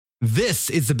This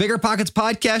is the Bigger Pockets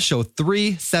Podcast, show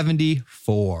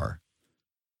 374.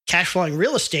 Cash flowing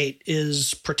real estate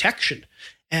is protection.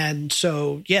 And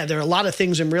so, yeah, there are a lot of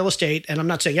things in real estate, and I'm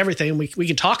not saying everything, we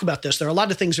can talk about this. There are a lot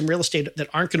of things in real estate that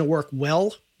aren't going to work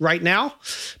well right now,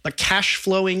 but cash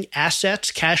flowing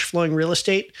assets, cash flowing real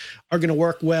estate are going to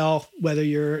work well, whether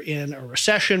you're in a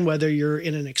recession, whether you're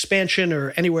in an expansion,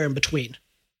 or anywhere in between.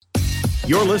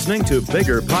 You're listening to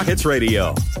Bigger Pockets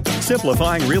Radio,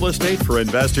 simplifying real estate for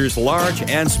investors large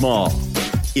and small.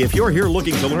 If you're here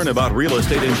looking to learn about real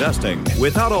estate investing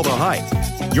without all the hype,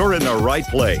 you're in the right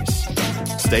place.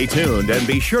 Stay tuned and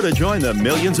be sure to join the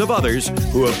millions of others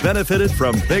who have benefited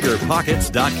from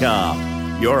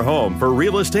BiggerPockets.com, your home for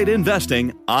real estate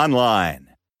investing online.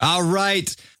 All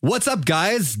right. What's up,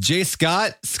 guys? Jay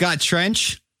Scott, Scott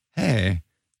Trench. Hey,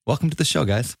 welcome to the show,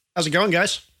 guys. How's it going,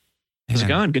 guys? How's it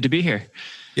going? Good to be here.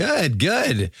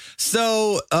 Good.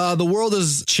 So the world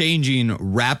is changing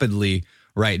rapidly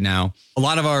right now. A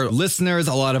lot of our listeners,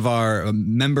 a lot of our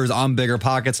members on Bigger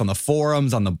Pockets, on the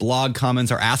forums, on the blog comments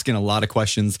are asking a lot of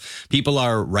questions. People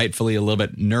are rightfully a little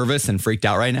bit nervous and freaked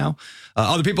out right now.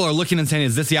 Other people are looking and saying,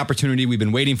 is this the opportunity we've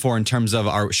been waiting for in terms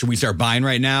of should we start buying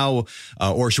right now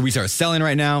or should we start selling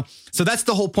right now? So that's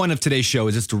the whole point of today's show,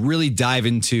 is just to really dive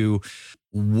into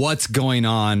what's going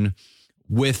on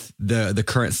with the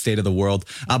current state of the world.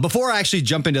 Before I actually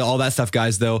jump into all that stuff,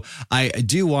 guys, though, I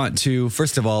do want to,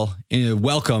 first of all,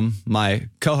 welcome my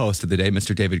co-host of the day,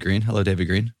 Mr. David Green. Hello, David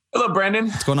Green. Hello, Brandon.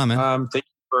 What's going on, man? Thank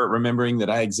you for remembering that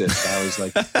I exist. I was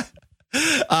like...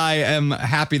 I am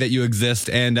happy that you exist.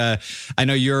 And I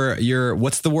know you're,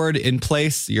 what's the word, in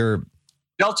place? You're...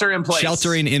 Shelter in place.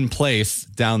 Sheltering in place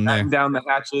down there. Down the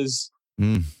hatches.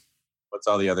 Mm. What's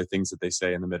all the other things that they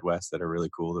say in the Midwest that are really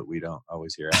cool that we don't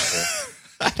always hear out there?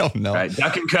 I don't know. Right,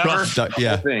 duck and cover.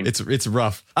 Yeah, it's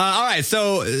rough. All right,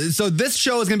 so this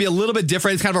show is going to be a little bit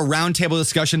different. It's kind of a roundtable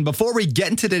discussion. Before we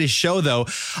get into today's show, though,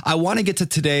 I want to get to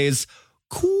today's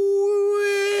quick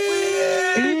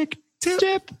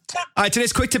tip. All right,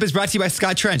 today's quick tip is brought to you by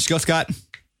Scott Trench. Go, Scott.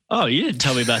 Oh, you didn't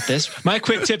tell me about this. My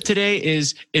quick tip today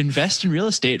is invest in real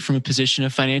estate from a position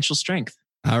of financial strength.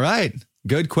 All right,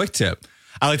 good quick tip.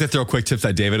 I like to throw quick tips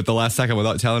at David at the last second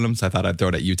without telling him, so I thought I'd throw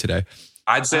it at you today.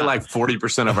 I'd say like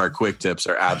 40% of our quick tips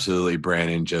are absolutely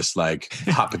Brandon, just like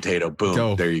hot potato, boom,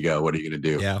 Go. There you go. What are you going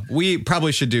to do? Yeah, we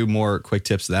probably should do more quick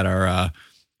tips that are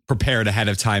prepared ahead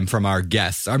of time from our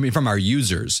guests. I mean, from our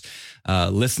users,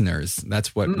 listeners.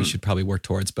 That's what we should probably work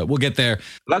towards, but we'll get there.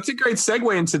 That's a great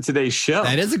segue into today's show.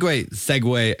 That is a great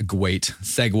segue.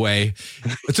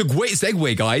 Segue. It's a great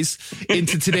segue, guys,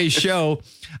 into today's show.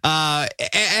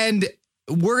 And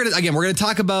we're gonna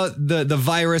talk about the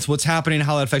virus, what's happening,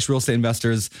 how it affects real estate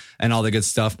investors, and all the good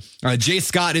stuff. All right, Jay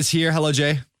Scott is here. Hello,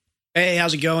 Jay. Hey,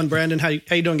 how's it going, Brandon? How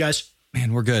you doing, guys?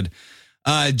 Man, we're good.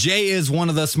 Jay is one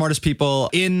of the smartest people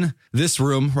in this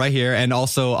room right here, and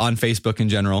also on Facebook in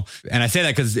general. And I say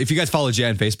that because if you guys follow Jay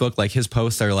on Facebook, like his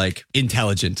posts are like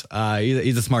intelligent.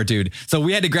 He's a smart dude. So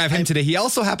we had to grab him today. He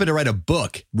also happened to write a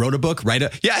book. He wrote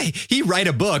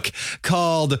a book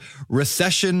called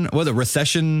Recession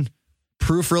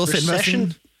Proof Real Estate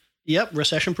Investing? Yep,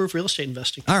 recession-proof real estate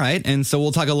investing. All right, and so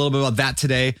we'll talk a little bit about that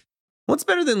today. What's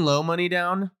better than low money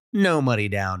down? No money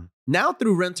down. Now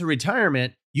through Rent to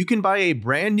Retirement, you can buy a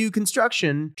brand new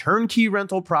construction turnkey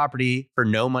rental property for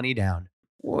no money down.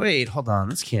 Wait, hold on,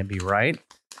 this can't be right.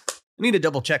 I need to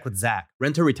double check with Zach,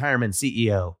 Rent to Retirement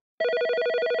CEO.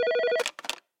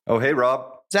 Oh, hey,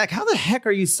 Rob. Zach, how the heck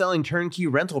are you selling turnkey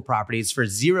rental properties for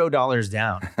 $0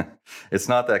 down? It's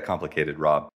not that complicated,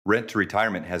 Rob. Rent to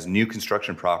Retirement has new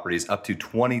construction properties up to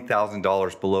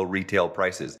 $20,000 below retail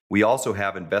prices. We also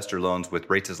have investor loans with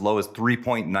rates as low as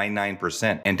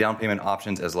 3.99% and down payment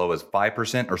options as low as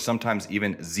 5% or sometimes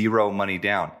even zero money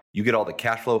down. You get all the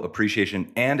cash flow,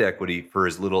 appreciation, and equity for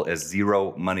as little as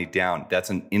zero money down. That's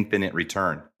an infinite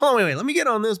return. Oh, wait, let me get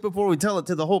on this before we tell it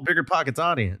to the whole Bigger Pockets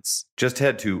audience. Just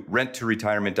head to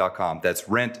renttoretirement.com. That's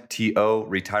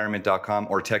renttoretirement.com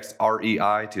or text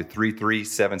REI to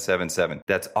 33777.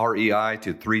 That's REI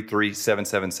to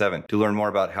 33777 to learn more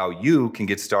about how you can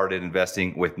get started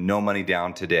investing with no money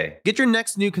down today. Get your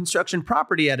next new construction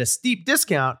property at a steep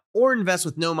discount or invest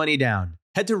with no money down.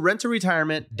 Head to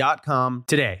renttoretirement.com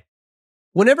today.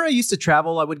 Whenever I used to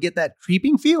travel, I would get that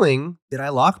creeping feeling that I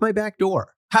locked my back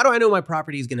door. How do I know my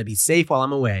property is going to be safe while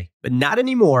I'm away? But not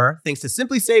anymore, thanks to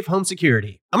Simply Safe Home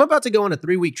Security. I'm about to go on a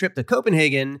 3-week trip to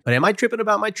Copenhagen, but am I tripping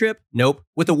about my trip? Nope.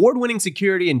 With award-winning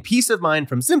security and peace of mind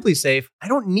from Simply Safe, I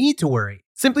don't need to worry.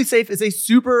 SimpliSafe is a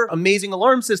super amazing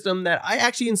alarm system that I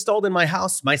actually installed in my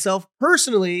house myself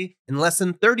personally in less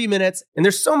than 30 minutes. And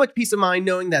there's so much peace of mind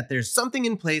knowing that there's something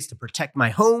in place to protect my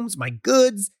homes, my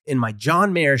goods, and my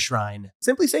John Mayer shrine.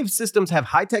 SimpliSafe systems have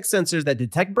high-tech sensors that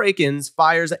detect break-ins,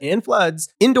 fires, and floods,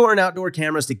 indoor and outdoor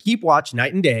cameras to keep watch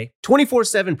night and day,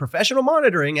 24/7 professional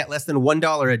monitoring at less than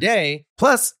 $1 a day.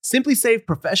 Plus, SimpliSafe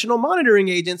professional monitoring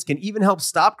agents can even help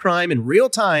stop crime in real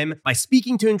time by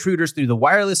speaking to intruders through the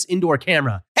wireless indoor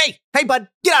camera. Hey, bud,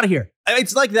 get out of here.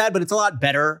 It's like that, but it's a lot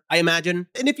better, I imagine.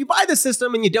 And if you buy the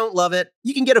system and you don't love it,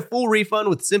 you can get a full refund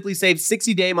with SimpliSafe's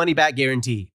 60-day money-back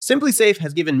guarantee. SimpliSafe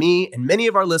has given me and many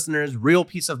of our listeners real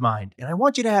peace of mind, and I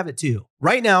want you to have it too.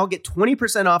 Right now, get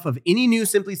 20% off of any new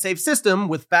SimpliSafe system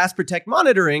with Fast Protect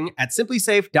monitoring at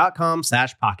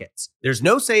simplisafe.com/pockets. There's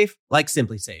no safe like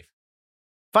SimpliSafe.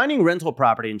 Finding rental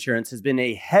property insurance has been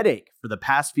a headache for the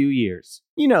past few years.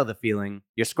 You know the feeling.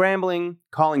 You're scrambling,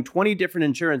 calling 20 different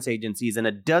insurance agencies in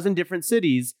a dozen different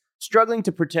cities, struggling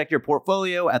to protect your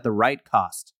portfolio at the right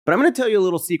cost. But I'm going to tell you a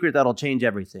little secret that'll change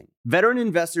everything. Veteran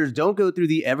investors don't go through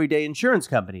the everyday insurance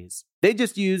companies. They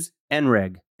just use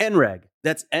NREG. NREG,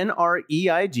 that's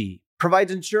N-R-E-I-G, provides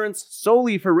insurance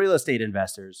solely for real estate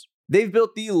investors. They've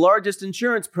built the largest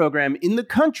insurance program in the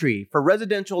country for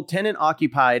residential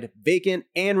tenant-occupied, vacant,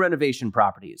 and renovation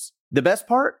properties. The best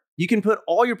part? You can put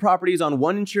all your properties on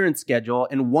one insurance schedule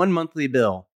and one monthly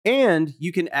bill. And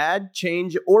you can add,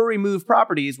 change, or remove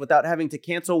properties without having to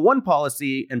cancel one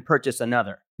policy and purchase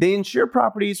another. They insure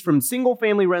properties from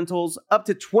single-family rentals up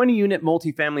to 20-unit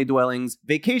multifamily dwellings,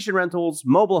 vacation rentals,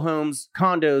 mobile homes,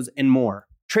 condos, and more.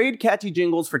 Trade catchy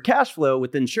jingles for cash flow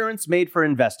with insurance made for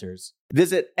investors.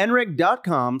 Visit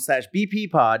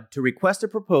nreg.com/bppod to request a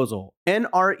proposal.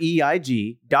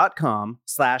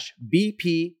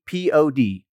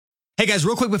 nreg.com/bppod. Hey guys,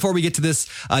 real quick before we get to this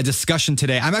discussion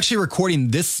today, I'm actually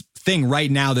recording this thing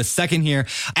right now, this second here,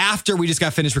 after we just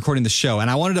got finished recording the show. And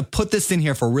I wanted to put this in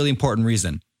here for a really important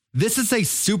reason. This is a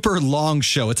super long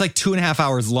show. It's like 2.5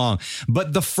 hours long.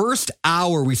 But the first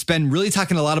hour we spend really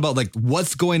talking a lot about like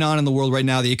what's going on in the world right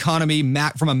now, the economy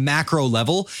from a macro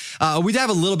level. We dive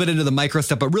a little bit into the micro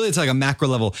stuff, but really it's like a macro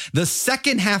level. The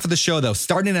second half of the show though,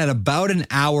 starting at about an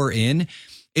hour in,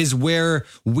 is where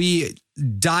we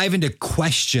dive into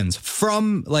questions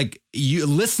from like you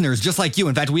listeners, just like you.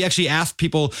 In fact, we actually asked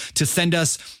people to send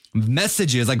us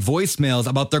messages, like voicemails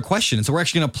about their questions. So we're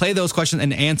actually going to play those questions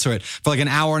and answer it for like an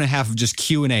hour and a half of just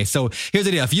Q&A. So here's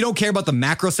the deal. If you don't care about the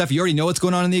macro stuff, you already know what's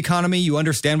going on in the economy. You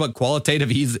understand what qualitative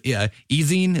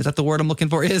easing, is that the word I'm looking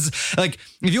for, is. Like,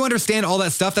 if you understand all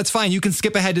that stuff, that's fine. You can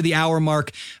skip ahead to the hour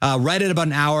mark, right at about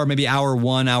an hour, maybe hour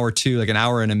 1, hour 2, like an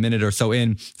hour and a minute or so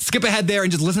in. Skip ahead there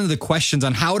and just listen to the questions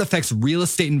on how it affects real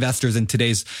estate investors in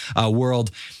today's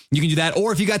world. You can do that.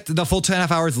 Or if you got the full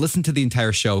 2.5 hours, listen to the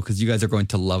entire show because you guys are going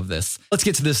to love this. Let's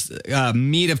get to this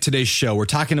meat of today's show. We're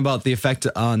talking about the effect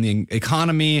on the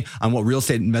economy, on what real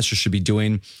estate investors should be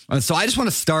doing. So I just want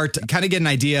to start, kind of get an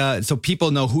idea so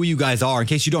people know who you guys are in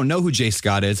case you don't know who Jay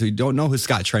Scott is, who you don't know who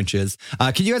Scott Trench is.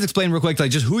 Can you guys explain real quick,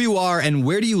 like just who you are and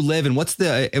where do you live and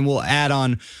and we'll add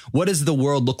on, what does the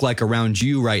world look like around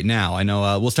you right now? I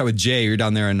know we'll start with Jay. You're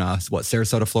down there in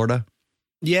Sarasota, Florida?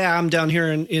 Yeah, I'm down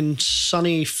here in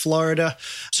sunny Florida.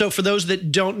 So for those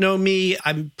that don't know me,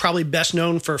 I'm probably best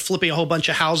known for flipping a whole bunch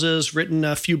of houses, written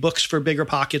a few books for Bigger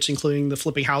Pockets, including the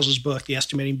Flipping Houses book, the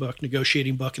Estimating book,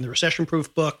 Negotiating book, and the Recession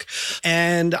Proof book.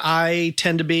 And I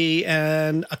tend to be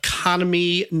an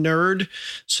economy nerd.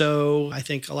 So I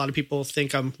think a lot of people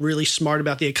think I'm really smart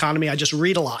about the economy. I just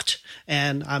read a lot,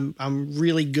 and I'm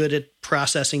really good at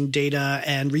processing data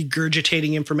and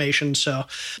regurgitating information. So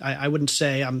I wouldn't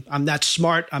say I'm that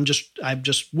smart. I'm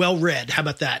just well read. How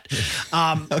about that?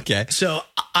 Okay. So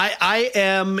I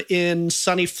am in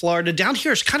sunny Florida. Down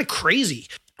here is kind of crazy.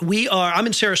 I'm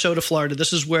in Sarasota, Florida.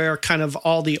 This is where kind of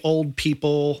all the old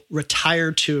people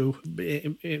retire to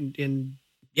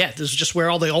this is just where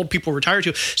all the old people retire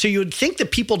to. So you would think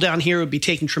that people down here would be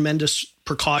taking tremendous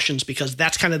precautions because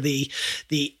that's kind of the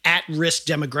at-risk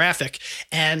demographic.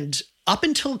 And up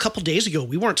until a couple days ago,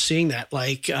 we weren't seeing that.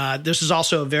 Like, this is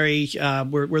also a very,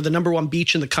 we're the number one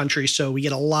beach in the country. So we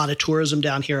get a lot of tourism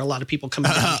down here. A lot of people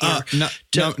coming down here.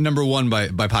 Number one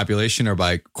by population or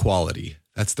by quality?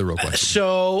 That's the real question.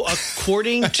 So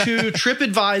according to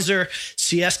TripAdvisor,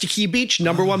 Siesta Key Beach,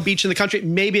 number one beach in the country.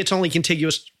 Maybe it's only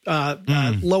contiguous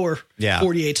lower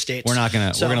 48 states. We're going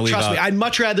to leave trust out. me, I'd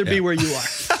much rather be where you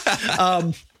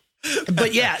are.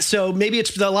 But yeah, so maybe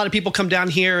it's a lot of people come down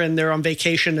here and they're on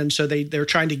vacation, and so they're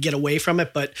trying to get away from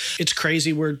it. But it's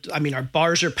crazy. Our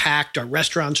bars are packed, our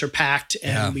restaurants are packed,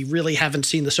 and we really haven't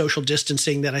seen the social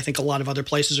distancing that I think a lot of other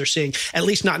places are seeing, at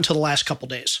least not until the last couple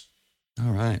days.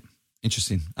 All right.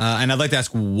 Interesting. And I'd like to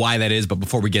ask why that is. But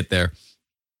before we get there,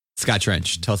 Scott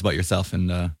Trench, tell us about yourself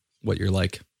and what you're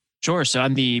like. Sure. So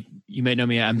you may know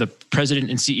me, I'm the president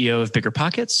and CEO of Bigger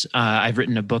Pockets. I've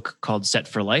written a book called Set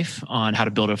for Life on how to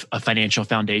build a financial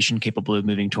foundation capable of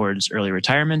moving towards early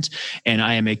retirement. And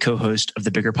I am a co-host of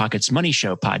the Bigger Pockets Money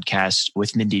Show podcast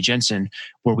with Mindy Jensen,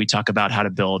 where we talk about how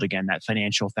to build, again, that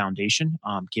financial foundation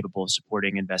capable of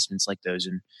supporting investments like those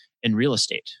in real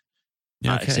estate.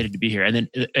 Yeah, okay. Excited to be here. And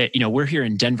then, we're here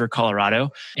in Denver, Colorado.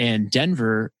 And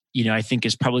Denver, I think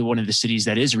is probably one of the cities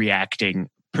that is reacting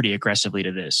pretty aggressively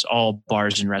to this. All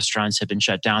bars and restaurants have been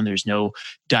shut down. There's no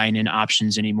dine-in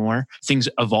options anymore. Things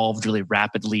evolved really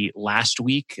rapidly last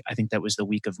week. I think that was the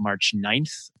week of March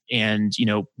 9th. And,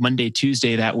 Monday,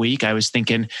 Tuesday that week, I was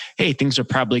thinking, hey, things are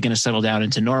probably going to settle down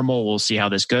into normal. We'll see how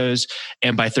this goes.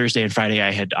 And by Thursday and Friday,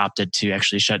 I had opted to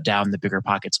actually shut down the Bigger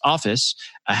Pockets office,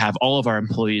 have all of our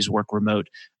employees work remote,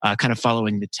 kind of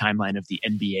following the timeline of the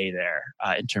NBA there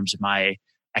in terms of my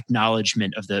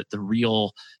acknowledgement of the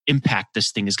real impact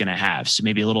this thing is going to have. So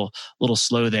maybe a little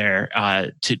slow there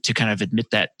to kind of admit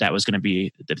that was going to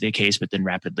be the case, but then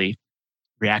rapidly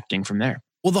reacting from there.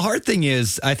 Well, the hard thing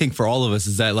is, I think for all of us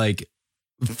is that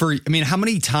how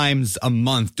many times a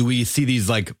month do we see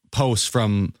these posts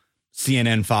from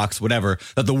CNN, Fox, whatever,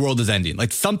 that the world is ending?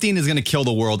 Something is going to kill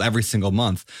the world every single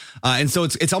month. And so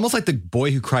it's almost like the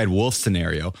boy who cried wolf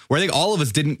scenario, where I think all of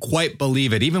us didn't quite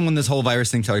believe it. Even when this whole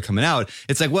virus thing started coming out,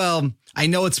 it's well, I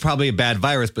know it's probably a bad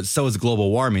virus, but so is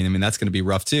global warming. I mean, that's going to be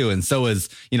rough too. And so is,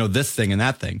 this thing and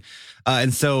that thing.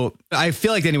 And so I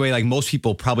feel like anyway, most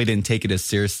people probably didn't take it as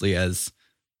seriously as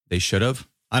they should have.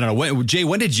 I don't know. Jay,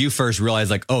 when did you first realize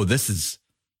this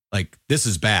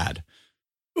is bad?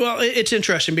 Well, it's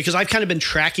interesting because I've kind of been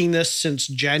tracking this since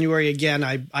January. Again,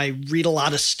 I read a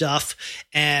lot of stuff.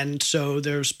 And so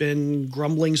there's been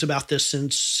grumblings about this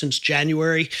since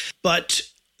January. But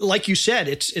like you said,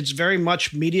 it's very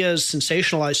much media is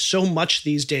sensationalized so much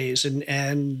these days.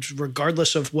 And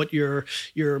regardless of what your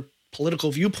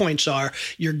political viewpoints are,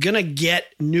 you're going to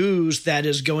get news that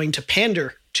is going to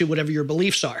pander to whatever your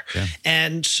beliefs are. Yeah.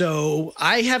 And so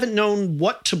I haven't known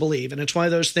what to believe. And it's one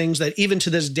of those things that even to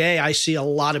this day, I see a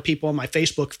lot of people on my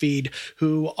Facebook feed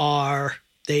who are,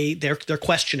 they're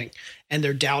questioning and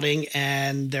they're doubting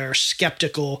and they're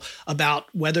skeptical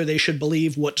about whether they should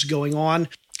believe what's going on.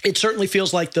 It certainly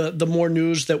feels like the more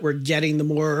news that we're getting, the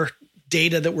more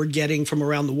data that we're getting from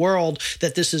around the world,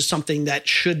 that this is something that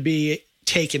should be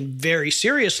taken very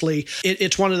seriously.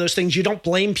 It's one of those things you don't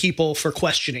blame people for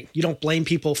questioning. You don't blame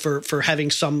people for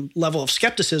having some level of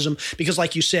skepticism because,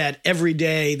 like you said, every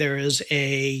day there is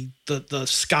the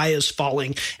sky is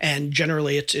falling, and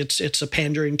generally it's a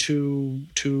pandering to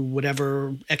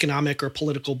whatever economic or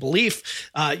political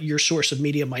belief your source of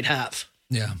media might have.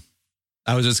 Yeah.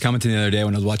 I was just commenting the other day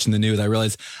when I was watching the news. I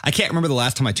realized I can't remember the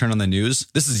last time I turned on the news.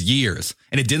 This is years.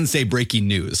 And it didn't say breaking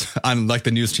news on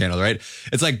the news channel, right?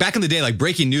 It's back in the day,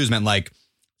 breaking news meant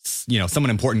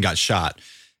someone important got shot.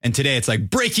 And today it's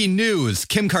breaking news.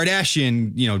 Kim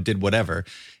Kardashian, did whatever.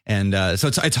 And so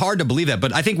it's hard to believe that.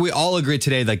 But I think we all agree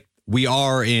today, we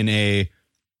are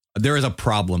there is a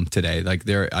problem today.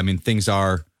 Things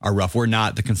are rough. We're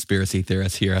not the conspiracy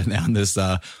theorists here on this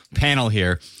panel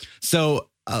here. So,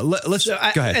 let's go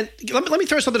ahead. And let me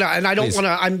throw something out. And I don't want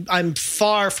to, I'm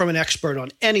far from an expert on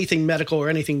anything medical or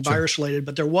anything virus related,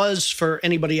 but there was, for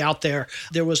anybody out there,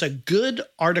 there was a good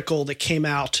article that came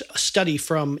out, a study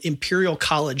from Imperial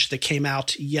College that came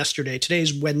out yesterday.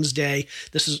 Today's Wednesday.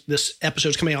 This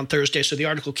episode's coming out on Thursday. So the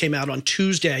article came out on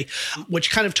Tuesday,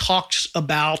 which kind of talks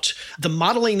about the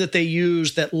modeling that they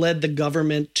use that led the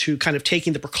government to kind of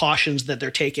taking the precautions that they're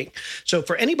taking. So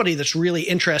for anybody that's really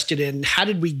interested in how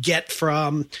did we get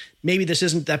from maybe this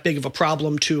isn't that big of a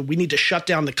problem to we need to shut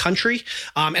down the country.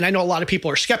 And I know a lot of people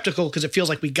are skeptical because it feels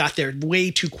like we got there way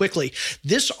too quickly.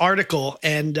 This article,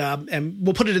 and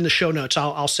we'll put it in the show notes.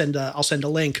 I'll send a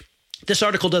link. This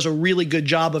article does a really good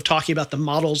job of talking about the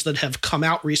models that have come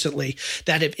out recently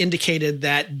that have indicated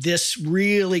that this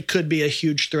really could be a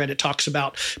huge threat. It talks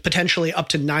about potentially up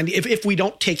to 90, if we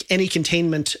don't take any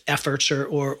containment efforts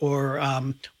or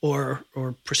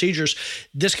procedures,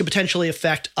 this could potentially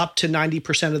affect up to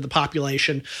 90% of the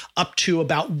population, up to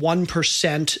about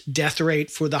 1% death rate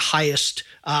for the highest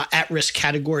at-risk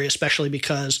category, especially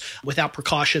because without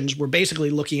precautions, we're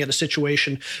basically looking at a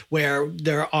situation where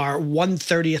there are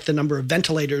 1/30 the number number of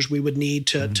ventilators we would need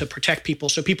to protect people.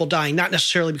 So people dying, not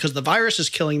necessarily because the virus is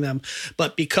killing them,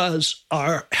 but because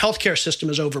our healthcare system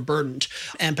is overburdened,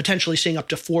 and potentially seeing up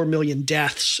to 4 million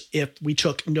deaths if we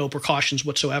took no precautions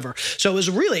whatsoever. So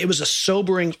it was a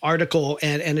sobering article,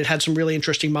 and it had some really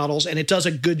interesting models, and it does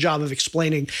a good job of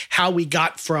explaining how we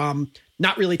got from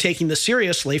not really taking this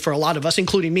seriously, for a lot of us,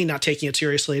 including me, not taking it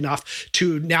seriously enough,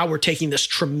 to now we're taking this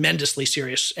tremendously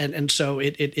serious. And so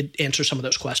it answers some of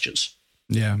those questions.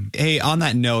 Yeah. Hey, on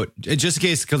that note, just in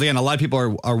case, because again, a lot of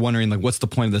people are wondering, like, what's the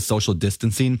point of the social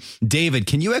distancing? David,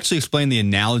 can you actually explain the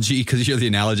analogy? Because you're the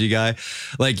analogy guy.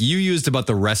 Like you used about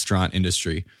the restaurant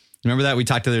industry. Remember that we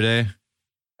talked the other day?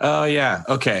 Oh, yeah.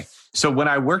 Okay. So when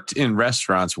I worked in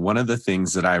restaurants, one of the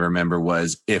things that I remember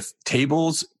was if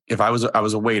I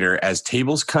was a waiter, as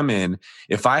tables come in,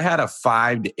 if I had a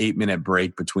 5 to 8 minute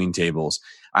break between tables,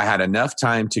 I had enough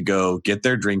time to go get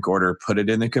their drink order, put it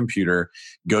in the computer,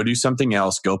 go do something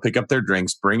else, go pick up their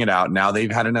drinks, bring it out. Now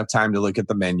they've had enough time to look at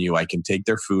the menu. I can take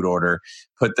their food order,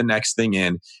 put the next thing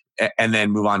in, and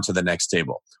then move on to the next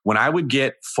table. When I would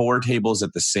get 4 tables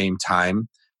at the same time,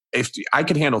 if I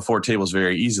could handle 4 tables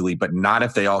very easily, but not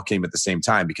if they all came at the same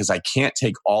time, because I can't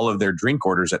take all of their drink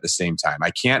orders at the same time.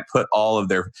 I can't put all of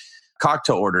their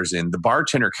cocktail orders in. The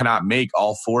bartender cannot make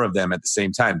all 4 of them at the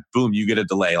same time. Boom, you get a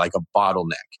delay, like a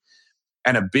bottleneck.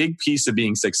 And a big piece of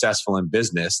being successful in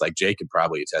business, like Jake could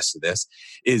probably attest to this,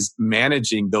 is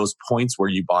managing those points where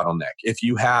you bottleneck. If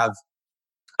you have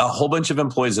a whole bunch of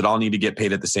employees that all need to get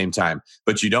paid at the same time,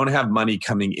 but you don't have money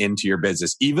coming into your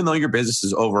business, even though your business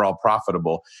is overall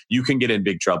profitable, you can get in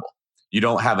big trouble. You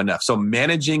don't have enough. So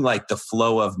managing like the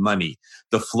flow of money,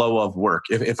 the flow of work.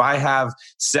 If I have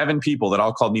 7 people that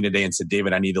all called me today and said,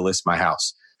 David, I need to list my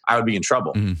house, I would be in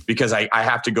trouble because I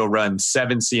have to go run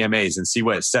 7 CMAs and see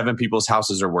what 7 people's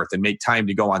houses are worth and make time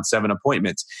to go on 7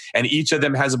 appointments. And each of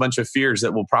them has a bunch of fears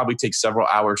that will probably take several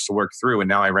hours to work through. And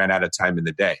now I ran out of time in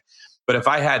the day. But if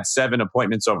I had 7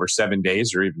 appointments over 7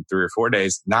 days or even 3 or 4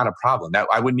 days, not a problem.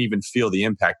 I wouldn't even feel the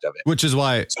impact of it. Which is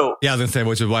why, I was going to say,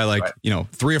 which is why, like, right.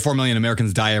 3 or 4 million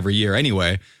Americans die every year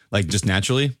anyway, like just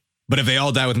naturally. But if they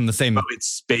all die within the same, it's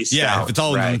spaced out. If it's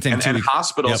all within the same 2 and weeks.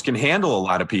 Hospitals can handle a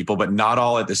lot of people, but not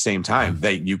all at the same time.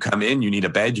 You come in, you need a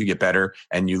bed, you get better,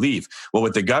 and you leave. Well,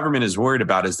 what the government is worried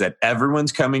about is that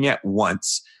everyone's coming at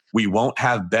once. We won't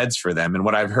have beds for them. And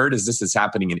what I've heard is this is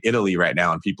happening in Italy right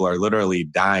now, and people are literally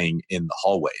dying in the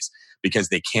hallways because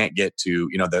they can't get to,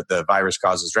 the virus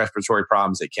causes respiratory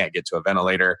problems. They can't get to a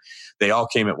ventilator. They all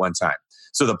came at one time.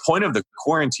 So the point of the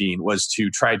quarantine was to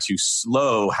try to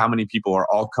slow how many people are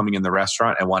all coming in the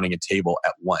restaurant and wanting a table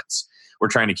at once. We're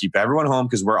trying to keep everyone home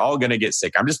because we're all going to get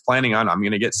sick. I'm just planning on I'm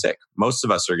going to get sick. Most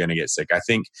of us are going to get sick. I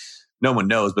think no one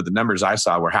knows, but the numbers I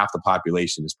saw were half the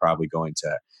population is probably going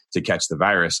to catch the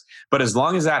virus. But as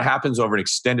long as that happens over an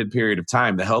extended period of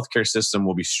time, the healthcare system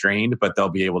will be strained, but they'll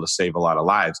be able to save a lot of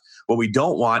lives. What we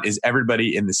don't want is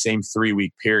everybody in the same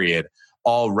 3-week period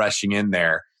all rushing in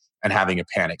there and having a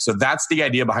panic. So that's the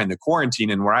idea behind the quarantine.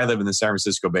 And where I live in the San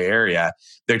Francisco Bay Area,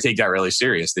 they take that really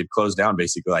serious. They've closed down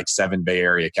basically like 7 Bay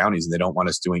Area counties, and they don't want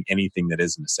us doing anything that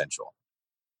isn't essential.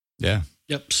 Yeah.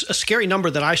 Yep. A scary number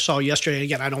that I saw yesterday.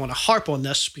 Again, I don't want to harp on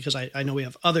this because I know we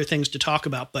have other things to talk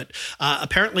about, but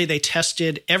apparently they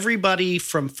tested everybody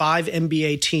from 5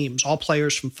 NBA teams, all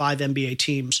players from 5 NBA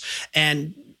teams.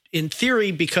 And in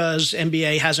theory, because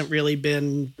NBA hasn't really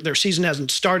been, their season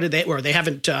hasn't started, they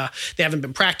haven't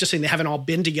been practicing, they haven't all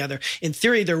been together. In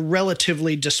theory, they're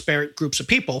relatively disparate groups of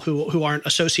people who aren't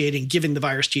associating giving the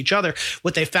virus to each other.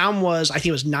 What they found was, I think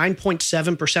it was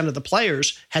 9.7% of the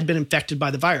players had been infected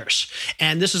by the virus.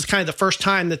 And this is kind of the first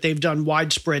time that they've done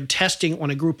widespread testing on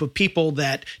a group of people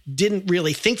that didn't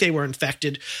really think they were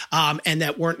infected and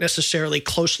that weren't necessarily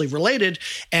closely related.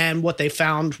 And what they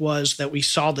found was that we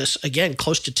saw this, again,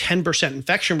 close to 10%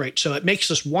 infection rate. So it makes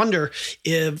us wonder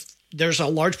if there's a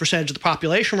large percentage of the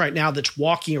population right now that's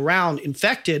walking around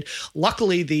infected.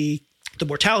 Luckily, the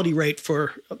mortality rate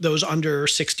for those under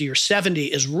 60 or 70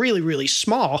 is really, really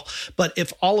small. But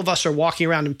if all of us are walking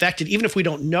around infected, even if we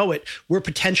don't know it, we're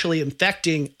potentially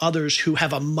infecting others who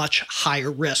have a much higher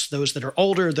risk, those that are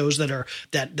older, those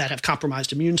that have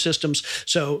compromised immune systems.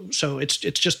 So it's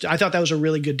just, I thought that was a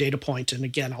really good data point. And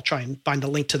again, I'll try and find a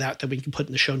link to that we can put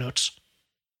in the show notes.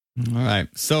 All right.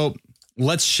 So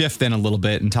let's shift then a little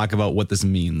bit and talk about what this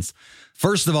means.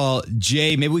 First of all,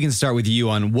 Jay, maybe we can start with you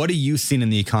on what are you seeing in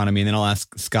the economy? And then I'll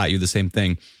ask Scott you the same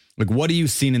thing. Like, what are you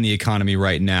seeing in the economy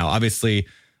right now? Obviously,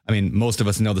 I mean, most of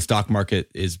us know the stock market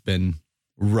has been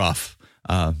rough.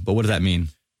 But what does that mean?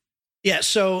 Yeah,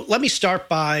 so let me start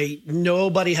by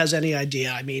nobody has any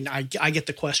idea. I mean, I get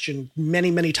the question many,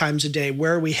 many times a day,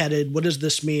 where are we headed? What does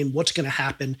this mean? What's going to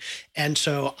happen? And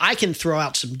so I can throw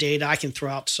out some data. I can throw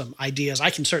out some ideas.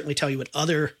 I can certainly tell you what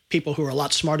other people who are a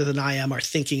lot smarter than I am are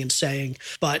thinking and saying.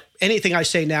 But anything I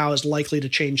say now is likely to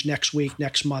change next week,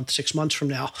 next month, 6 months from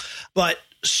now. But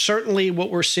certainly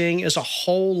what we're seeing is a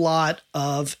whole lot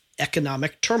of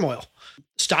economic turmoil.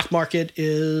 Stock market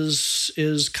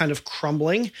is kind of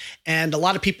crumbling. And a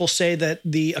lot of people say that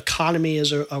the economy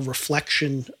is a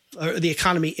reflection, or the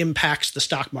economy impacts the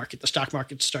stock market. The stock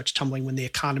market starts tumbling when the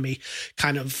economy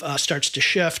kind of starts to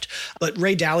shift. But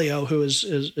Ray Dalio, who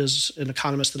is an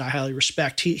economist that I highly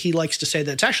respect, he likes to say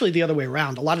that it's actually the other way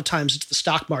around. A lot of times it's the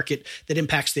stock market that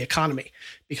impacts the economy,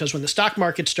 because when the stock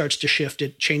market starts to shift,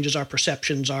 it changes our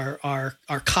perceptions, our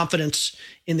confidence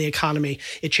in the economy.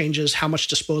 It changes how much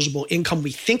disposable income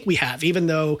we think we have, even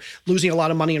though losing a lot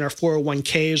of money in our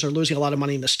 401ks or losing a lot of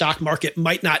money in the stock market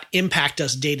might not impact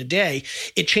us day to day.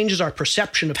 It changes our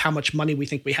perception of how much money we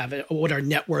think we have, what our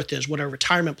net worth is, what our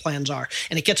retirement plans are,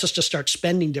 and it gets us to start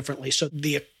spending differently. So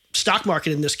the stock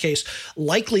market in this case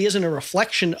likely isn't a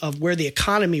reflection of where the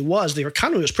economy was. The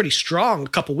economy was pretty strong a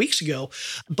couple weeks ago,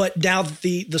 but now that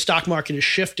the stock market is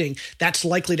shifting, that's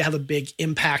likely to have a big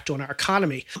impact on our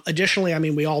economy. Additionally, I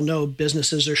mean, we all know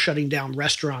businesses are shutting down: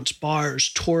 restaurants,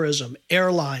 bars, tourism,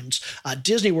 airlines.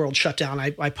 Disney World shut down.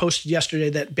 I posted yesterday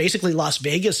that basically Las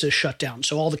Vegas is shut down,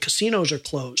 so all the casinos are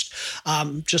closed.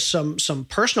 Just some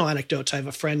personal anecdotes. I have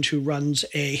a friend who runs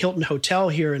a Hilton hotel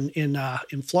here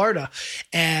in Florida,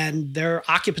 and their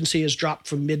occupancy has dropped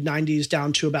from mid-90s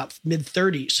down to about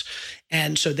mid-30s.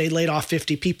 And so they laid off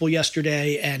 50 people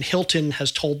yesterday, and Hilton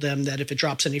has told them that if it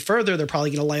drops any further, they're probably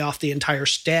going to lay off the entire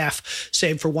staff,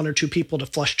 save for 1 or 2 people to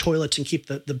flush toilets and keep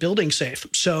the building safe.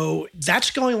 So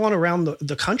that's going on around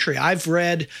the country. I've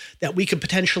read that we could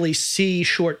potentially see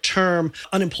short-term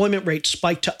unemployment rate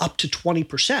spike to up to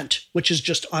 20%, which is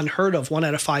just unheard of. 1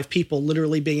 out of 5 people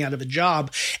literally being out of a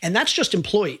job. And that's just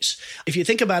employees. If you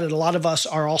think about it, a lot of us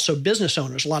are also business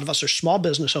owners. A lot of us are small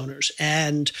business owners.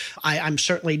 And I'm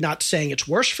certainly not saying it's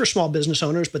worse for small business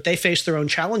owners, but they face their own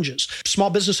challenges. Small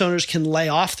business owners can lay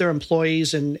off their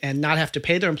employees and not have to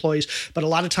pay their employees, but a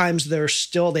lot of times they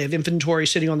have inventory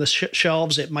sitting on the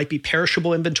shelves. It might be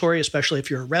perishable inventory, especially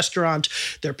if you're a restaurant.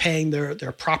 They're paying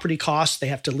their property costs. They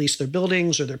have to lease their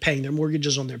buildings, or they're paying their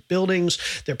mortgages on their buildings.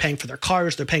 They're paying for their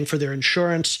cars. They're paying for their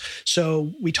insurance.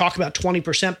 So we talk about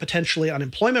 20% potentially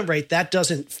unemployment rate. That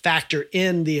doesn't factor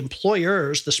in the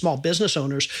employers, the small business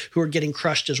owners, who are getting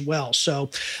crushed as well. So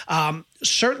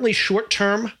certainly short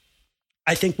term,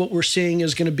 I think what we're seeing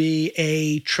is going to be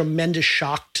a tremendous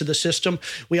shock to the system.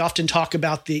 We often talk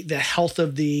about the health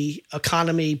of the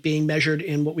economy being measured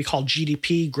in what we call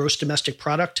GDP, gross domestic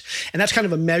product. And that's kind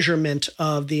of a measurement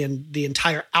of the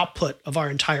entire output of our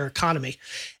entire economy.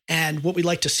 And what we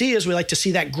like to see is we like to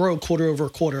see that grow quarter over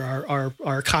quarter.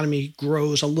 Our economy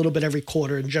grows a little bit every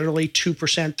quarter, and generally 2%,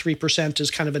 3%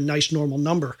 is kind of a nice normal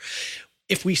number.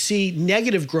 If we see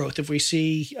negative growth, if we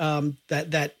see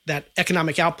that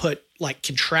economic output like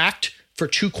contract for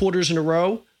 2 quarters in a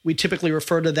row, we typically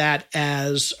refer to that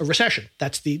as a recession.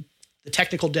 That's the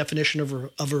technical definition of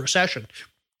a recession.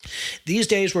 These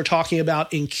days, we're talking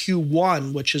about in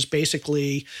Q1, which is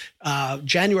basically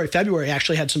January, February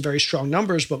actually had some very strong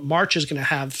numbers, but March is going to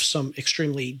have some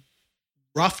extremely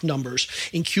rough numbers.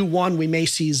 In Q1, we may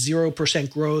see 0%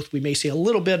 growth. We may see a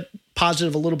little bit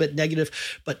positive, a little bit negative,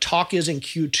 but talk is in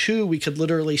Q2, we could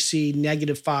literally see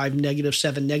 -5,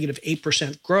 -7,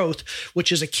 -8% growth,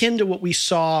 which is akin to what we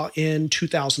saw in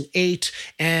 2008.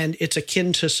 And it's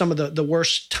akin to some of the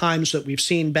worst times that we've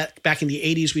seen back in the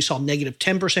 80s. We saw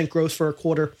 -10% growth for a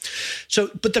quarter.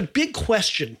 So, but the big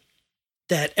question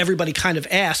that everybody kind of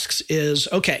asks is,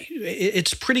 okay,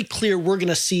 it's pretty clear we're going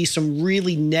to see some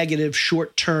really negative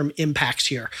short-term impacts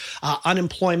here.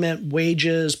 Unemployment,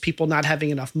 wages, people not having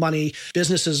enough money,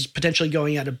 businesses potentially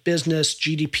going out of business,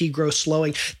 GDP growth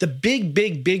slowing. The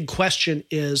big question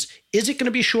is it going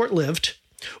to be short-lived?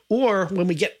 Or when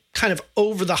we get kind of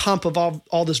over the hump of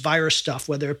all this virus stuff,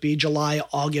 whether it be July,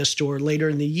 August, or later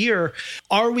in the year,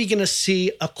 are we going to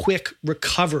see a quick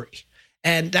recovery?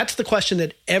 And that's the question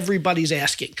that everybody's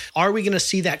asking. Are we going to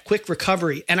see that quick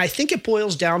recovery? And I think it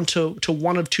boils down to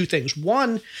one of 2 things.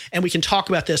 One, and we can talk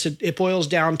about this, it boils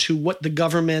down to what the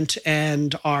government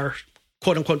and our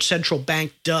quote unquote central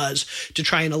bank does to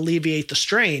try and alleviate the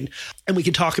strain. And we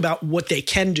can talk about what they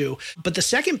can do. But the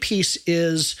second piece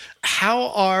is, how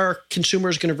are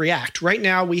consumers going to react? Right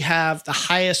now, we have the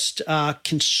highest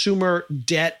consumer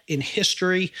debt in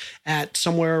history at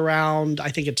somewhere around, I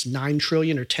think it's $9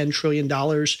 trillion or $10 trillion.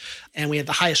 And we have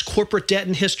the highest corporate debt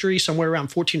in history, somewhere around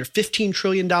 $14 or $15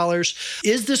 trillion.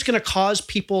 Is this going to cause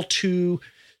people to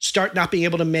start not being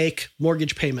able to make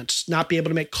mortgage payments, not be able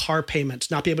to make car payments,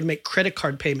 not be able to make credit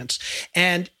card payments?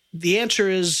 And the answer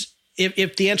is,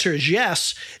 if the answer is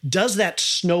yes, does that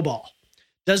snowball?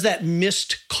 Does that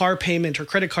missed car payment or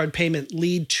credit card payment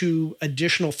lead to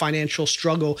additional financial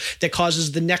struggle that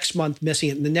causes the next month missing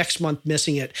it and the next month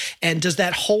missing it? And does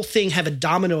that whole thing have a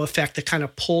domino effect that kind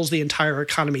of pulls the entire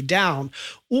economy down?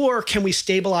 Or can we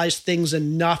stabilize things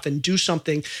enough and do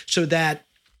something so that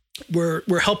we're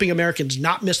helping Americans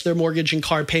not miss their mortgage and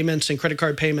car payments and credit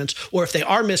card payments, or if they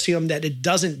are missing them, that it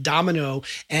doesn't domino.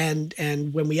 And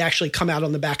when we actually come out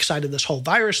on the backside of this whole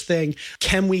virus thing,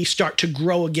 can we start to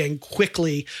grow again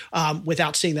quickly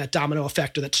without seeing that domino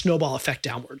effect or that snowball effect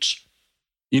downwards?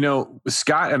 You know,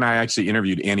 Scott and I actually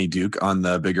interviewed Annie Duke on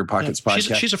the Bigger Pockets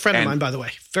podcast. She's a friend of mine, by the way.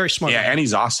 Very smart. Yeah,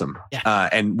 Annie's awesome. Yeah.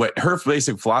 And what her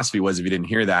basic philosophy was, if you didn't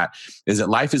hear that, is that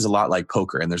life is a lot like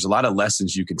poker. And there's a lot of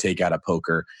lessons you can take out of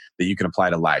poker that you can apply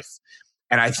to life.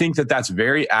 And I think that that's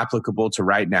very applicable to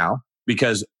right now,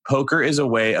 because poker is a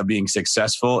way of being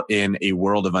successful in a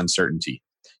world of uncertainty.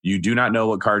 You do not know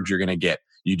what cards you're going to get.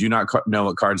 You do not know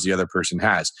what cards the other person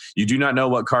has. You do not know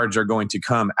what cards are going to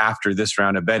come after this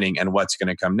round of betting and what's going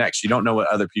to come next. You don't know what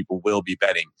other people will be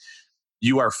betting.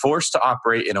 You are forced to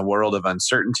operate in a world of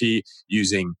uncertainty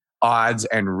using odds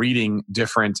and reading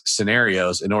different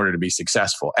scenarios in order to be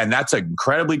successful. And that's an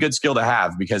incredibly good skill to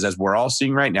have, because as we're all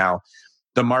seeing right now,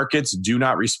 the markets do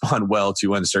not respond well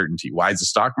to uncertainty. Why is the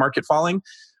stock market falling?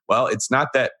 Well, it's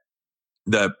not that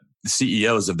the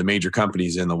CEOs of the major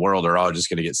companies in the world are all just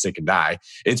going to get sick and die.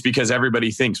 It's because everybody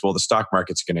thinks, well, the stock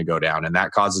market's going to go down, and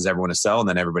that causes everyone to sell, and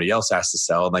then everybody else has to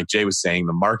sell. And like Jay was saying,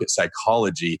 the market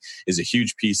psychology is a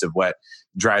huge piece of what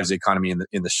drives the economy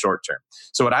in the short term.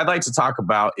 So what I'd like to talk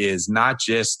about is not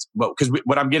just, because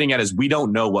what I'm getting at is we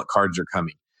don't know what cards are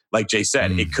coming. Like Jay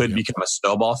said, it could become a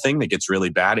snowball thing that gets really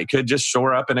bad. It could just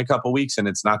shore up in a couple of weeks and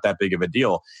it's not that big of a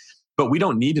deal. But we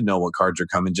don't need to know what cards are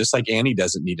coming, just like Annie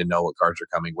doesn't need to know what cards are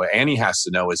coming. What Annie has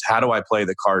to know is, how do I play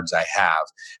the cards I have?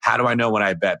 How do I know when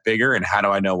I bet bigger? And how do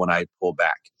I know when I pull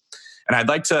back? And I'd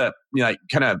like to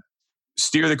kind of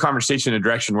steer the conversation in a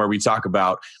direction where we talk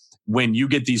about, when you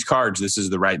get these cards, this is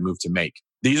the right move to make.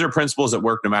 These are principles that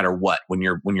work no matter what, when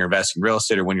you're investing in real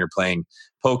estate or when you're playing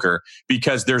poker,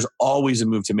 because there's always a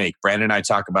move to make. Brandon and I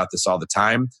talk about this all the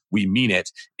time. We mean it.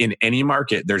 In any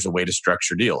market, there's a way to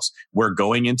structure deals. We're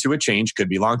going into a change, could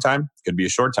be a long time, could be a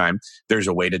short time. There's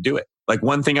a way to do it. Like,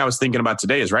 one thing I was thinking about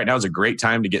today is, right now is a great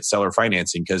time to get seller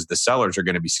financing, because the sellers are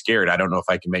going to be scared. I don't know if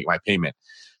I can make my payment.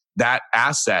 That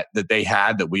asset that they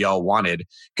had that we all wanted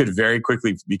could very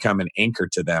quickly become an anchor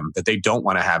to them that they don't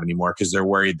want to have anymore, because they're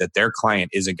worried that their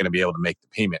client isn't going to be able to make the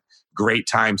payment. Great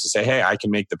time to say, hey, I can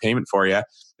make the payment for you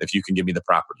if you can give me the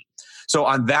property. So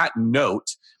on that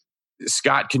note,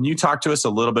 Scott, can you talk to us a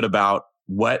little bit about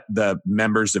what the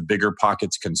members of Bigger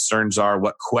Pockets concerns are,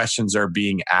 what questions are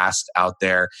being asked out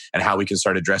there, and how we can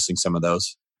start addressing some of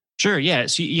those? Sure. Yeah.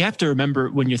 So you have to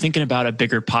remember, when you're thinking about a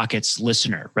Bigger Pockets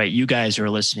listener, right? You guys are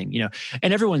listening,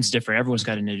 and everyone's different. Everyone's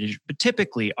got an individual, but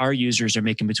typically our users are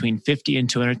making between $50,000 and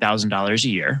 $200,000 a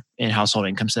year in household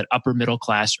income. So that upper middle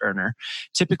class earner.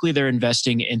 Typically they're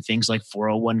investing in things like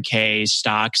 401k,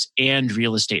 stocks, and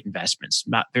real estate investments.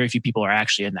 Not very few people are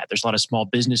actually in that. There's a lot of small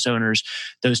business owners,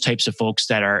 those types of folks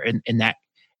that are in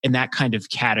that kind of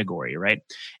category, right?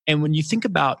 And when you think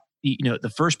about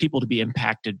the first people to be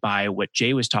impacted by what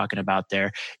Jay was talking about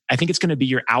there, I think it's going to be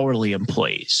your hourly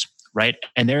employees, right?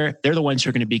 And they're the ones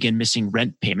who are going to begin missing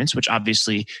rent payments, which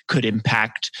obviously could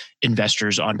impact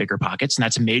investors on Bigger Pockets. And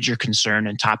that's a major concern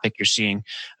and topic you're seeing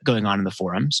going on in the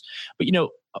forums. But,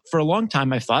 for a long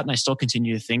time, I've thought, and I still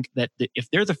continue to think, that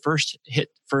if they're the first hit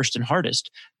first and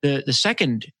hardest, the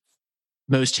second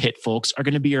most hit folks are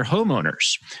going to be your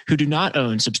homeowners who do not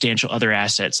own substantial other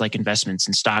assets like investments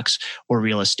in stocks or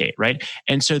real estate, right?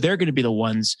 And so they're going to be the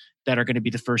ones that are going to be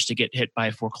the first to get hit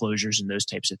by foreclosures and those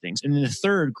types of things. And then the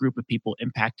third group of people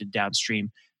impacted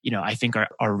downstream, I think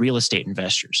are real estate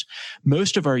investors.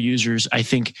 Most of our users, I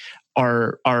think,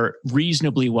 are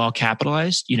reasonably well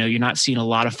capitalized. You're not seeing a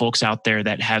lot of folks out there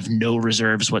that have no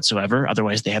reserves whatsoever.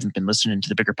 Otherwise, they haven't been listening to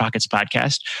the Bigger Pockets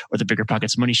podcast or the Bigger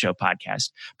Pockets Money Show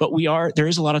podcast. But there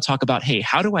is a lot of talk about, hey,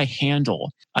 how do I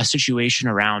handle a situation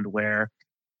around where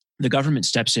the government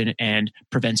steps in and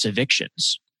prevents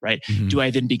evictions? right? Mhm. Do I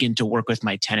then begin to work with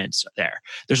my tenants there?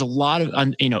 There's a lot of,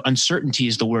 uncertainty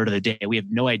is the word of the day. We have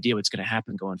no idea what's going to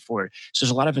happen going forward. So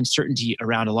there's a lot of uncertainty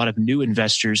around a lot of new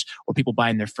investors or people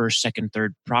buying their first, second,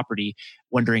 third property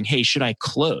wondering, hey, should I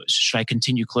close? Should I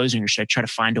continue closing or should I try to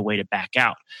find a way to back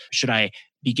out? Should I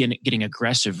begin getting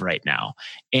aggressive right now?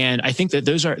 And I think that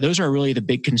those are really the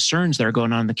big concerns that are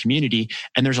going on in the community.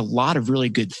 And there's a lot of really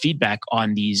good feedback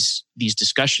on these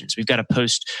discussions. We've got a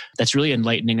post that's really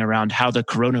enlightening around how the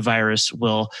coronavirus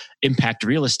will impact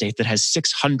real estate that has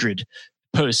 600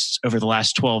 posts over the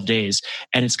last 12 days.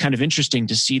 And it's kind of interesting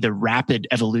to see the rapid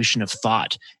evolution of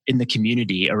thought in the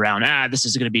community around, this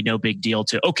is going to be no big deal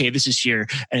to, okay, this is here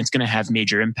and it's going to have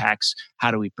major impacts. How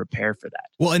do we prepare for that?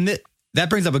 Well, and that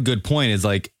brings up a good point is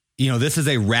like, this is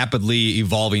a rapidly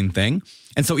evolving thing.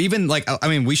 And so even like,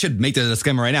 we should make the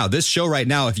disclaimer right now. This show right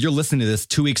now, if you're listening to this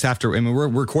 2 weeks after, we're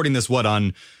recording this,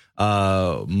 on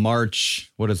March,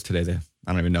 what is today?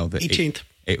 I don't even know. The 18th.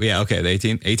 The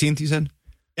 18th. 18th, you said?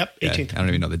 Yep, 18th. I don't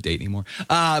even know the date anymore.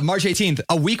 March 18th,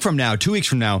 a week from now, 2 weeks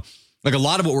from now, like a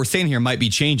lot of what we're saying here might be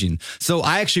changing. So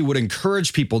I actually would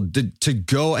encourage people to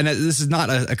go, and this is not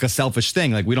a selfish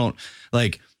thing. Like we don't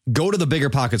go to the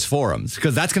Bigger Pockets forums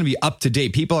because that's going to be up to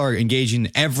date. People are engaging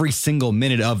every single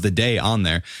minute of the day on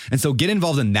there. And so get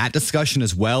involved in that discussion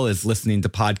as well as listening to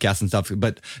podcasts and stuff.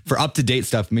 But for up to date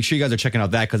stuff, make sure you guys are checking out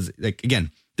that because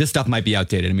again, this stuff might be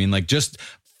outdated. Just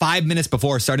 5 minutes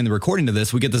before starting the recording of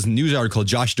this, we get this news article.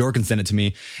 Josh Dorkin sent it to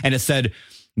me and it said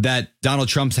that Donald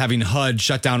Trump's having HUD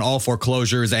shut down all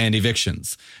foreclosures and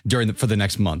evictions for the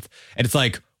next month. And it's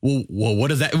like, well,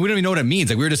 what is that? We don't even know what it means.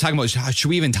 Like we were just talking about, should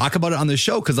we even talk about it on the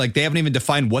show? Because they haven't even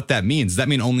defined what that means. Does that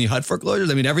mean only HUD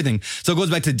foreclosures? Everything. So it goes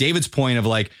back to David's point of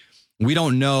we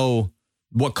don't know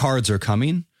what cards are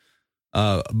coming,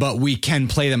 but we can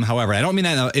play them. However, I don't mean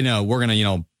that we're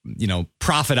gonna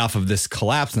profit off of this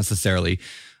collapse necessarily.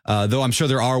 Though I'm sure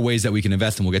there are ways that we can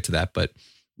invest, and we'll get to that. But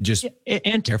just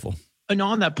careful. And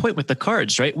on that point with the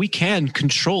cards, right? We can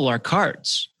control our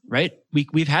cards, right?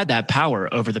 We've had that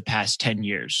power over the past 10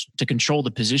 years to control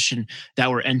the position that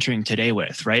we're entering today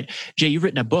with, right? Jay, you've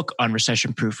written a book on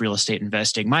recession-proof real estate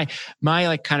investing. My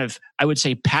I would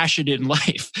say passion in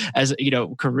life as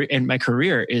career in my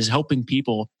career is helping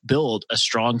people build a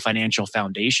strong financial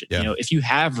foundation. Yeah. If you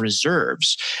have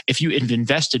reserves, if you have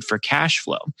invested for cash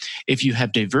flow, if you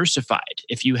have diversified,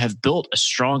 if you have built a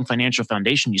strong financial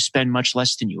foundation, you spend much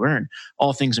less than you earn.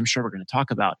 All things I'm sure we're going to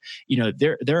talk about.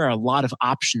 There are a lot of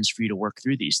options for you to work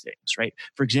through these things, right?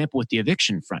 For example, with the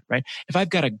eviction front, right? If I've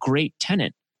got a great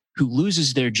tenant who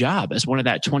loses their job as one of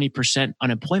that 20%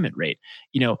 unemployment rate,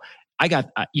 if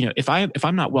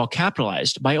I'm not well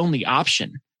capitalized, my only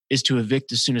option is to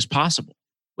evict as soon as possible,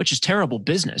 which is terrible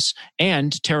business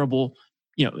and terrible.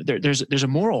 There's a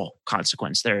moral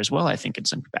consequence there as well, I think, in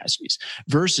some capacities,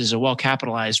 versus a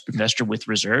well-capitalized investor with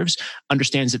reserves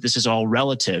understands that this is all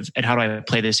relative and how do I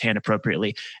play this hand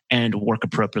appropriately and work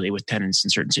appropriately with tenants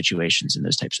in certain situations and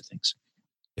those types of things.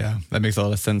 Yeah, that makes a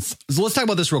lot of sense. So let's talk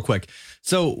about this real quick.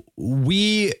 So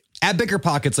we, at Bigger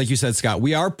Pockets, like you said, Scott,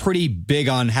 we are pretty big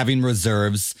on having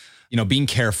reserves, being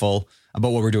careful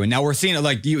about what we're doing. Now we're seeing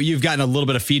it you've gotten a little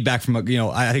bit of feedback from, I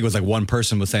think it was one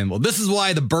person was saying, well, this is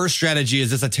why the burst strategy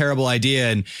is just a terrible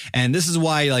idea. And this is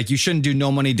why you shouldn't do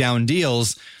no money down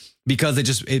deals because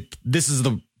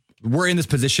we're in this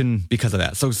position because of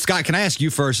that. So Scott, can I ask you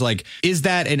first, is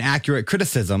that an accurate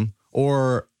criticism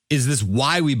or is this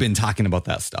why we've been talking about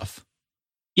that stuff?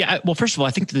 Yeah, well, first of all,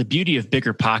 I think the beauty of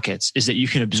Bigger Pockets is that you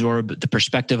can absorb the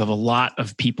perspective of a lot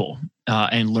of people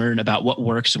and learn about what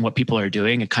works and what people are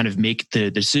doing and kind of make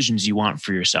the decisions you want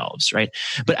for yourselves, right?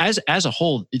 But as a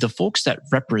whole, the folks that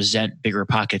represent Bigger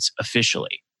Pockets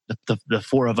officially, the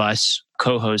four of us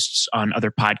co-hosts on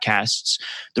other podcasts,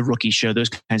 the Rookie Show, those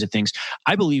kinds of things,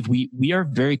 I believe we are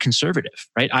very conservative,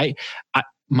 right?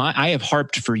 I have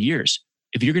harped for years.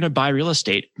 If you're going to buy real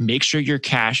estate, make sure you're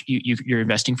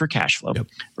investing for cash flow, yep,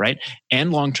 right?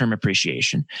 And long-term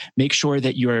appreciation. Make sure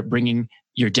that you are bringing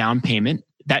your down payment.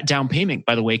 That down payment,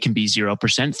 by the way, can be 0%,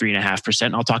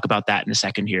 3.5%. I'll talk about that in a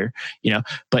second here.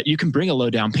 But you can bring a low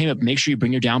down payment. But make sure you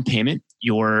bring your down payment,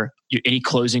 your any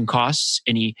closing costs,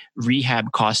 any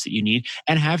rehab costs that you need,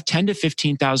 and have $10,000 to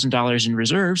 $15,000 in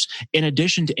reserves in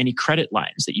addition to any credit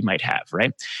lines that you might have,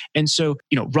 right? And so,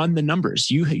 run the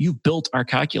numbers. You built our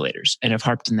calculators and have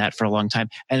harped on that for a long time.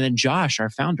 And then Josh, our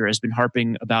founder, has been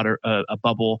harping about a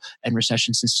bubble and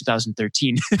recession since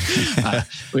 2013.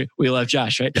 We love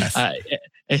Josh, right?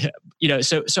 Yes.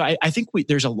 So I think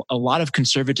there's a lot of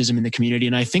conservatism in the community,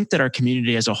 and I think that our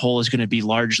community as a whole is going to be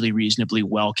largely reasonably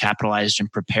well capitalized and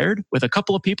prepared, with a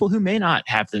couple of people who may not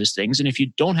have those things. And if you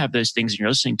don't have those things and you're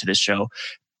listening to this show,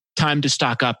 time to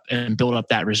stock up and build up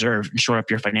that reserve and shore up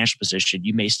your financial position,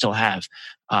 you may still have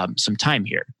some time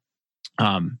here.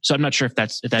 So I'm not sure if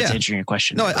that's answering your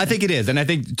question. No, I think it is. And I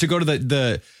think to go to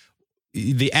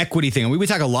the equity thing, we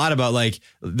talk a lot about like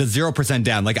the 0%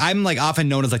 down. Like I'm like often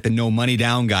known as like the no money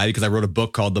down guy because I wrote a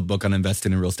book called The Book on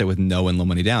Investing in Real Estate with No and Low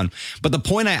Money Down. But the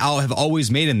point I have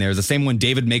always made in there is the same one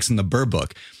David makes in the Burr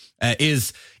book,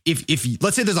 is if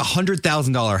let's say there's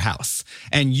 $100,000 house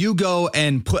and you go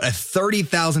and put a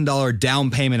 $30,000 down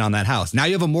payment on that house. Now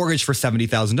you have a mortgage for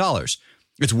 $70,000.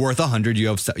 It's worth $100,000. You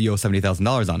owe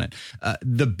 $70,000 on it.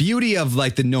 The beauty of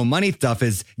like the no money stuff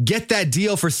is get that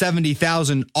deal for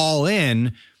 $70,000 all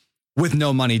in with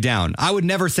no money down. I would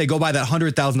never say go buy that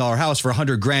 $100,000 house for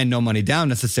 $100,000 no money down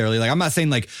necessarily. Like I'm not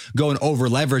saying like go and over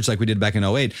leverage like we did back in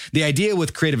 2008. The idea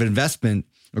with creative investment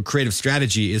or creative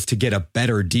strategy is to get a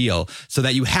better deal so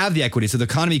that you have the equity. So the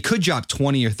economy could drop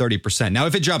 20 or 30%. Now,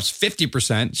 if it drops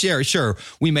 50%, sure,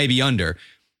 we may be under.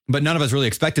 But none of us really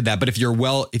expected that. But if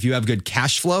you have good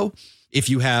cash flow, if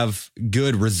you have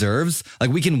good reserves, like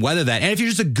we can weather that. And if you're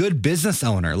just a good business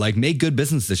owner, like make good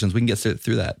business decisions, we can get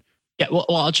through that. Yeah, well,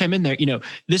 I'll chime in there.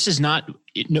 This is not,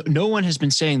 no one has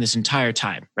been saying this entire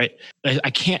time, right? I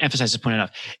can't emphasize this point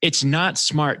enough. It's not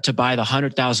smart to buy the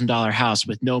 $100,000 house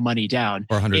with no money down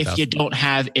if you don't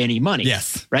have any money.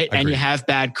 Yes. Right. Agreed. And you have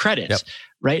bad credit. Yep.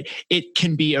 Right. It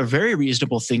can be a very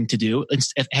reasonable thing to do.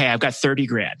 Hey, I've got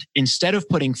 $30,000. Instead of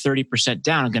putting 30%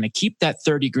 down, I'm going to keep that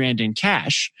 $30,000 in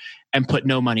cash and put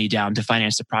no money down to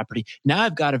finance the property. Now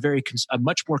I've got a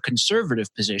much more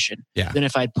conservative position than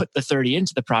if I'd put the 30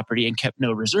 into the property and kept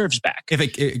no reserves back.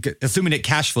 Assuming it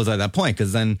cash flows at that point,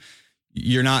 because then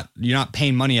you're not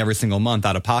paying money every single month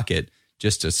out of pocket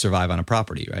just to survive on a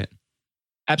property, right?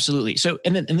 Absolutely. So,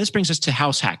 and this brings us to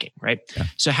house hacking, right? Yeah.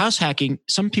 So house hacking,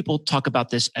 some people talk about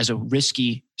this as a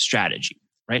risky strategy,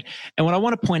 right? And what I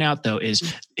want to point out though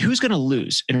is who's going to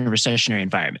lose in a recessionary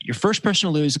environment? Your first person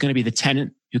to lose is going to be the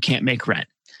tenant who can't make rent.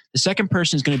 The second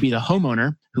person is going to be the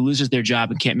homeowner who loses their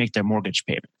job and can't make their mortgage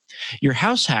payment. Your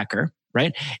house hacker,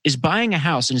 right, is buying a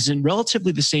house and is in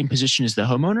relatively the same position as the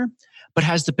homeowner, but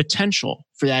has the potential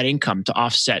for that income to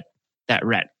offset that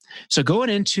rent. So going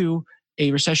into a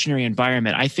recessionary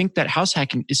environment, I think that house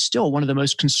hacking is still one of the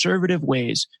most conservative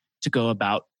ways to go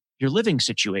about your living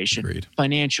situation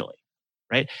financially,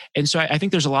 right? And so I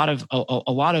think there's a lot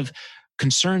of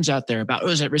concerns out there about,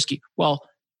 is that risky? Well,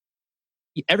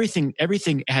 everything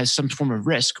has some form of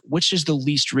risk. Which is the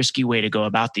least risky way to go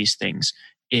about these things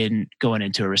in going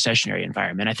into a recessionary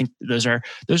environment? I think those are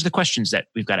the questions that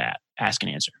we've got to ask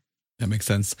and answer. That makes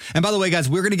sense. And by the way, guys,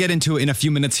 we're going to get into it in a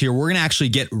few minutes here. We're going to actually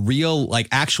get real, like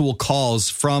actual calls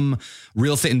from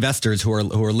real estate investors who are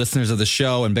listeners of the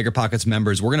show and Bigger Pockets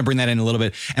members. We're going to bring that in a little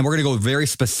bit, and we're going to go very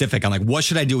specific on like, what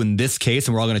should I do in this case?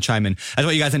 And we're all going to chime in. I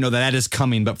want you guys to know that is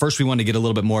coming. But first, we want to get a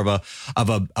little bit more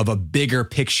of a bigger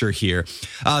picture here.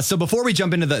 So before we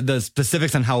jump into the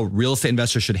specifics on how real estate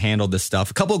investors should handle this stuff,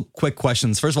 a couple quick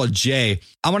questions. First of all, Jay,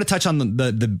 I want to touch on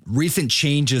the recent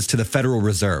changes to the Federal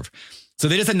Reserve. So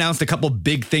they just announced a couple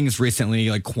big things recently,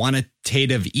 like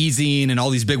quantitative easing and all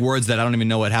these big words that I don't even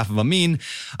know what half of them mean,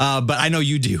 but I know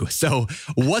you do. So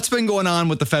what's been going on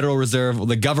with the Federal Reserve,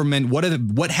 the government?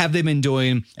 What have they been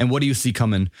doing, and what do you see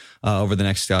coming over the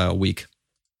next week?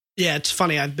 Yeah, it's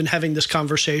funny. I've been having this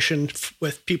conversation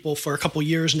with people for a couple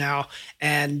years now,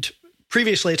 and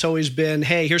previously, it's always been,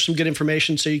 hey, here's some good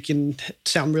information so you can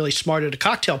sound really smart at a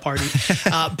cocktail party.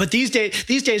 But these days,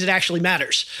 it actually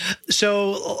matters.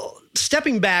 So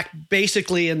stepping back,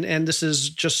 basically, and this is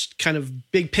just kind of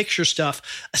big picture stuff,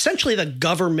 essentially the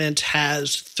government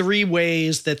has three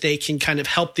ways that they can kind of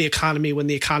help the economy when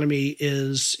the economy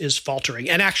is faltering,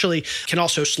 and actually can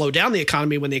also slow down the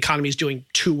economy when the economy is doing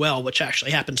too well, which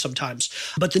actually happens sometimes.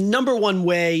 But the number one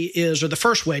way is, or the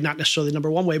first way, not necessarily the number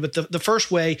one way, but the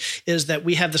first way is that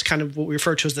we have this kind of what we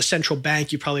refer to as the central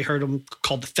bank. You probably heard them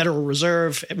called the Federal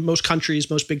Reserve. Most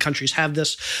big countries have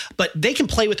this, but they can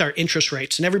play with our interest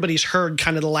rates. And everybody's heard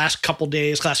kind of the last couple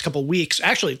days, last couple weeks,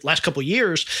 actually last couple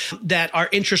years, that our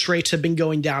interest rates have been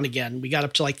going down again. We got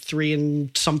up to like 3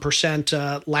 and some percent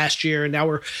last year. And now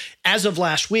we're, as of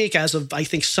last week, as of I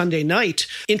think Sunday night,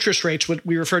 interest rates, what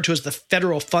we refer to as the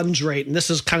federal funds rate. And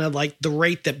this is kind of like the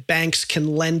rate that banks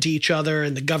can lend to each other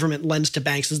and the government lends to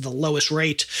banks is the lowest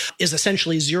rate, is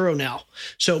essentially zero now.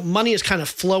 So money is kind of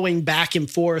flowing back and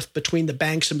forth between the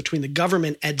banks and between the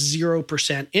government at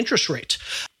 0% interest rates.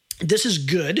 This is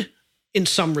good in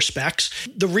some respects.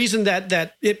 The reason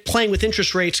that it playing with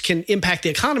interest rates can impact the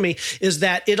economy is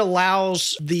that it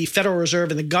allows the Federal Reserve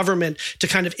and the government to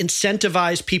kind of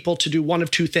incentivize people to do one of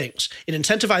two things. It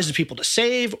incentivizes people to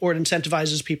save, or it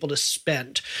incentivizes people to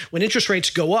spend. When interest rates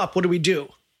go up, what do?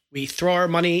 We throw our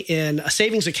money in a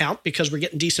savings account because we're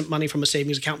getting decent money from a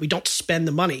savings account. We don't spend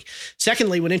the money.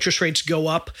 Secondly, when interest rates go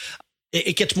up,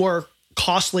 it gets more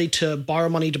costly to borrow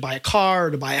money to buy a car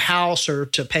or to buy a house or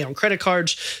to pay on credit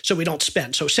cards. So we don't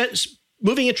spend. So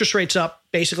moving interest rates up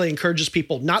basically encourages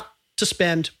people not to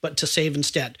spend, but to save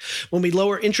instead. When we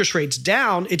lower interest rates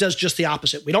down, it does just the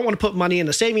opposite. We don't want to put money in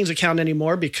a savings account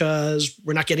anymore because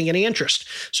we're not getting any interest.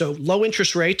 So low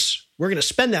interest rates, we're going to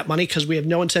spend that money because we have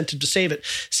no incentive to save it.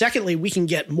 Secondly, we can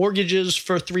get mortgages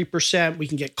for 3%. We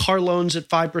can get car loans at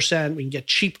 5%. We can get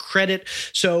cheap credit.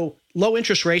 So low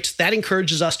interest rates, that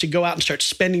encourages us to go out and start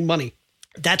spending money.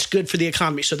 That's good for the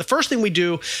economy. So the first thing we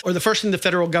do, or the first thing the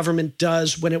federal government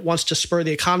does when it wants to spur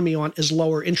the economy on, is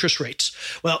lower interest rates.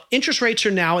 Well, interest rates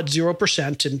are now at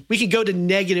 0%, and we can go to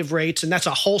negative rates, and that's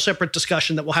a whole separate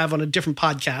discussion that we'll have on a different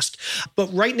podcast.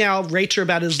 But right now, rates are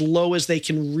about as low as they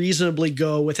can reasonably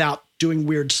go without doing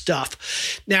weird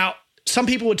stuff. Now, some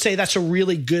people would say that's a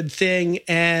really good thing,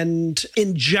 and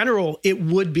in general, it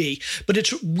would be. But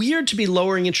it's weird to be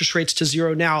lowering interest rates to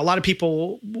zero now. A lot of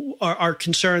people are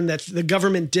concerned that the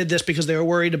government did this because they were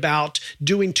worried about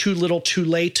doing too little too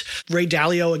late. Ray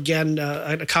Dalio, again,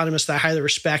 an economist that I highly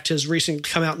respect, has recently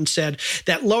come out and said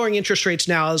that lowering interest rates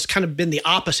now has kind of been the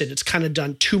opposite. It's kind of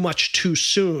done too much too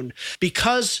soon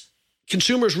because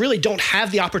consumers really don't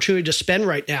have the opportunity to spend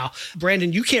right now.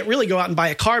 Brandon, you can't really go out and buy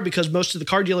a car because most of the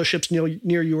car dealerships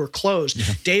near you are closed.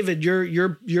 Yeah. David,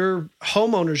 your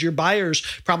homeowners, your buyers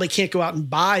probably can't go out and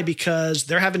buy because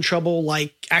they're having trouble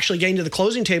like actually getting to the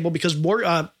closing table because more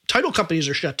title companies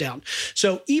are shut down.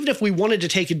 So even if we wanted to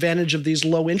take advantage of these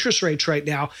low interest rates right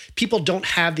now, people don't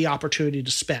have the opportunity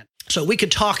to spend. So we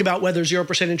could talk about whether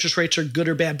 0% interest rates are good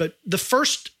or bad, but the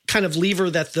first kind of lever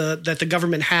that the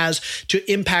government has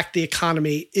to impact the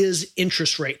economy is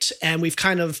interest rates. And we've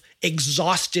kind of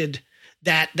exhausted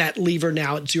that lever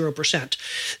now at 0%.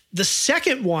 The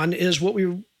second one is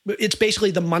it's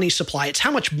basically the money supply. It's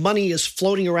how much money is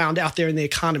floating around out there in the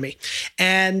economy.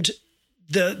 And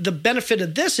the benefit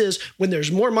of this is when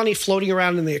there's more money floating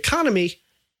around in the economy,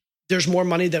 there's more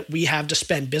money that we have to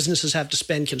spend. Businesses have to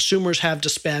spend. Consumers have to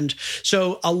spend.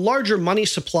 So a larger money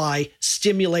supply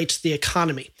stimulates the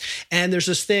economy. And there's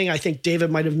this thing I think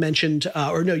David might have mentioned,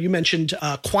 you mentioned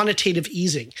quantitative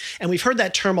easing. And we've heard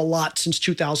that term a lot since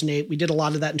 2008. We did a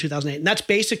lot of that in 2008. And that's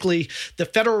basically the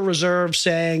Federal Reserve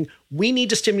saying, we need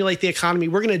to stimulate the economy.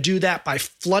 We're going to do that by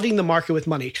flooding the market with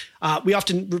money. We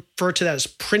often refer to that as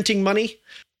printing money.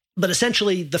 But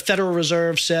essentially, the Federal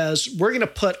Reserve says we're going to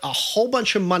put a whole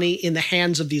bunch of money in the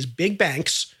hands of these big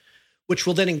banks, which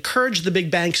will then encourage the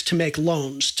big banks to make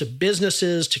loans to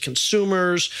businesses, to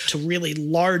consumers, to really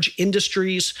large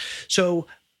industries. So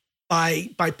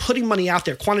by putting money out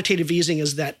there, quantitative easing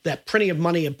is that printing of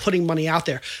money and putting money out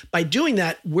there. By doing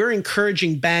that, we're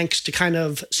encouraging banks to kind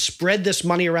of spread this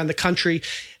money around the country,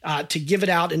 to give it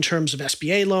out in terms of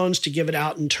SBA loans, to give it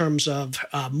out in terms of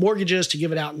mortgages, to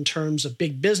give it out in terms of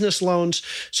big business loans.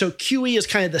 So QE is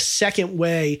kind of the second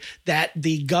way that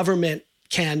the government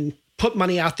can put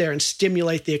money out there and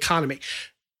stimulate the economy.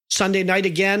 Sunday night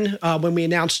again, when we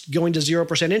announced going to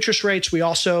 0% interest rates, we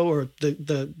also, or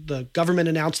the government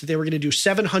announced that they were going to do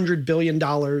 $700 billion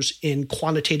in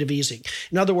quantitative easing.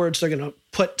 In other words, they're going to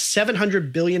put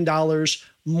 $700 billion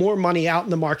more money out in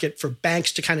the market for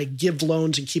banks to kind of give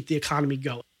loans and keep the economy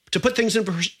going. To put things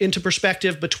into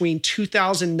perspective, between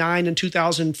 2009 and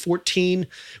 2014,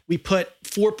 we put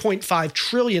 $4.5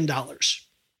 trillion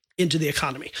into the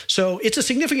economy. So it's a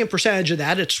significant percentage of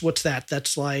that.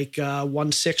 That's like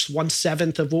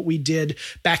 1/7 of what we did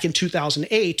back in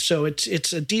 2008. So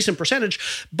it's a decent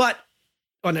percentage, but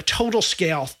on a total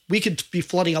scale, we could be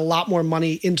flooding a lot more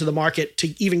money into the market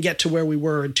to even get to where we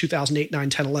were in 2008, 9,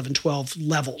 10, 11, 12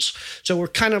 levels. So we're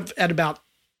kind of at about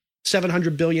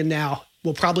 700 billion now.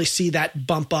 We'll probably see that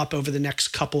bump up over the next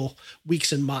couple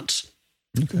weeks and months.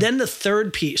 Okay. Then the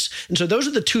third piece, and so those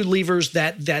are the two levers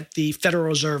that the Federal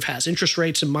Reserve has, interest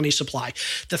rates and money supply.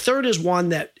 The third is one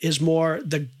that is more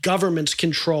the government's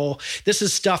control. This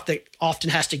is stuff that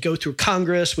often has to go through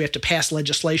Congress. We have to pass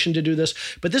legislation to do this,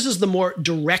 but this is the more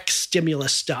direct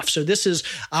stimulus stuff. So this is,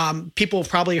 people have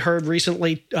probably heard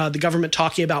recently the government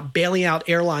talking about bailing out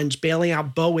airlines, bailing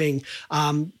out Boeing,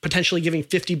 potentially giving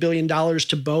 $50 billion to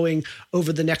Boeing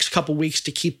over the next couple weeks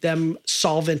to keep them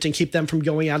solvent and keep them from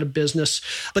going out of business.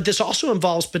 But this also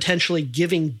involves potentially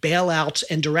giving bailouts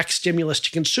and direct stimulus to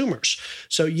consumers.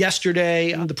 So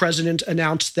yesterday, the president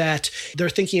announced that they're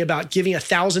thinking about giving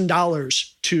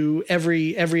 $1,000 to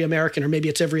every American, or maybe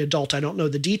it's every adult, I don't know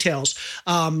the details,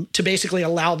 to basically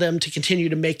allow them to continue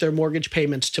to make their mortgage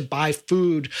payments, to buy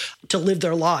food, to live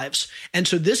their lives. And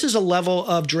so this is a level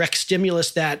of direct stimulus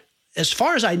that as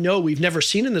far as I know, we've never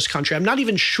seen in this country. I'm not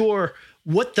even sure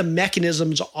what the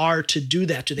mechanisms are to do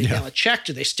that. Do they mail a check?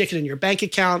 Do they stick it in your bank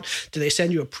account? Do they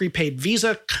send you a prepaid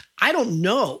Visa? I don't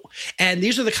know. And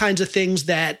these are the kinds of things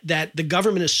that the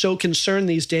government is so concerned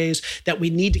these days that we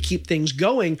need to keep things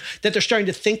going, that they're starting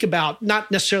to think about,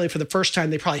 not necessarily for the first time,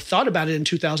 they probably thought about it in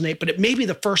 2008, but it may be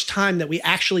the first time that we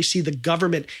actually see the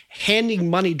government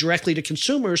handing money directly to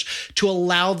consumers to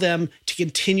allow them to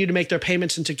continue to make their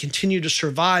payments and to continue to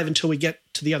survive until we get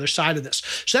to the other side of this.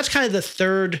 So that's kind of the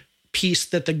third piece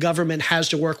that the government has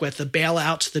to work with, the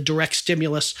bailouts, the direct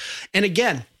stimulus. And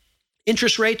again,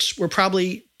 interest rates, we're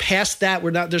probably past that.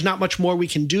 There's not much more we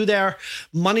can do there.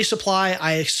 Money supply,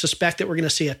 I suspect that we're going to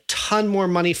see a ton more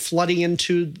money flooding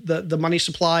into the money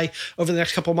supply over the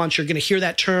next couple of months. You're going to hear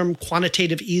that term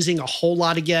quantitative easing a whole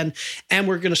lot again. And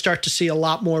we're going to start to see a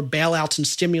lot more bailouts and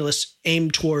stimulus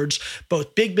aimed towards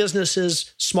both big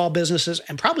businesses, small businesses,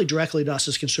 and probably directly to us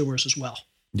as consumers as well.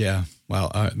 Yeah. Well,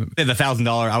 the $1,000,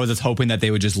 I was just hoping that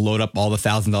they would just load up all the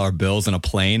 $1,000 bills in a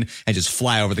plane and just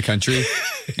fly over the country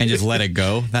and just let it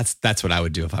go. That's what I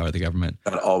would do if I were the government.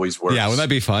 That always works. Yeah, wouldn't that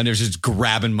be fun? It was just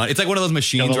grabbing money. It's like one of those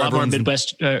machines. A lot more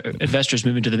Midwest investors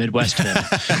moving to the Midwest then.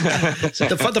 So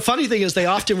the funny thing is they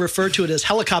often refer to it as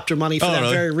helicopter money for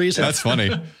that very reason. That's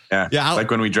funny. Yeah. Like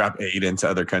when we drop aid into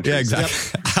other countries. Yeah,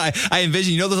 exactly. Yep. I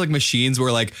envision, those like machines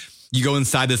where like, you go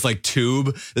inside this like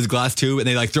tube, this glass tube, and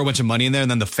they like throw a bunch of money in there, and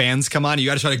then the fans come on. You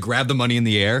got to try to grab the money in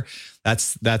the air.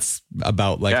 That's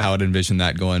about like how I'd envision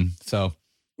that going. So,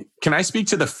 can I speak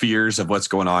to the fears of what's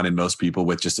going on in most people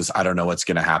with just this? I don't know what's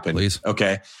going to happen. Please.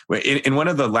 Okay. In one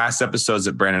of the last episodes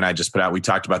that Brandon and I just put out, we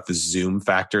talked about the zoom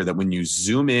factor. That when you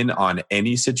zoom in on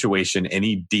any situation,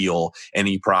 any deal,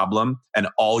 any problem, and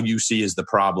all you see is the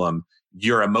problem,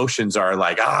 your emotions are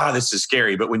like, this is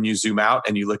scary. But when you zoom out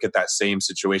and you look at that same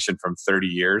situation from 30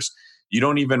 years, you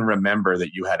don't even remember that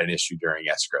you had an issue during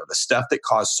escrow. The stuff that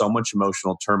caused so much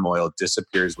emotional turmoil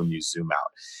disappears when you zoom out.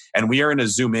 And we are in a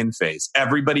zoom in phase.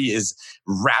 Everybody is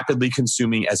rapidly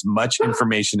consuming as much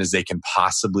information as they can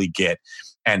possibly get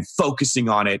and focusing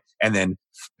on it and then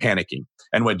panicking.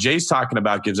 And what Jay's talking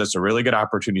about gives us a really good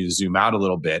opportunity to zoom out a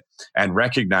little bit and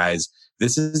recognize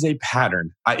this is a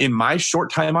pattern. In my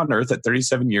short time on earth at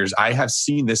 37 years, I have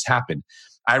seen this happen.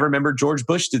 I remember George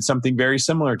Bush did something very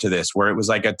similar to this, where it was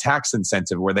like a tax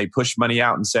incentive where they pushed money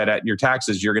out and said, at your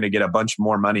taxes, you're going to get a bunch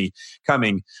more money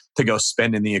coming to go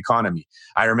spend in the economy.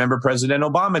 I remember President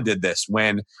Obama did this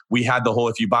when we had the whole,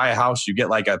 if you buy a house, you get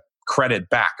like a credit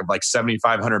back of like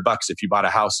 $7,500 if you bought a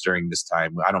house during this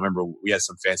time. I don't remember. We had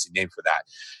some fancy name for that.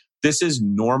 This is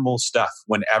normal stuff.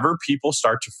 Whenever people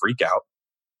start to freak out,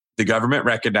 the government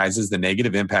recognizes the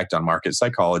negative impact on market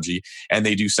psychology, and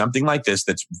they do something like this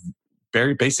that's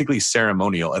very basically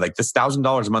ceremonial. Like this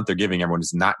 $1,000 a month they're giving everyone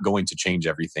is not going to change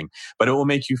everything, but it will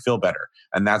make you feel better.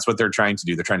 And that's what they're trying to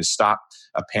do. They're trying to stop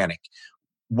a panic.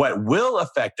 What will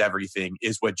affect everything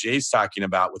is what Jay's talking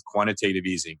about with quantitative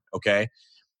easing. Okay.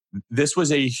 This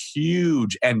was a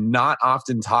huge and not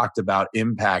often talked about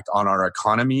impact on our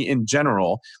economy in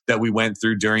general that we went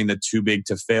through during the too big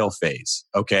to fail phase.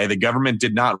 Okay. The government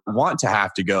did not want to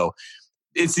have to go.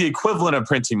 It's the equivalent of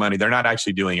printing money. They're not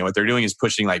actually doing it. What they're doing is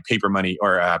pushing like paper money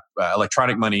or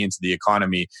electronic money into the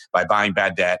economy by buying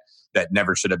bad debt that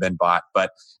never should have been bought.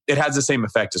 But it has the same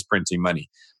effect as printing money.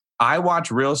 I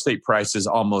watch real estate prices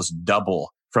almost double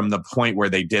from the point where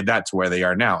they did that to where they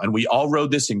are now. And we all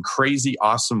rode this in crazy,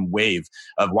 awesome wave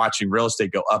of watching real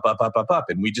estate go up, up, up, up, up.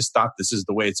 And we just thought this is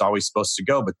the way it's always supposed to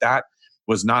go. But that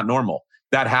was not normal.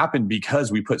 That happened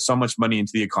because we put so much money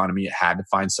into the economy, it had to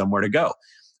find somewhere to go.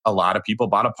 A lot of people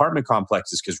bought apartment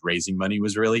complexes because raising money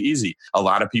was really easy. A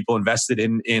lot of people invested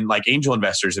in like angel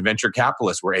investors and venture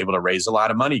capitalists were able to raise a lot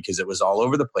of money because it was all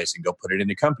over the place and go put it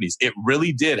into companies. It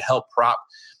really did help prop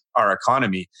our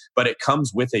economy, but it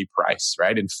comes with a price,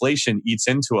 right? Inflation eats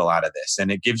into a lot of this,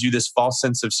 and it gives you this false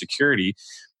sense of security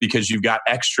because you've got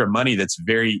extra money that's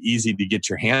very easy to get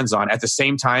your hands on. At the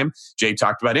same time, Jay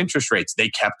talked about interest rates. They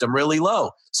kept them really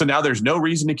low. So now there's no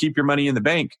reason to keep your money in the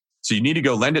bank. So you need to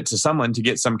go lend it to someone to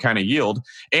get some kind of yield.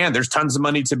 And there's tons of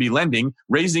money to be lending,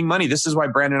 raising money. This is why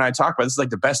Brandon and I talk about this is like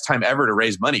the best time ever to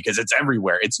raise money because it's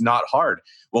everywhere. It's not hard.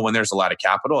 Well, when there's a lot of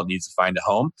capital, it needs to find a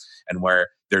home. And where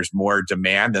there's more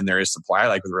demand than there is supply,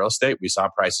 like with real estate, we saw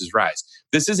prices rise.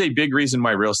 This is a big reason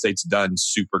why real estate's done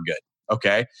super good.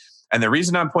 Okay. And the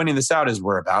reason I'm pointing this out is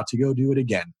we're about to go do it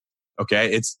again.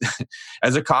 Okay. It's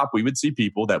as a cop, we would see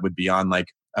people that would be on like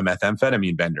a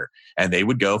methamphetamine bender and they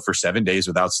would go for 7 days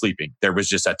without sleeping. There was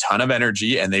just a ton of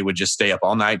energy and they would just stay up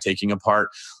all night taking apart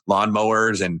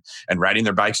lawnmowers and riding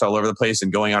their bikes all over the place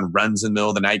and going on runs in the middle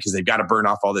of the night because they've got to burn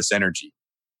off all this energy.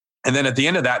 And then at the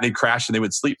end of that, they'd crash and they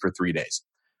would sleep for 3 days.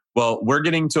 Well, we're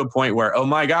getting to a point where, oh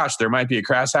my gosh, there might be a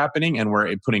crash happening, and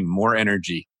we're putting more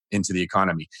energy into the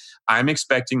economy. I'm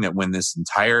expecting that when this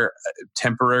entire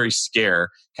temporary scare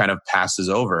kind of passes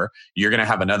over, you're going to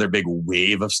have another big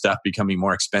wave of stuff becoming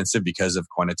more expensive because of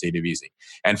quantitative easing.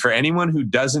 And for anyone who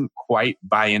doesn't quite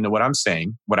buy into what I'm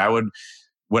saying, what I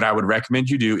would recommend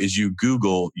you do is you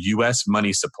Google US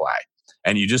money supply.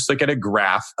 And you just look at a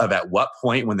graph of at what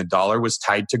point when the dollar was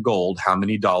tied to gold, how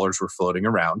many dollars were floating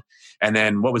around. And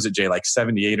then what was it, Jay, like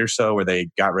 78 or so where they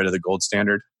got rid of the gold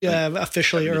standard? Yeah,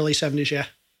 officially 70. Early 70s, yeah.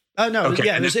 No, okay.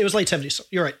 Yeah, it was late 70s.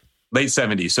 You're right. Late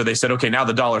 70s. So they said, okay, now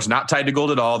the dollar's not tied to gold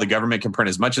at all. The government can print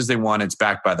as much as they want. It's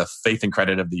backed by the faith and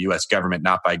credit of the US government,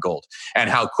 not by gold.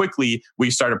 And how quickly we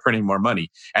started printing more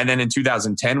money. And then in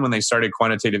 2010, when they started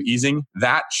quantitative easing,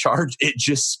 that chart, it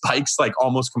just spikes like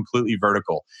almost completely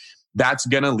vertical. That's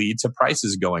going to lead to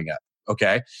prices going up.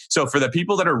 Okay. So for the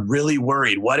people that are really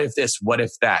worried, what if this, what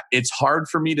if that? It's hard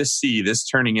for me to see this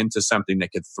turning into something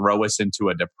that could throw us into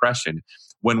a depression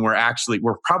when we're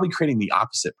probably creating the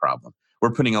opposite problem.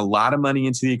 We're putting a lot of money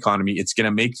into the economy. It's going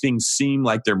to make things seem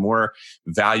like they're more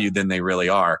valued than they really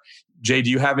are. Jay, do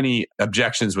you have any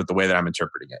objections with the way that I'm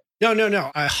interpreting it?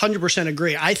 No. I 100%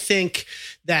 agree. I think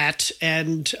that,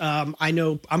 and I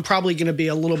know I'm probably going to be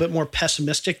a little bit more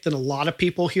pessimistic than a lot of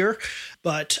people here,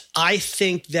 but I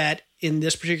think that in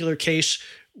this particular case,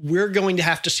 we're going to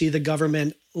have to see the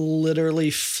government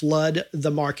literally flood the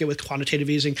market with quantitative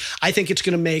easing. I think it's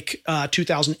going to make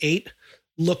 2008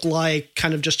 look like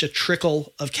kind of just a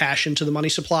trickle of cash into the money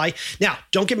supply. Now,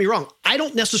 don't get me wrong. I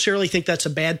don't necessarily think that's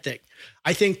a bad thing.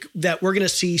 I think that we're going to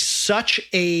see such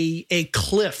a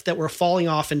cliff that we're falling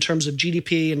off in terms of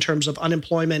GDP, in terms of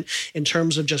unemployment, in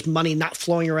terms of just money not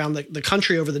flowing around the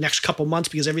country over the next couple months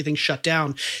because everything's shut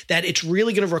down, that it's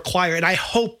really going to require, and I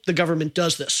hope the government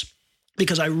does this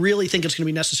because I really think it's going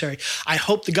to be necessary. I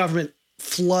hope the government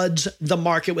floods the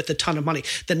market with a ton of money.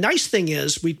 The nice thing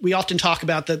is we often talk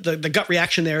about the gut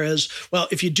reaction there is, well,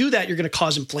 if you do that, you're going to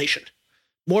cause inflation.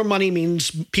 More money means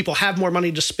people have more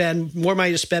money to spend. More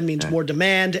money to spend means more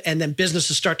demand. And then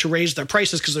businesses start to raise their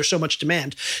prices because there's so much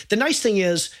demand. The nice thing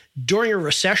is during a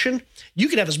recession, you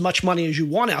can have as much money as you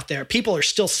want out there. People are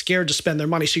still scared to spend their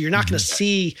money. So you're not going to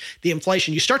see the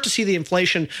inflation. You start to see the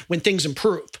inflation when things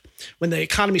improve, when the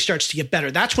economy starts to get better.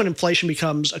 That's when inflation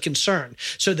becomes a concern.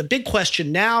 So the big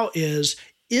question now is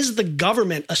the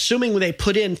government, assuming they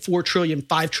put in $4 trillion,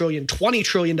 $5 trillion, $20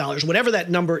 trillion, whatever that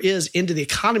number is into the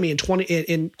economy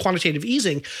in quantitative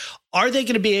easing, are they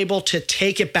going to be able to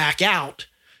take it back out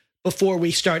before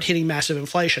we start hitting massive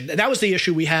inflation? And that was the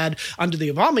issue we had under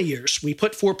the Obama years. We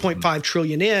put $4.5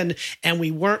 trillion in, and we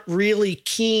weren't really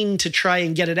keen to try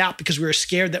and get it out because we were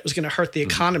scared that was going to hurt the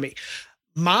economy.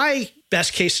 My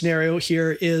best case scenario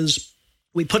here is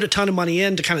we put a ton of money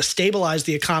in to kind of stabilize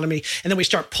the economy, and then we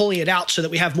start pulling it out so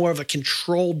that we have more of a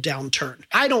controlled downturn.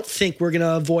 I don't think we're going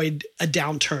to avoid a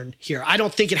downturn here. I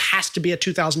don't think it has to be a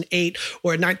 2008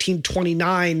 or a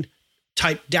 1929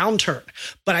 type downturn,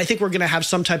 but I think we're going to have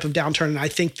some type of downturn, and I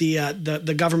think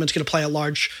the government's going to play a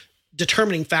large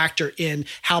determining factor in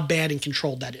how bad and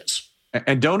controlled that is.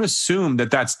 And don't assume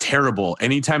that that's terrible.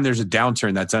 Anytime there's a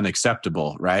downturn, that's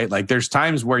unacceptable, right? Like there's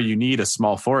times where you need a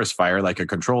small forest fire, like a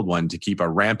controlled one, to keep a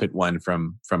rampant one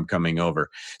from coming over.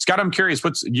 Scott, I'm curious,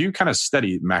 you kind of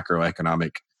study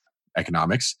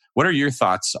macroeconomics. What are your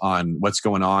thoughts on what's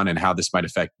going on and how this might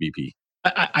affect BP?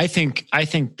 I think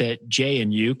that Jay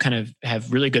and you kind of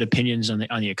have really good opinions on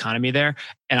the economy there,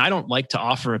 and I don't like to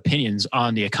offer opinions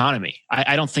on the economy.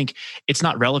 I don't think it's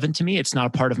not relevant to me. It's not a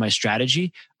part of my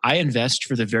strategy. I invest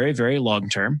for the very, very long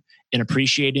term in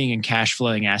appreciating and cash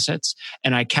flowing assets,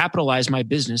 and I capitalize my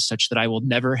business such that I will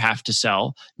never have to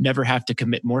sell, never have to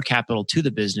commit more capital to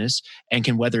the business, and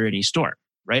can weather any storm.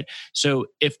 Right. So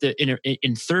if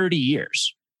in 30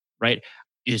 years, right.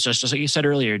 It's just like you said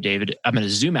earlier, David, I'm going to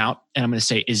zoom out and I'm going to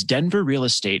say, is Denver real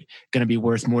estate going to be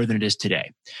worth more than it is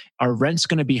today? Are rents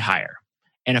going to be higher?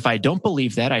 And if I don't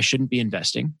believe that, I shouldn't be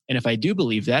investing. And if I do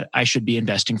believe that, I should be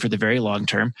investing for the very long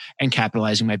term and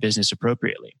capitalizing my business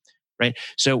appropriately. Right.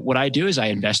 So what I do is I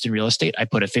invest in real estate. I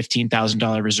put a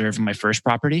 $15,000 reserve in my first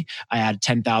property. I add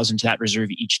 $10,000 to that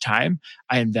reserve each time.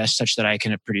 I invest such that I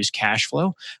can produce cash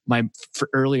flow. My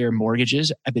earlier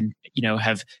mortgages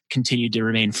have continued to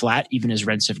remain flat even as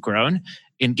rents have grown,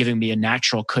 in giving me a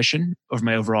natural cushion over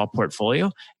my overall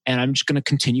portfolio. And I'm just going to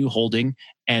continue holding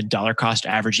and dollar cost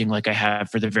averaging like I have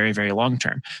for the very, very long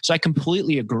term. So I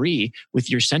completely agree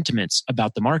with your sentiments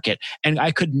about the market. And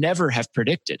I could never have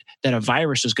predicted that a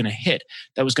virus was going to hit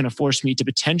that was going to force me to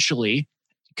potentially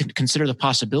consider the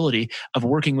possibility of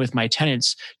working with my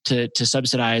tenants to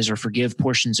subsidize or forgive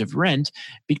portions of rent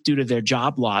due to their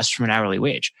job loss from an hourly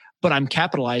wage. But I'm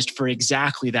capitalized for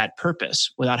exactly that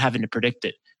purpose without having to predict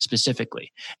it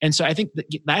specifically. And so I think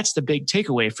that's the big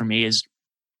takeaway for me is,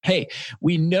 hey,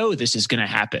 we know this is going to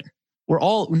happen.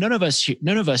 None of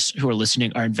us who are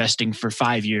listening are investing for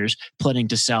 5 years, planning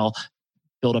to sell,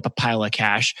 build up a pile of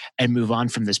cash, and move on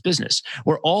from this business.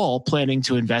 We're all planning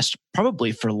to invest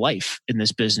probably for life in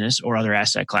this business or other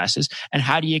asset classes. And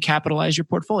how do you capitalize your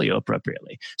portfolio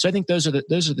appropriately? So I think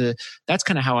that's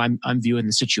kind of how I'm viewing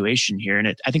the situation here.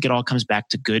 And I think it all comes back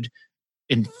to good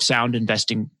and sound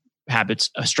investing habits,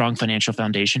 a strong financial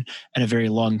foundation, and a very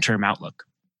long-term outlook.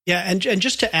 Yeah, and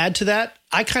just to add to that,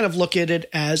 I kind of look at it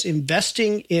as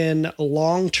investing in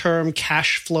long-term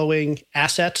cash flowing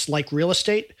assets like real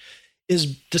estate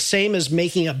is the same as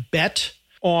making a bet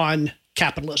on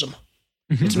capitalism.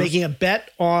 Mm-hmm. It's making a bet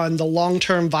on the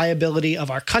long-term viability of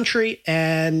our country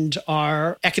and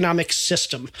our economic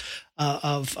system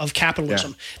of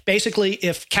capitalism. Yeah. Basically,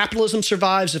 if capitalism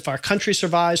survives, if our country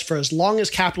survives, for as long as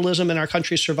capitalism in our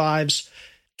country survives,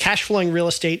 cash flowing real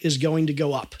estate is going to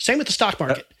go up. Same with the stock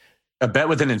market. A bet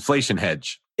with an inflation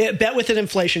hedge. A bet with an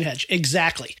inflation hedge.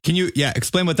 Exactly. Can you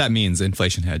explain what that means,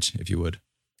 inflation hedge, if you would?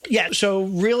 Yeah. So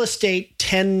real estate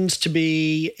tends to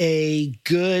be a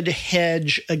good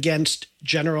hedge against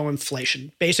general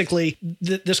inflation. Basically,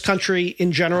 this country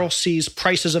in general sees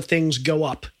prices of things go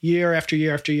up year after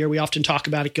year after year. We often talk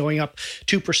about it going up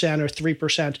 2% or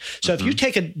 3%. So if you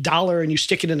take $1 and you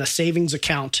stick it in a savings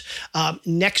account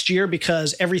next year,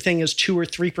 because everything is 2 or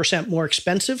 3% more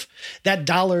expensive, that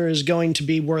dollar is going to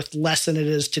be worth less than it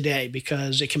is today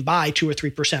because it can buy 2 or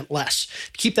 3% less.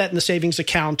 Keep that in the savings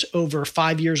account over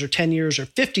 5 years or 10 years or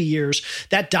 50 years,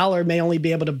 that dollar may only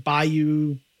be able to buy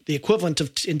you the equivalent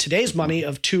of, in today's money,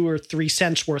 of 2 or 3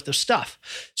 cents worth of stuff.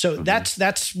 So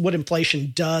that's what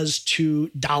inflation does to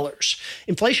dollars.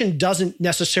 Inflation doesn't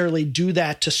necessarily do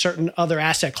that to certain other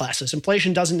asset classes.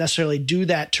 Inflation doesn't necessarily do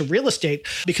that to real estate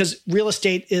because real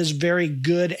estate is very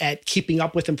good at keeping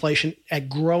up with inflation, at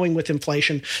growing with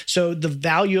inflation. So the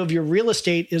value of your real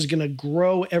estate is going to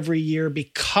grow every year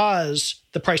because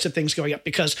the price of things going up,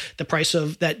 because the price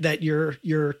of that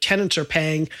your tenants are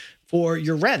paying for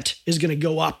your rent is going to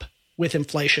go up with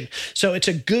inflation. So it's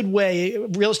a good way.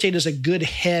 Real estate is a good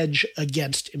hedge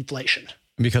against inflation.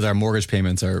 Because our mortgage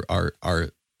payments are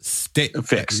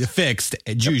fixed,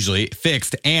 usually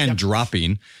fixed and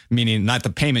dropping, meaning not the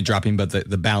payment dropping, but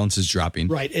the balance is dropping.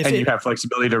 Right. And you have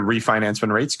flexibility to refinance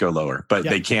when rates go lower, but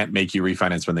they can't make you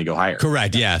refinance when they go higher.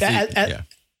 Correct. Yeah.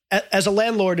 As a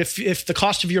landlord, if the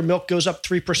cost of your milk goes up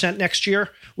 3% next year,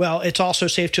 well, it's also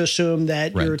safe to assume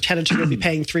that your tenants are going to be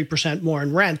paying 3% more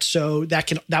in rent. So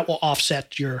that will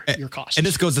offset your costs. And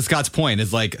this goes to Scott's point,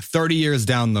 is like 30 years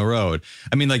down the road.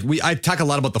 I mean, I talk a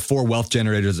lot about the 4 wealth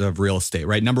generators of real estate,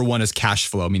 right? Number 1 is cash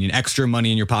flow, meaning extra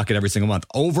money in your pocket every single month.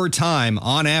 Over time,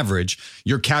 on average,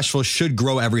 your cash flow should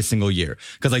grow every single year.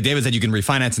 Because like David said, you can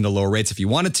refinance into lower rates if you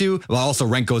wanted to. Well, also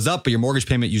rent goes up, but your mortgage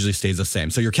payment usually stays the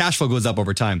same. So your cash flow goes up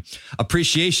over time.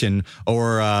 Appreciation,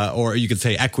 or you could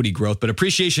say equity growth, but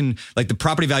appreciation, like the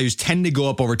property values tend to go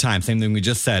up over time. Same thing we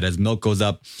just said, as milk goes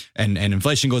up and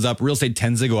inflation goes up, real estate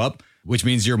tends to go up, which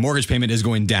means your mortgage payment is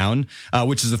going down,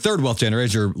 which is the third wealth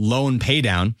generator, your loan pay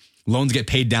down. Loans get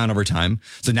paid down over time.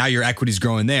 So now your equity's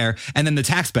growing there. And then the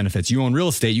tax benefits. You own real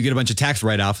estate, you get a bunch of tax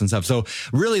write-offs and stuff. So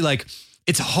really, like,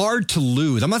 it's hard to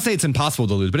lose. I'm not saying it's impossible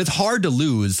to lose, but it's hard to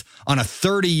lose on a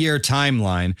 30-year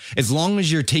timeline as long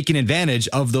as you're taking advantage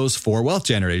of those 4 wealth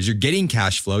generators. You're getting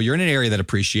cash flow. You're in an area that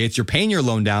appreciates. You're paying your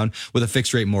loan down with a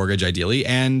fixed rate mortgage, ideally,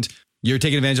 and you're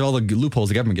taking advantage of all the loopholes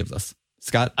the government gives us.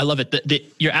 Scott? I love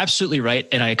it. You're absolutely right.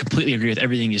 And I completely agree with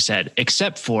everything you said,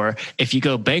 except for if you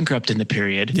go bankrupt in the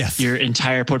period, your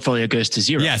entire portfolio goes to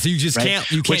zero. Yeah. So you just can't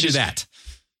do that.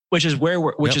 Which is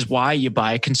is why you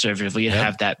buy conservatively and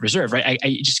have that reserve, right?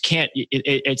 I just can't.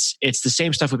 It's the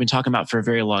same stuff we've been talking about for a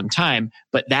very long time,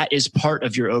 but that is part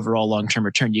of your overall long-term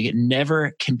return. You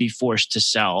never can be forced to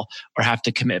sell or have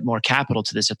to commit more capital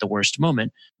to this at the worst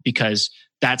moment, because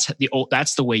that's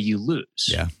the way you lose.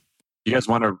 Yeah. You guys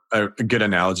want a good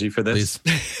analogy for this?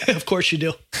 Of course you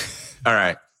do. All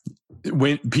right.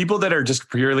 When people that are just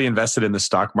purely invested in the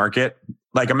stock market,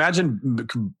 like imagine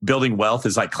building wealth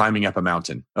is like climbing up a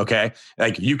mountain. Okay.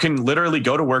 Like you can literally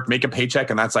go to work, make a paycheck,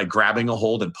 and that's like grabbing a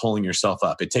hold and pulling yourself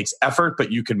up. It takes effort,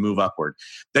 but you can move upward.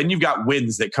 Then you've got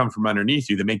winds that come from underneath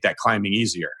you that make that climbing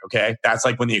easier. Okay. That's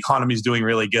like when the economy is doing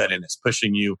really good and it's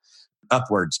pushing you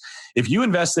upwards. If you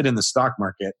invested in the stock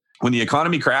market, when the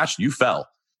economy crashed, you fell.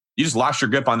 You just lost your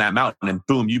grip on that mountain and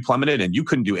boom, you plummeted and you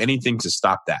couldn't do anything to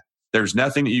stop that. There's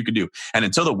nothing that you can do. And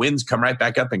until the winds come right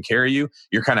back up and carry you,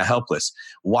 you're kind of helpless.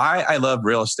 Why I love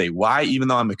real estate, why even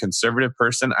though I'm a conservative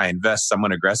person, I invest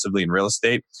somewhat aggressively in real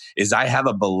estate, is I have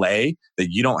a belay that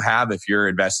you don't have if you're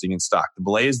investing in stock. The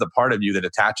belay is the part of you that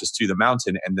attaches to the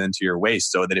mountain and then to your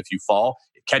waist so that if you fall,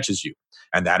 it catches you.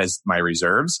 And that is my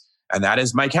reserves, and that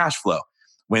is my cash flow.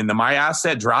 When my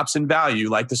asset drops in value,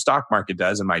 like the stock market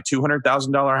does, and my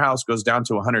 $200,000 house goes down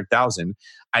to $100,000,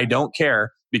 I don't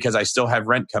care because I still have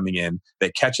rent coming in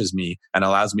that catches me and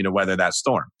allows me to weather that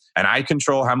storm. And I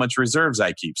control how much reserves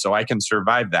I keep, so I can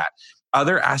survive that.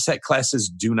 Other asset classes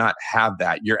do not have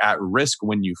that. You're at risk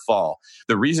when you fall.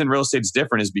 The reason real estate is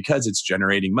different is because it's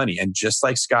generating money. And just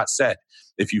like Scott said,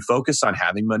 if you focus on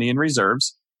having money in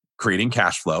reserves, creating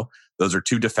cash flow, those are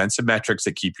two defensive metrics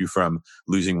that keep you from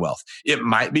losing wealth. It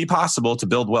might be possible to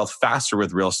build wealth faster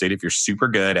with real estate if you're super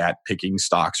good at picking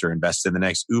stocks or invest in the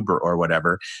next Uber or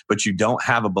whatever, but you don't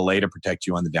have a belay to protect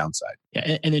you on the downside.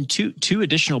 Yeah, and then two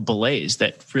additional belays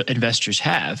that investors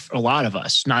have, a lot of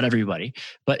us, not everybody,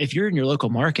 but if you're in your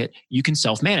local market, you can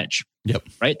self-manage. Yep.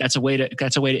 Right? That's a way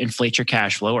to inflate your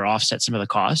cash flow or offset some of the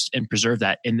cost and preserve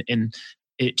that in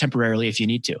it temporarily if you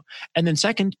need to. And then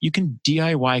second, you can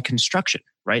DIY construction,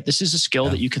 right? This is a skill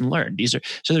that you can learn.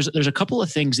 There's a couple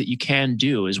of things that you can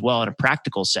do as well in a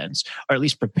practical sense, or at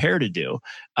least prepare to do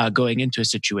going into a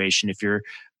situation if you're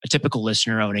a typical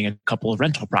listener owning a couple of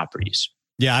rental properties.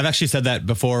 Yeah, I've actually said that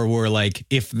before where like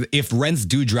if rents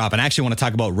do drop, and I actually want to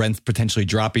talk about rents potentially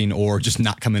dropping or just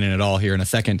not coming in at all here in a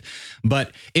second.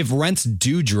 But if rents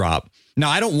do drop, now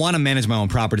I don't want to manage my own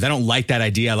properties. I don't like that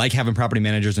idea. I like having property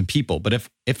managers and people. But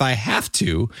if I have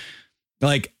to,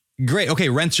 like, great. Okay,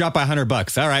 rents drop by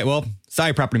 $100. All right, well,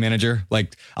 sorry, property manager.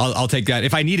 Like, I'll take that.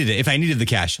 If I needed the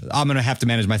cash, I'm going to have to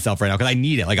manage myself right now because I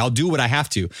need it. Like, I'll do what I have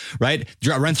to, right?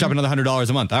 Rents drop another $100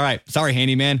 a month. All right, sorry,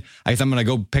 handyman. I guess I'm going to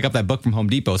go pick up that book from Home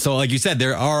Depot. So like you said,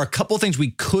 there are a couple things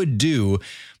we could do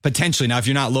potentially. Now, if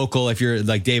you're not local, if you're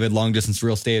like David, long distance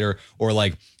real estate, or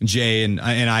like Jay and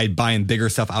I buying bigger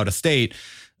stuff out of state,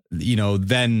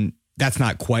 then that's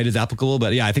not quite as applicable.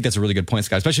 But yeah, I think that's a really good point,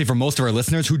 Scott, especially for most of our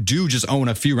listeners who do just own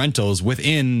a few rentals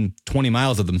within 20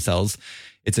 miles of themselves.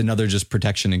 It's another just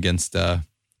protection against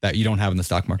that you don't have in the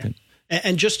stock market.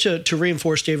 And just to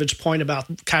reinforce David's point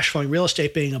about cash flowing real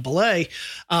estate being a belay,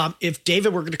 if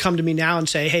David were going to come to me now and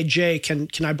say, hey, Jay, can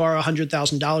I borrow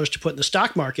 $100,000 to put in the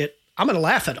stock market? I'm going to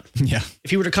laugh at him. Yeah.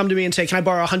 If he were to come to me and say, can I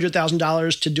borrow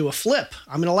 $100,000 to do a flip?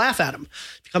 I'm going to laugh at him.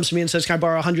 If he comes to me and says, can I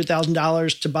borrow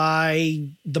 $100,000 to buy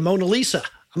the Mona Lisa?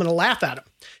 I'm going to laugh at him.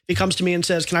 If he comes to me and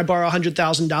says, can I borrow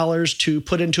 $100,000 to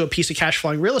put into a piece of cash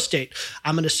flowing real estate?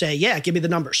 I'm going to say, yeah, give me the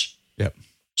numbers. Yep.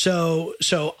 So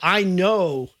I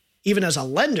know, even as a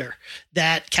lender,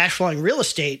 that cash flowing real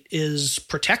estate is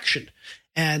protection.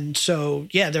 And so,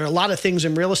 yeah, there are a lot of things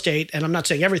in real estate, and I'm not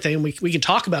saying everything, we can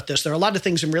talk about this. There are a lot of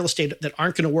things in real estate that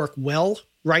aren't going to work well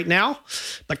right now,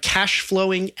 but cash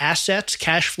flowing assets,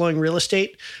 cash flowing real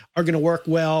estate are going to work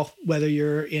well, whether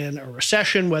you're in a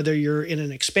recession, whether you're in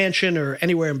an expansion, or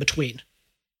anywhere in between.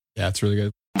 Yeah, it's really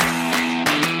good.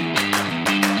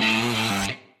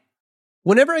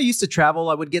 Whenever I used to travel,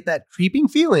 I would get that creeping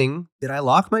feeling that I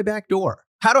locked my back door.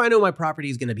 How do I know my property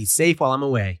is going to be safe while I'm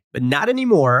away? But not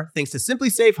anymore, thanks to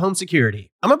SimpliSafe Home Security.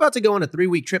 I'm about to go on a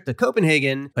 3-week trip to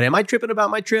Copenhagen, but am I tripping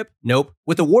about my trip? Nope.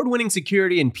 With award-winning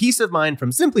security and peace of mind from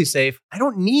SimpliSafe, I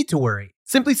don't need to worry.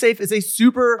 SimpliSafe is a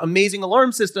super amazing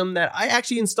alarm system that I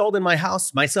actually installed in my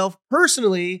house myself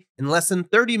personally in less than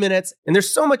 30 minutes. And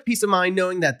there's so much peace of mind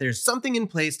knowing that there's something in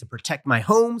place to protect my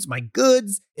homes, my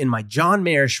goods, and my John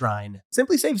Mayer shrine.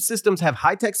 SimpliSafe systems have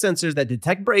high-tech sensors that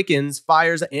detect break-ins,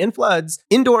 fires, and floods,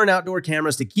 indoor and outdoor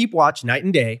cameras to keep watch night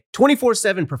and day,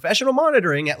 24/7 professional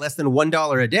monitoring at less than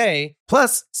 $1 a day.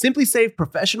 Plus, SimpliSafe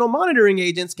professional monitoring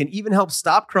agents can even help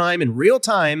stop crime in real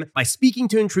time by speaking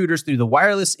to intruders through the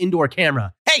wireless indoor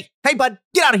camera. Hey, bud,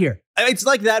 get out of here. It's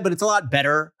like that, but it's a lot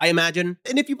better, I imagine.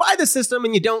 And if you buy the system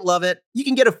and you don't love it, you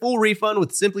can get a full refund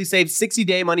with SimpliSafe's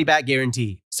 60-day money-back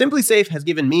guarantee. SimpliSafe has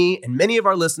given me and many of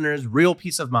our listeners real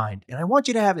peace of mind, and I want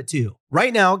you to have it too.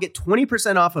 Right now, get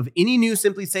 20% off of any new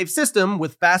SimpliSafe system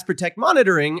with Fast Protect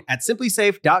monitoring at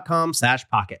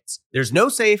simplisafe.com/pockets. There's no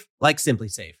safe like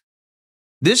SimpliSafe.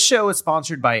 This show is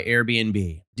sponsored by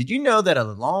Airbnb. Did you know that a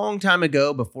long time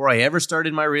ago, before I ever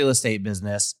started my real estate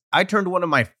business, I turned one of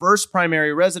my first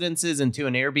primary residences into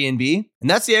an Airbnb? And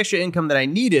that's the extra income that I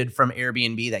needed from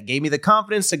Airbnb that gave me the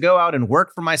confidence to go out and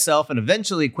work for myself and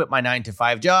eventually quit my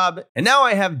 9-to-5 job. And now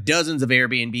I have dozens of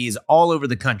Airbnbs all over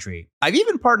the country. I've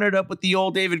even partnered up with the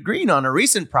old David Green on a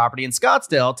recent property in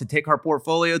Scottsdale to take our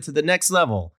portfolio to the next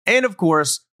level. And of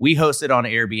course, we host it on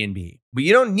Airbnb. But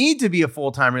you don't need to be a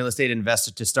full-time real estate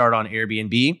investor to start on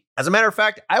Airbnb. As a matter of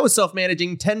fact, I was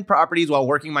self-managing 10 properties while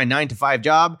working my 9-to-5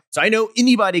 job, so I know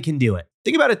anybody can do it.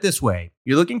 Think about it this way.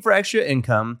 You're looking for extra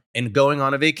income and going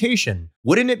on a vacation.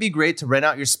 Wouldn't it be great to rent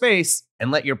out your space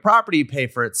and let your property pay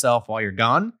for itself while you're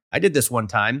gone? I did this one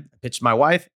time. I pitched my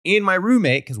wife and my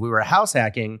roommate, because we were house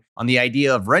hacking, on the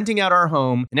idea of renting out our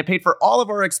home, and it paid for all of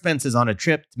our expenses on a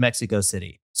trip to Mexico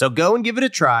City. So go and give it a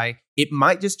try. It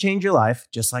might just change your life,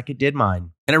 just like it did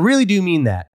mine. And I really do mean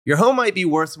that. Your home might be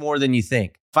worth more than you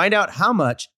think. Find out how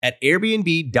much at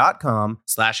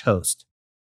airbnb.com/host.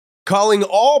 Calling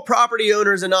all property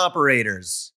owners and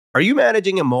operators. Are you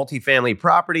managing a multifamily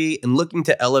property and looking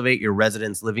to elevate your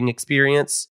residents' living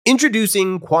experience?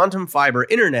 Introducing Quantum Fiber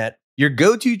Internet, your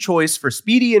go-to choice for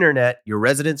speedy internet your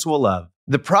residents will love.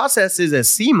 The process is as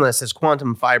seamless as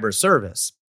Quantum Fiber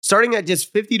service. Starting at just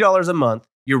 $50 a month,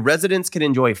 your residents can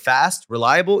enjoy fast,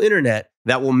 reliable internet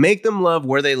that will make them love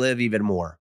where they live even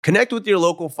more. Connect with your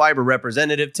local fiber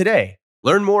representative today.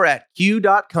 Learn more at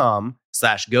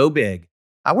q.com/go-big.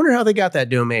 I wonder how they got that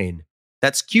domain.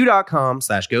 That's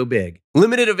q.com/go-big.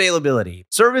 Limited availability.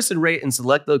 Service and rate in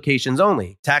select locations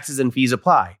only. Taxes and fees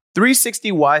apply. 360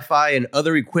 Wi-Fi and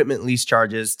other equipment lease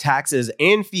charges, taxes,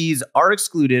 and fees are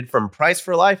excluded from Price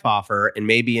for Life offer and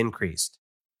may be increased.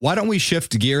 Why don't we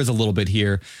shift gears a little bit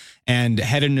here and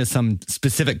head into some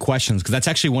specific questions? Because that's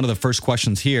actually one of the first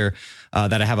questions here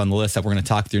that I have on the list that we're going to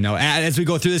talk through now. As we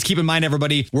go through this, keep in mind,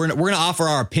 everybody, we're going to offer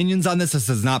our opinions on this. This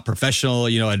is not professional,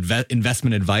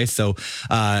 investment advice. So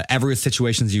every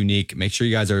situation is unique. Make sure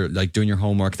you guys are like doing your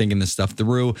homework, thinking this stuff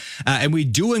through. And we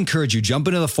do encourage you, jump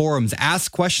into the forums,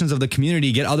 ask questions of the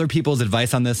community, get other people's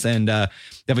advice on this, and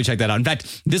definitely check that out. In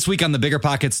fact, this week on the Bigger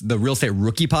Pockets, the Real Estate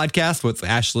Rookie podcast with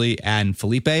Ashley and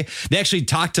Felipe, they actually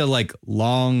talked to like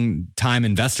long time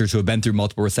investors who have been through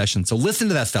multiple recessions. So listen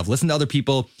to that stuff. Listen to other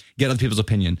people, get other people's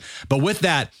opinion. But with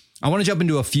that, I want to jump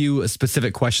into a few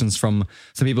specific questions from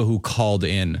some people who called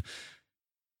in.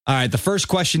 All right. The first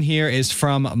question here is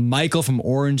from Michael from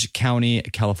Orange County,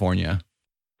 California.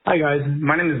 Hi, guys.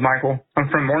 My name is Michael. I'm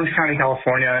from Orange County,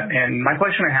 California. And my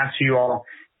question I have to you all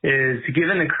is,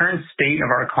 given the current state of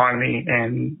our economy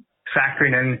and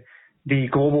factoring in the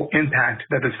global impact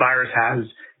that this virus has,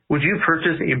 would you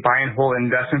purchase a buy and hold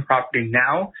investment property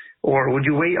now, or would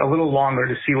you wait a little longer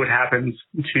to see what happens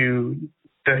to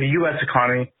the U.S.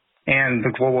 economy and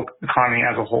the global economy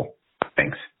as a whole?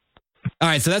 Thanks. All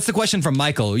right. So that's the question from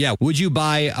Michael. Yeah. Would you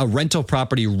buy a rental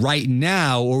property right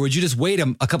now, or would you just wait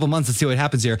a couple months to see what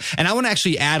happens here? And I want to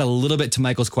actually add a little bit to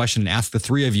Michael's question and ask the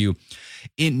three of you,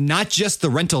 in not just the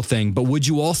rental thing, but would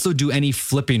you also do any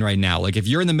flipping right now? Like if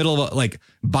you're in the middle of like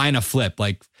buying a flip,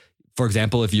 like for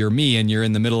example, if you're me and you're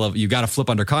in the middle of, you got a flip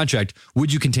under contract,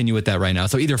 would you continue with that right now?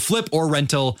 So either flip or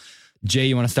rental. Jay,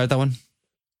 you want to start that one?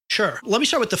 Sure. Let me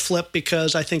start with the flip,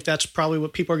 because I think that's probably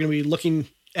what people are going to be looking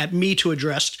at me to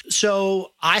address.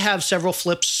 So I have several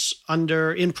flips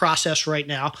in process right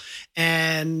now,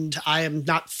 and I am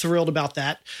not thrilled about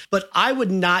that, but I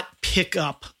would not pick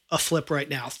up a flip right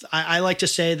now. I like to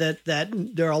say that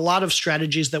there are a lot of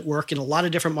strategies that work in a lot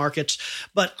of different markets,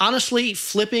 but honestly,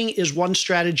 flipping is one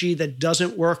strategy that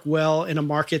doesn't work well in a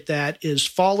market that is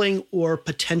falling or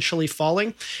potentially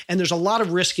falling. And there's a lot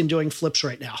of risk in doing flips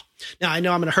right now. Now, I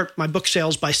know I'm going to hurt my book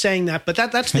sales by saying that, but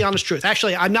that's the honest truth.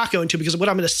 Actually, I'm not going to, because what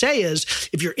I'm going to say is,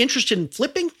 if you're interested in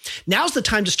flipping, now's the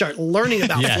time to start learning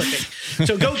about flipping.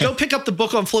 So go pick up the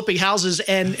book on flipping houses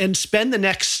and spend the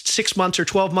next 6 months or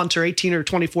 12 months or 18 or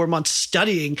 24 months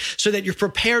studying, so that you're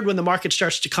prepared when the market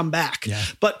starts to come back. Yeah.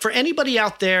 But for anybody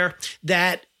out there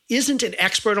that isn't an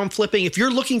expert on flipping, if you're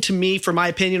looking to me for my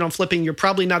opinion on flipping, you're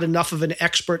probably not enough of an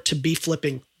expert to be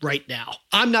flipping right now.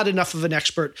 I'm not enough of an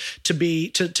expert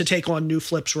to take on new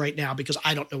flips right now, because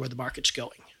I don't know where the market's going.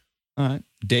 All right.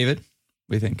 David, what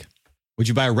do you think? Would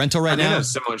you buy a rental right now? I'm in a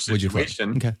similar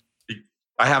situation. Okay.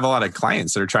 I have a lot of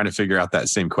clients that are trying to figure out that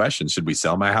same question. Should we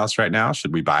sell my house right now?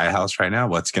 Should we buy a house right now?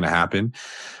 What's going to happen?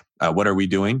 What are we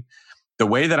doing? The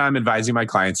way that I'm advising my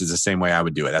clients is the same way I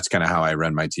would do it. That's kind of how I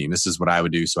run my team. This is what I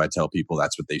would do. So I tell people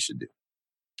that's what they should do.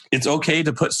 It's okay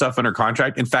to put stuff under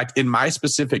contract. In fact, in my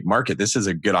specific market, this is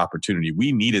a good opportunity.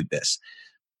 We needed this.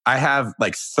 I have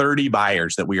like 30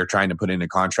 buyers that we are trying to put into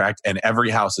contract, and every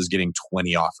house is getting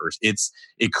 20 offers. It's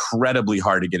incredibly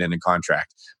hard to get into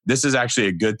contract. This is actually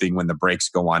a good thing when the brakes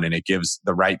go on, and it gives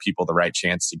the right people the right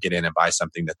chance to get in and buy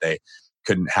something that they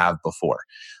couldn't have before.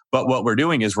 But what we're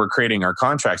doing is we're creating our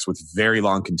contracts with very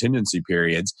long contingency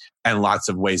periods and lots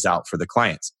of ways out for the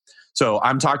clients. So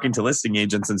I'm talking to listing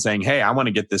agents and saying, hey, I want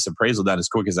to get this appraisal done as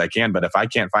quick as I can. But if I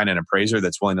can't find an appraiser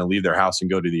that's willing to leave their house and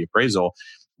go to the appraisal,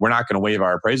 we're not going to waive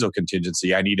our appraisal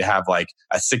contingency. I need to have like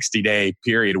a 60-day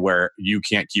period where you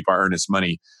can't keep our earnest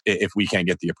money if we can't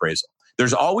get the appraisal.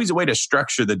 There's always a way to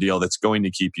structure the deal that's going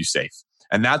to keep you safe.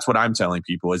 And that's what I'm telling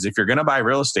people is if you're going to buy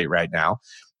real estate right now,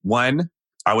 one,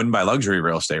 I wouldn't buy luxury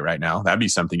real estate right now. That'd be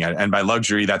something. And by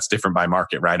luxury, that's different by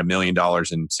market, right? $1 million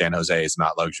in San Jose is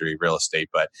not luxury real estate,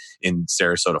 but in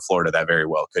Sarasota, Florida, that very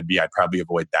well could be. I'd probably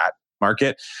avoid that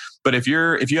market. But if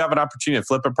you have an opportunity to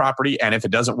flip a property and if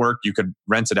it doesn't work, you could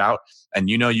rent it out and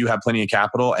you know you have plenty of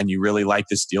capital and you really like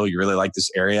this deal, you really like this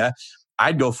area,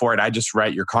 I'd go for it. I just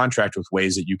write your contract with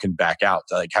ways that you can back out,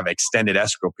 to like have extended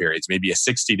escrow periods, maybe a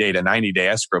 60-day to 90-day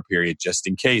escrow period, just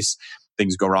in case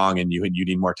things go wrong and you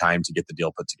need more time to get the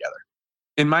deal put together.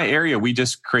 In my area, we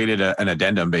just created an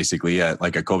addendum, basically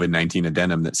like a COVID-19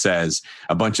 addendum that says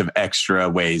a bunch of extra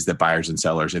ways that buyers and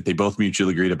sellers, if they both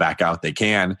mutually agree to back out, they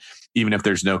can. Even if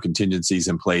there's no contingencies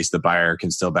in place, the buyer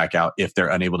can still back out if they're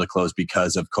unable to close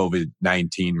because of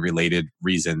COVID-19 related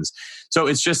reasons. So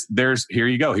it's just, here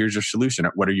you go. Here's your solution.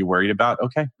 What are you worried about?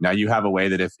 Okay. Now you have a way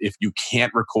that if you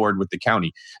can't record with the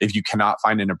county, if you cannot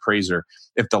find an appraiser,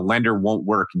 if the lender won't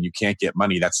work and you can't get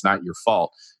money, that's not your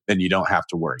fault. Then you don't have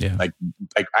to worry. Yeah.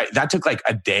 That took like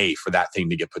a day for that thing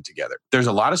to get put together. There's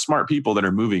a lot of smart people that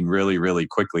are moving really, really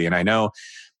quickly. And I know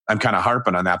I'm kind of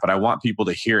harping on that, but I want people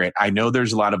to hear it. I know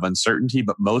there's a lot of uncertainty,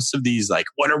 but most of these, like,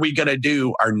 what are we going to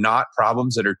do, are not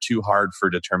problems that are too hard for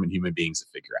determined human beings to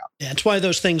figure out. Yeah, it's one of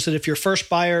those things that if your first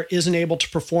buyer isn't able to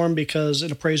perform because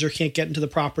an appraiser can't get into the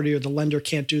property or the lender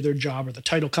can't do their job or the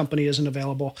title company isn't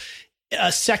available, a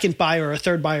second buyer or a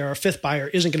third buyer or a fifth buyer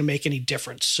isn't going to make any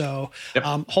difference. So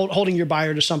holding your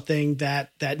buyer to something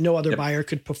that no other buyer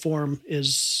could perform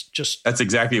is just... That's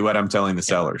exactly what I'm telling the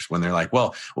sellers when they're like,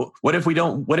 well, what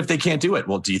if they can't do it?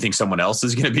 Well, do you think someone else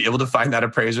is going to be able to find that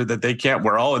appraiser that they can't?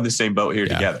 We're all in the same boat here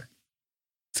together.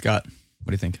 Scott, what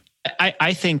do you think?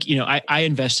 I think, I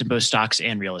invest in both stocks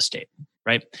and real estate.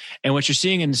 Right. And what you're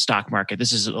seeing in the stock market,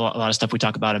 this is a lot of stuff we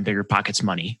talk about in Bigger Pockets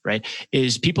Money, right?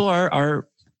 Is people are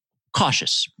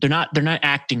cautious. They're not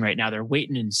acting right now. They're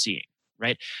waiting and seeing,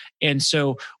 right? And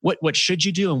so what should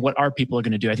you do and what are people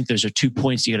going to do? I think those are 2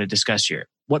 points you got to discuss here.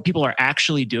 What people are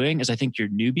actually doing is I think your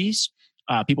newbies,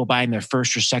 people buying their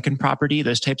first or second property,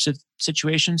 those types of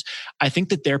situations, I think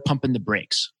that they're pumping the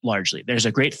brakes largely. There's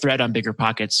a great thread on Bigger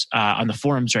Pockets on the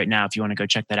forums right now if you want to go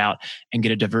check that out and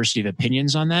get a diversity of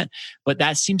opinions on that. But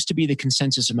that seems to be the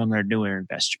consensus among our newer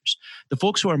investors. The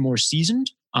folks who are more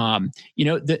seasoned,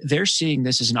 they're seeing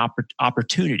this as an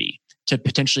opportunity to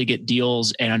potentially get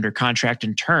deals and under contract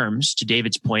and terms, to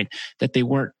David's point, that they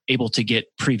weren't able to get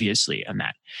previously on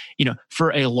that.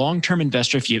 For a long-term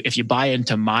investor, if you buy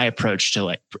into my approach to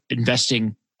like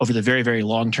investing over the very, very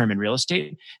long term in real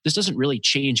estate, this doesn't really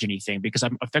change anything because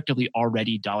I'm effectively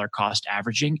already dollar cost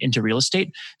averaging into real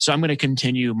estate. So I'm going to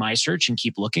continue my search and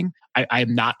keep looking. I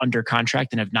am not under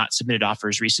contract and have not submitted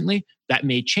offers recently. That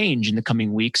may change in the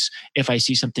coming weeks if I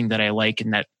see something that I like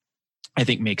and that I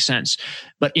think makes sense.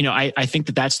 But, I think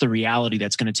that that's the reality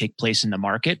that's going to take place in the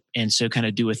market. And so kind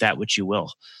of do with that what you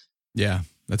will. Yeah,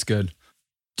 that's good.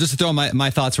 Just to throw my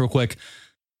thoughts real quick.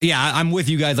 Yeah, I'm with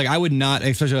you guys. Like, I would not,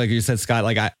 especially like you said, Scott,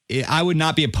 like I would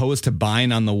not be opposed to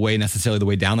buying on the way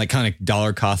down, like kind of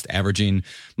dollar cost averaging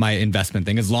my investment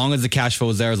thing. As long as the cash flow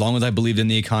is there, as long as I believed in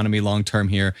the economy long term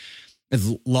here,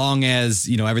 as long as,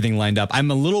 everything lined up.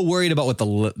 I'm a little worried about what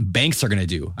the banks are going to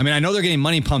do. I mean, I know they're getting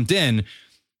money pumped in,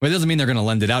 but it doesn't mean they're going to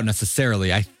lend it out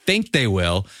necessarily. I think they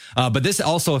will. But this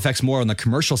also affects more on the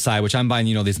commercial side, which I'm buying,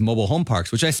 these mobile home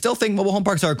parks, which I still think mobile home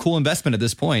parks are a cool investment at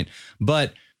this point.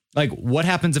 But like, what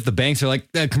happens if the banks are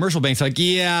like, the commercial banks are like,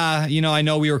 yeah, I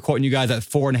know we were quoting you guys at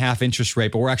 4.5 interest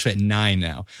rate, but we're actually at 9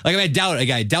 now. Like, I doubt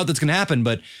that's going to happen,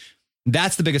 but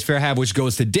that's the biggest fear I have, which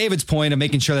goes to David's point of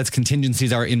making sure that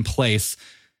contingencies are in place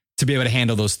to be able to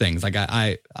handle those things. Like,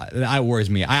 I worries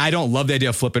me. I don't love the idea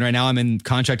of flipping right now. I'm in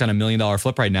contract on $1 million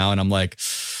flip right now. And I'm like,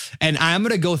 and I'm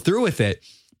going to go through with it,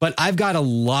 but I've got a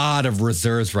lot of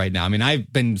reserves right now. I mean,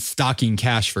 I've been stocking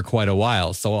cash for quite a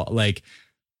while. So like,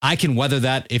 I can weather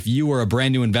that. If you were a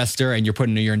brand new investor and you're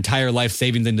putting your entire life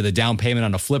savings into the down payment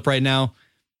on a flip right now,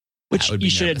 which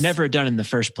you should have never done in the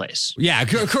first place. Yeah,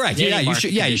 correct. Yeah, you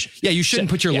should. Yeah, you shouldn't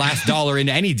put your last dollar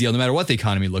into any deal, no matter what the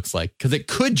economy looks like, because it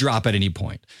could drop at any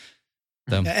point.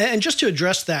 So. And just to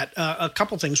address that, a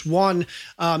couple things. One,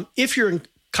 if you're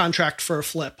contract for a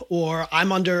flip, or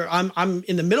I'm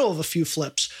in the middle of a few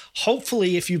flips.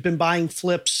 Hopefully, if you've been buying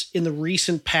flips in the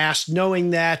recent past,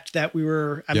 knowing that we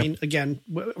were, I mean, again,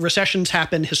 recessions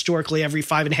happen historically every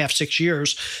 5.5, 6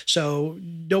 years. So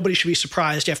nobody should be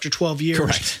surprised after 12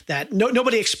 years that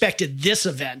nobody expected this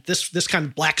event, this kind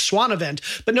of black swan event,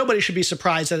 but nobody should be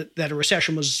surprised that a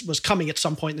recession was coming at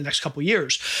some point in the next couple of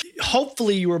years.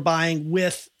 Hopefully you were buying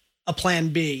with a plan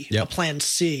B, a plan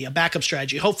C, a backup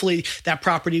strategy. Hopefully that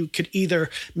property could either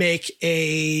make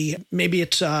you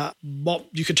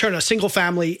could turn a single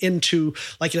family into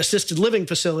like an assisted living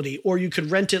facility, or you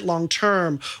could rent it long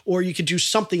term, or you could do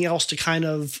something else to kind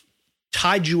of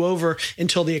tide you over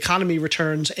until the economy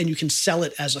returns and you can sell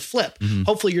it as a flip.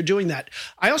 Hopefully you're doing that.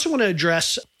 I also want to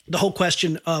address the whole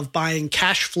question of buying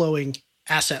cash flowing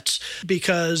assets,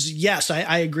 because yes,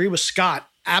 I agree with Scott.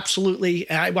 Absolutely.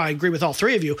 I agree with all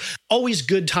three of you. Always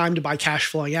good time to buy cash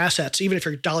flowing assets, even if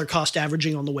you're dollar cost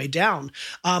averaging on the way down.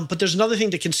 But there's another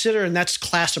thing to consider, and that's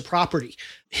class of property.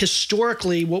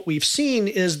 Historically, what we've seen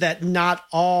is that not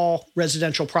all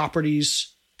residential properties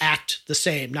act the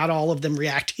same. Not all of them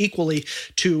react equally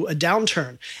to a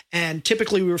downturn. And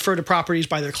typically we refer to properties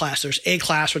by their class. There's A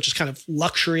class, which is kind of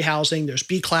luxury housing. There's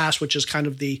B class, which is kind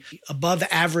of the above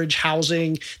average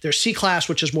housing. There's C class,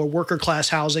 which is more worker class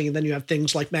housing. And then you have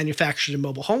things like manufactured and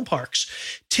mobile home parks.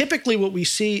 Typically what we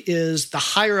see is the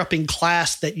higher up in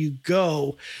class that you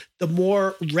go, the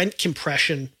more rent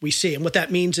compression we see. And what that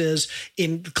means is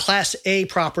in Class A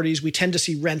properties, we tend to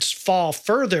see rents fall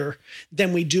further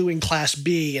than we do in Class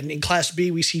B. And in Class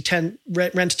B, we see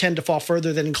rents tend to fall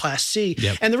further than in Class C.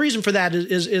 And the reason for that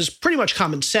is pretty much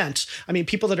common sense. I mean,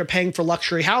 people that are paying for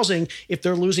luxury housing, if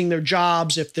they're losing their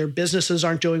jobs, if their businesses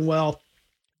aren't doing well,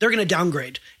 they're going to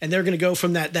downgrade, and they're going to go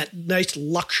from that nice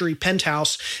luxury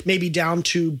penthouse maybe down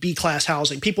to B-class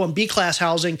housing. People in B-class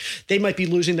housing, they might be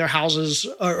losing their houses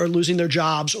or losing their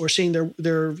jobs or seeing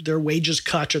their wages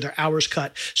cut or their hours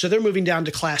cut. So they're moving down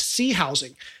to Class C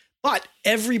housing. But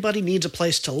everybody needs a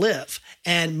place to live.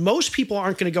 And most people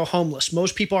aren't going to go homeless.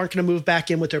 Most people aren't going to move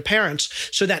back in with their parents.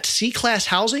 So that C-class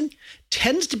housing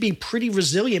tends to be pretty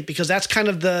resilient because that's kind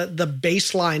of the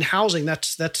baseline housing.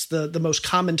 That's the most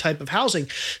common type of housing.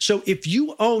 So if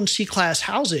you own C-class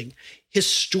housing,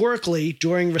 historically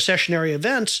during recessionary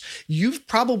events, you've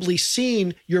probably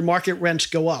seen your market rents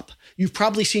go up. You've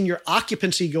probably seen your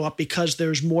occupancy go up because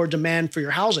there's more demand for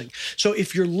your housing. So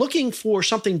if you're looking for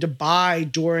something to buy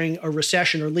during a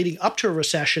recession or leading up to a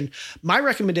recession, my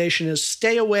recommendation is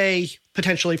stay away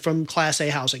potentially from Class A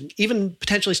housing, even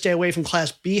potentially stay away from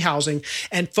Class B housing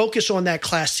and focus on that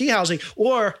Class C housing,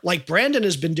 or like Brandon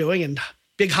has been doing, and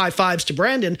big high fives to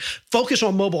Brandon, focus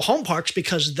on mobile home parks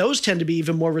because those tend to be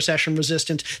even more recession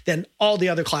resistant than all the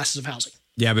other classes of housing.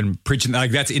 Yeah, I've been preaching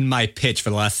like that's in my pitch for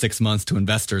the last 6 months to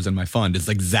investors in my fund. It's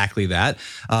exactly that.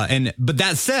 But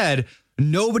that said,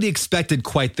 nobody expected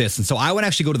quite this. And so I want to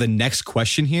actually go to the next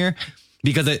question here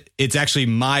because it's actually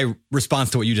my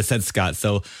response to what you just said, Scott.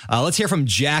 So let's hear from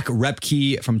Jack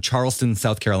Repke from Charleston,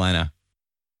 South Carolina.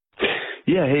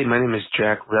 Yeah, hey, my name is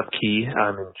Jack Repke.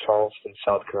 I'm in Charleston,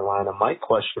 South Carolina. My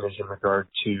question is in regard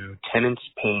to tenants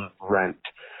paying rent.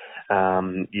 We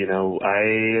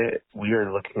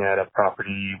are looking at a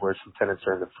property where some tenants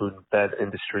are in the food and bed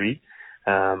industry,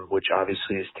 which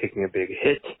obviously is taking a big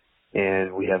hit.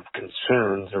 And we have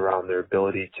concerns around their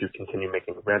ability to continue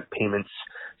making rent payments.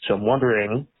 So I'm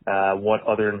wondering what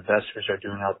other investors are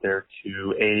doing out there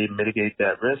to A, mitigate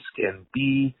that risk, and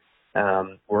B,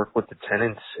 work with the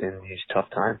tenants in these tough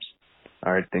times.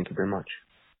 All right. Thank you very much.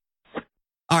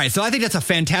 All right. So I think that's a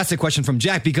fantastic question from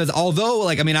Jack, because although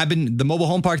I've been the mobile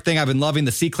home park thing, I've been loving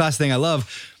the C-class thing. I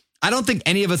love. I don't think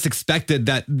any of us expected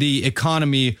that the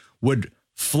economy would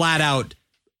flat out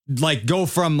go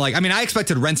from I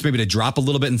expected rents maybe to drop a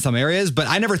little bit in some areas, but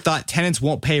I never thought tenants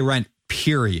won't pay rent,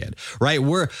 period. Right.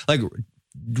 We're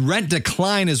rent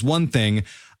decline is one thing.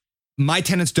 My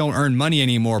tenants don't earn money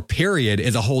anymore, period,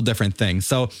 is a whole different thing.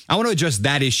 So I want to address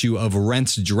that issue of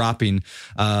rents dropping.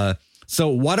 So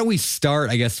why don't we start,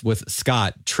 I guess, with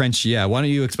Scott Trench? Yeah. Why don't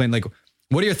you explain,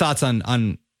 what are your thoughts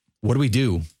on what do we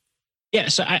do? Yeah.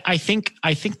 So I think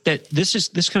that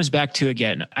this comes back to,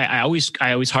 again, I always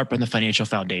harp on the financial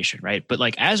foundation, right? But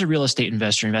as a real estate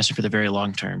investor, investing for the very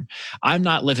long term, I'm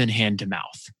not living hand to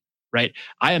mouth. Right.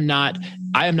 I am not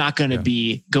going to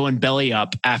be going belly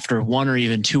up after 1 or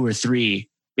even 2 or 3,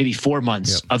 maybe 4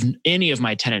 months of any of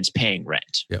my tenants paying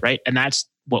rent. Right. And that's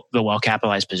what the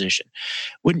well-capitalized position.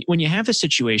 When you have a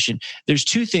situation, there's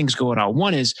 2 things going on.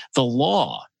 One is the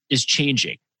law is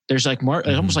changing. There's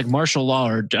almost like martial law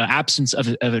or absence of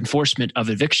enforcement of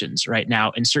evictions right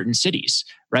now in certain cities.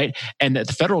 Right. And that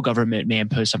the federal government may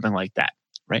impose something like that.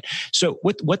 right? So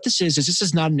what this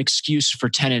is not an excuse for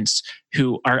tenants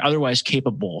who are otherwise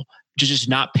capable to just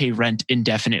not pay rent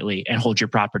indefinitely and hold your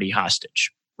property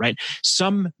hostage, right?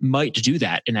 Some might do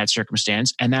that in that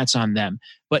circumstance, and that's on them.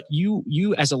 But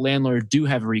you as a landlord do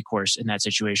have recourse in that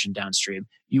situation downstream.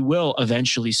 You will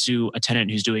eventually sue a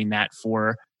tenant who's doing that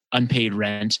for unpaid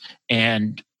rent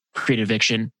and create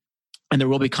eviction. And there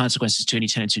will be consequences to any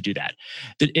tenants who do that.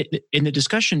 In the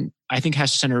discussion, I think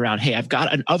has to center around, hey, I've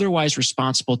got an otherwise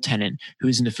responsible tenant who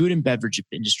is in the food and beverage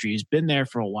industry, who's been there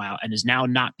for a while and is now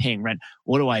not paying rent.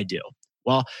 What do I do?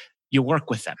 Well, you work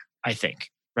with them, I think,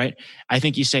 right? I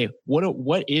think you say,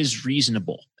 what is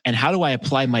reasonable? And how do I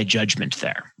apply my judgment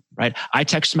there, right? I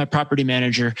texted my property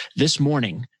manager this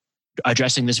morning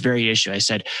addressing this very issue. I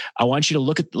said, I want you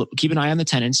to keep an eye on the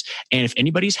tenants. And if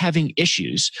anybody's having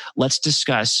issues, let's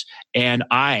discuss. And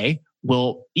I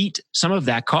will eat some of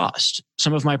that cost,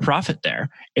 some of my profit there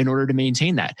in order to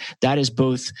maintain that. That is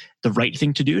both the right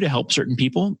thing to do to help certain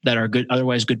people that are good,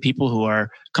 otherwise good people who are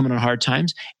coming on hard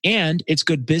times. And it's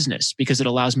good business because it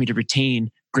allows me to retain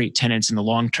great tenants in the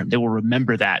long term. They will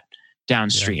remember that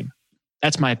downstream. Yeah.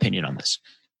 That's my opinion on this.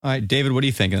 All right, David, what do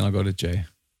you think? And then I'll go to Jay.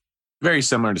 Very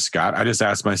similar to Scott. I just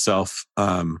asked myself,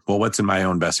 well, what's in my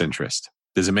own best interest?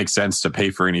 Does it make sense to pay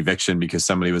for an eviction because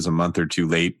somebody was a month or two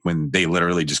late when they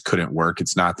literally just couldn't work?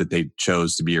 It's not that they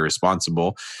chose to be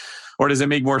irresponsible. Or does it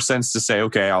make more sense to say,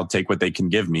 okay, I'll take what they can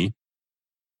give me,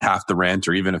 half the rent,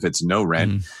 or even if it's no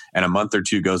rent, and a month or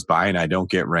two goes by and I don't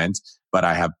get rent, but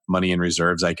I have money in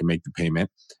reserves, I can make the payment.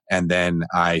 And then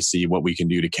I see what we can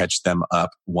do to catch them up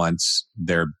once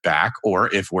they're back.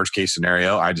 Or if worst case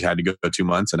scenario, I just had to go 2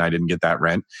 months and I didn't get that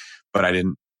rent, but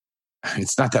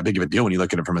it's not that big of a deal when you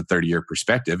look at it from a 30-year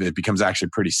perspective. It becomes actually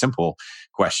a pretty simple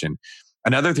question.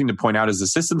 Another thing to point out is the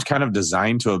system's kind of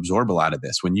designed to absorb a lot of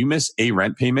this. When you miss a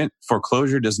rent payment,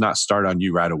 foreclosure does not start on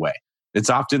you right away. It's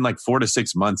often like 4 to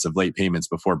 6 months of late payments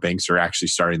before banks are actually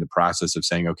starting the process of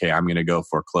saying, okay, I'm going to go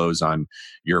foreclose on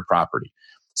your property.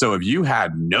 So if you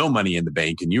had no money in the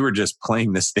bank and you were just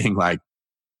playing this thing like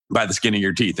by the skin of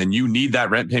your teeth and you need that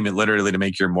rent payment literally to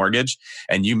make your mortgage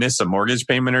and you miss a mortgage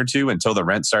payment or two until the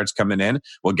rent starts coming in,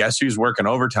 well, guess who's working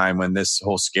overtime when this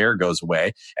whole scare goes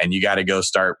away and you got to go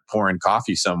start pouring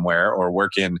coffee somewhere or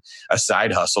working a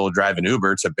side hustle, drive an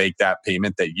Uber to bake that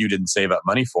payment that you didn't save up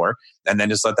money for. And then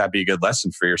just let that be a good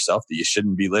lesson for yourself that you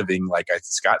shouldn't be living, like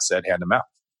Scott said, hand to mouth.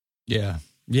 Yeah.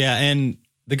 Yeah. And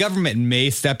the government may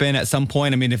step in at some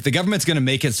point. I mean, if the government's going to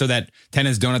make it so that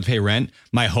tenants don't have to pay rent,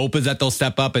 my hope is that they'll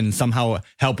step up and somehow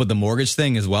help with the mortgage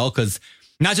thing as well. Because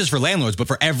not just for landlords, but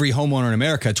for every homeowner in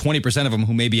America, 20% of them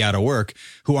who may be out of work,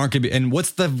 who aren't going to be. And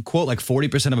what's the quote? Like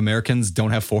 40% of Americans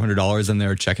don't have $400 in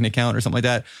their checking account or something like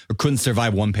that, or couldn't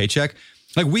survive one paycheck.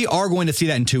 Like we are going to see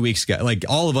that in 2 weeks. Like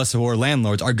all of us who are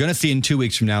landlords are going to see in 2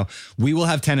 weeks from now, we will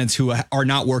have tenants who are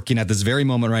not working at this very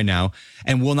moment right now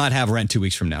and will not have rent 2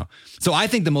 weeks from now. So I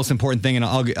think the most important thing, and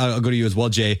I'll go to you as well,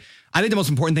 Jay. I think the most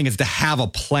important thing is to have a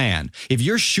plan. If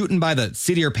you're shooting by the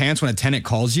seat of your pants when a tenant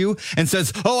calls you and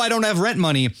says, oh, I don't have rent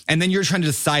money, and then you're trying to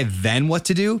decide then what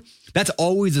to do, that's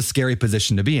always a scary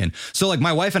position to be in. So like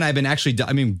my wife and I have been actually,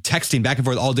 texting back and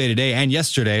forth all day today and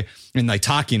yesterday and like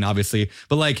talking, obviously,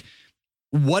 but like,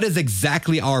 what is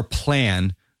exactly our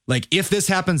plan? Like if this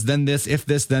happens, then this, if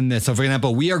this, then this. So for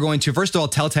example, we are going to, first of all,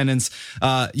 tell tenants,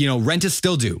 rent is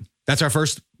still due. That's our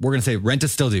first, we're going to say rent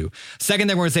is still due. Second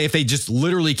thing we're going to say, if they just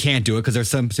literally can't do it, because there's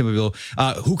some people,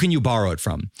 who can you borrow it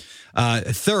from?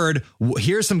 Third,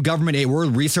 here's some government aid. We're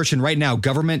researching right now,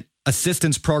 government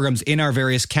assistance programs in our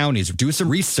various counties. Do some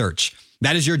research.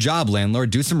 That is your job, landlord.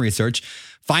 Do some research.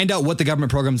 Find out what the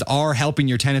government programs are helping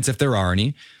your tenants if there are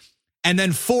any. And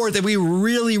then fourth, if we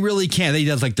really, really can't,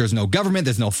 there's no government,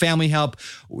 there's no family help,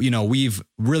 we've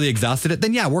really exhausted it,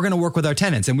 then yeah, we're going to work with our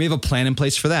tenants and we have a plan in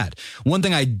place for that. One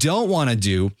thing I don't want to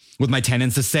do with my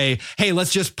tenants is say, hey,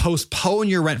 let's just postpone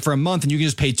your rent for a month and you can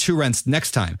just pay 2 rents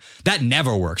next time. That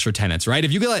never works for tenants, right?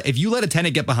 If you let a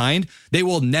tenant get behind, they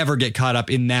will never get caught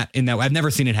up in that. I've never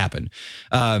seen it happen.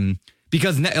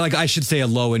 Because like I should say a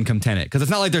low income tenant, because it's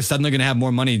not like they're suddenly going to have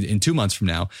more money in 2 months from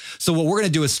now. So what we're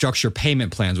going to do is structure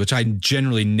payment plans, which I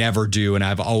generally never do. And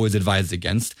I've always advised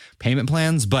against payment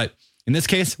plans. But in this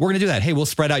case, we're going to do that. Hey, we'll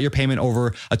spread out your payment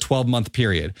over a 12-month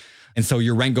period. And so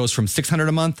your rent goes from $600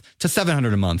 a month to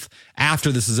 $700 a month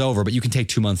after this is over, but you can take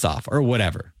 2 months off or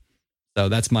whatever. So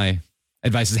that's my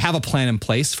advice, is have a plan in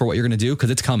place for what you're going to do because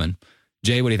it's coming.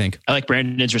 Jay, what do you think? I like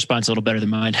Brandon's response a little better than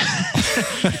mine.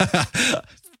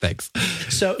 Thanks.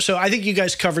 So I think you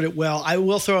guys covered it well. I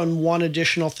will throw in one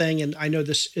additional thing, and I know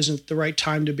this isn't the right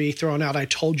time to be throwing out I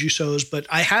told you so's, but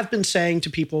I have been saying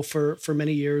to people for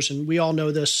many years, and we all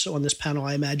know this on this panel,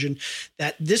 I imagine,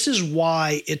 that this is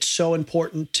why it's so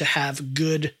important to have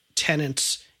good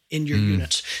tenants in your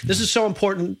units. This is so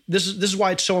important. This is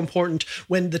why it's so important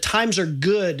when the times are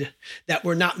good that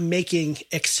we're not making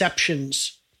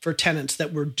exceptions for tenants,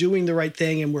 that we're doing the right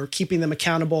thing and we're keeping them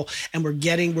accountable and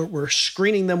we're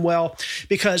screening them well.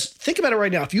 Because think about it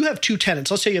right now. If you have two tenants,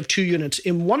 let's say you have two units.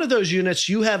 In one of those units,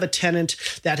 you have a tenant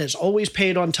that has always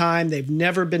paid on time. They've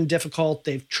never been difficult.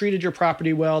 They've treated your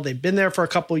property well. They've been there for a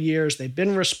couple of years. They've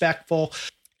been respectful.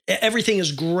 Everything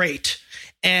is great.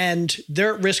 And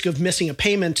they're at risk of missing a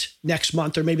payment next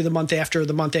month, or maybe the month after,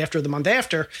 the month after, the month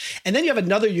after. And then you have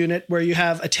another unit where you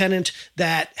have a tenant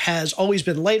that has always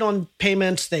been late on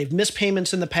payments. They've missed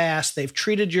payments in the past. They've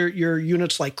treated your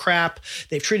units like crap.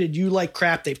 They've treated you like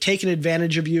crap. They've taken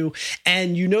advantage of you.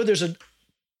 And you know there's a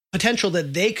potential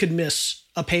that they could miss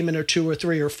a payment or two or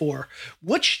three or four.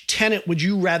 Which tenant would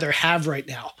you rather have right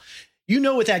now? You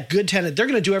know, with that good tenant, they're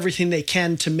going to do everything they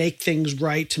can to make things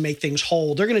right, to make things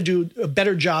whole. They're going to do a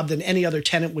better job than any other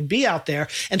tenant would be out there.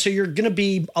 And so you're going to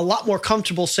be a lot more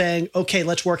comfortable saying, okay,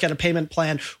 let's work out a payment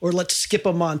plan, or let's skip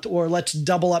a month, or let's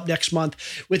double up next month.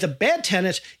 With a bad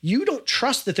tenant, you don't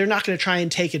trust that they're not going to try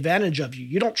and take advantage of you.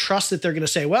 You don't trust that they're going to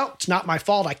say, well, it's not my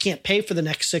fault. I can't pay for the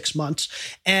next 6 months.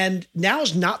 And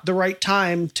now's not the right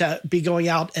time to be going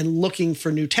out and looking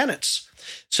for new tenants.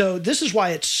 So this is why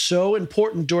it's so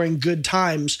important during good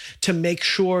times to make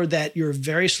sure that you're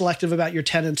very selective about your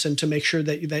tenants, and to make sure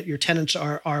that your tenants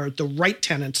are the right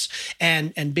tenants,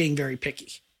 and being very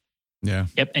picky. Yeah.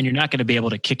 Yep. And you're not going to be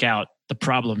able to kick out the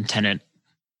problem tenant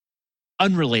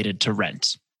unrelated to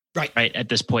rent. Right. At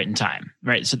this point in time.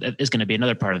 Right. So that is going to be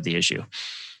another part of the issue.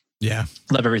 Yeah.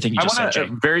 Love everything you just said, Jay.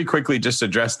 Very quickly just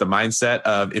address the mindset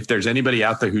of, if there's anybody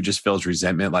out there who just feels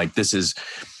resentment, like this is,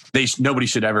 nobody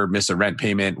should ever miss a rent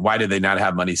payment. Why do they not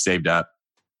have money saved up?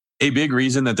 A big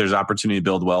reason that there's opportunity to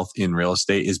build wealth in real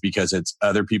estate is because it's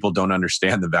other people don't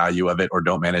understand the value of it or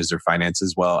don't manage their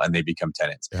finances well, and they become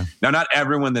tenants. Yeah. Now, not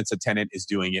everyone that's a tenant is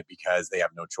doing it because they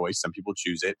have no choice. Some people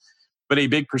choose it, but a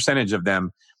big percentage of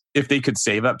them, if they could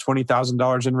save up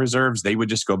 $20,000 in reserves, they would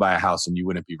just go buy a house and you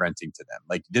wouldn't be renting to them.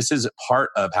 Like, this is part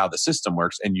of how the system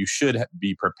works. And you should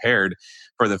be prepared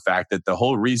for the fact that the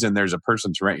whole reason there's a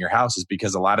person to rent your house is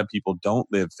because a lot of people don't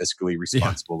live fiscally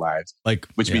responsible lives,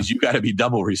 which means you got to be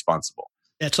double responsible.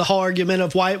 It's the whole argument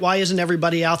of why isn't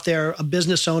everybody out there a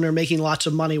business owner making lots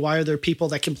of money? Why are there people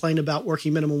that complain about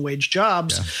working minimum wage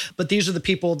jobs? Yeah. But these are the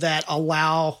people that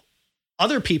allow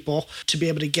other people to be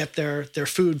able to get their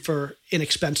food for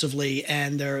inexpensively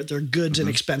and their goods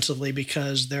inexpensively,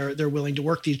 because they're willing to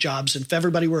work these jobs. And if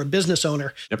everybody were a business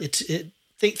owner,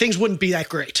 things wouldn't be that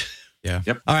great. Yeah.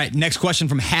 Yep. All right. Next question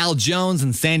from Hal Jones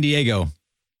in San Diego.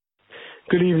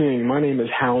 Good evening. My name is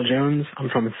Hal Jones. I'm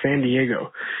from San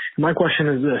Diego. My question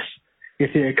is this: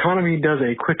 if the economy does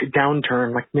a quick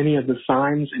downturn, like many of the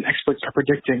signs and experts are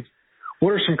predicting,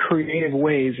 what are some creative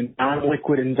ways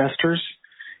non-liquid investors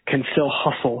can still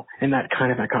hustle in that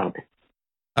kind of economy?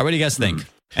 What do you guys think?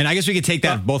 And I guess we could take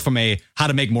that both from how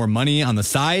to make more money on the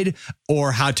side,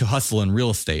 or how to hustle in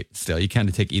real estate. Still, you kind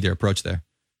of take either approach there.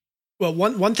 Well,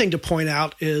 one thing to point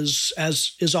out is,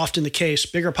 as is often the case,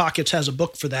 Bigger Pockets has a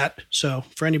book for that. So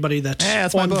for anybody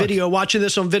that's on video, watching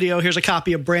this on video, here's a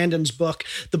copy of Brandon's book,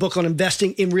 the book on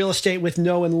investing in real estate with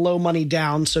no and low money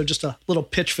down. So just a little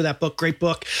pitch for that book. Great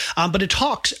book. But it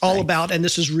talks all about, and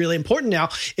this is really important now,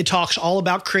 it talks all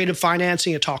about creative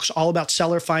financing. It talks all about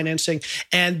seller financing.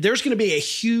 And there's going to be a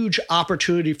huge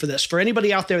opportunity for this. For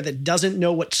anybody out there that doesn't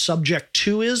know what Subject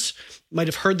 2 is, might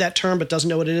have heard that term, but doesn't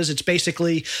know what it is. It's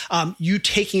basically you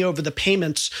taking over the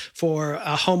payments for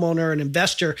a homeowner, an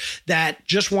investor that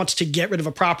just wants to get rid of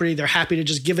a property. They're happy to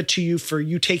just give it to you for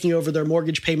you taking over their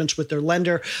mortgage payments with their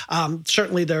lender.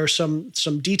 Certainly, there are some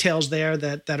details there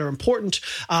that are important.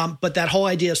 But that whole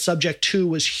idea of Subject 2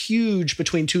 was huge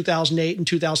between 2008 and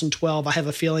 2012. I have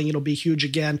a feeling it'll be huge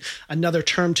again. Another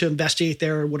term to investigate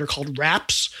there are what are called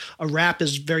wraps. A wrap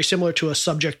is very similar to a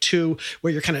Subject 2,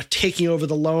 where you're kind of taking over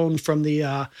the loan from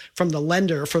the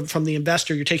lender, from the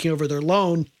investor. You're taking over their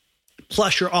loan,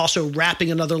 plus you're also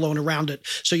wrapping another loan around it.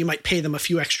 So you might pay them a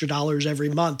few extra dollars every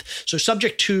month. So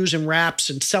Subject 2s and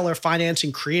wraps and seller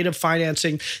financing, creative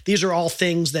financing, these are all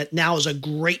things that now is a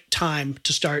great time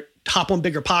to start. Hop on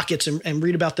Bigger Pockets and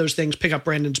read about those things. Pick up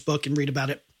Brandon's book and read about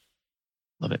it.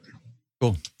 Love it.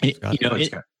 Cool.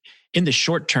 in the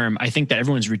short term, I think that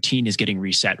everyone's routine is getting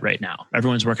reset right now.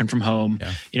 Everyone's working from home.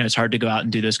 Yeah. It's hard to go out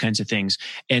and do those kinds of things.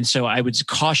 And so I would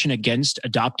caution against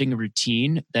adopting a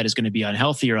routine that is going to be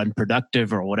unhealthy or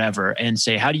unproductive or whatever, and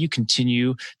say, how do you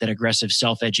continue that aggressive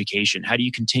self-education? How do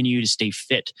you continue to stay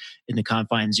fit in the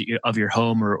confines of your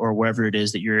home or wherever it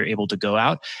is that you're able to go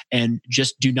out? And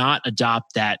just do not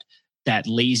adopt that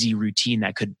lazy routine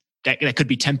that could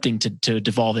be tempting to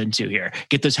devolve into here.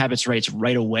 Get those habits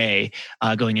right away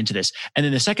going into this. And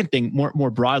then the second thing, more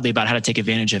broadly about how to take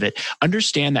advantage of it,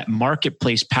 understand that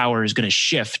marketplace power is going to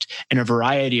shift in a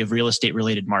variety of real estate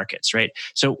related markets, right?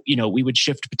 So, we would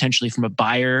shift potentially from a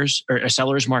buyer's or a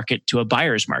seller's market to a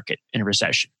buyer's market in a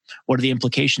recession. What are the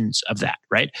implications of that,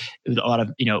 right? A lot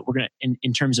of, we're going to,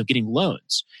 in terms of getting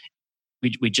loans,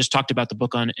 we just talked about the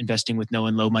book on investing with no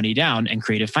and low money down and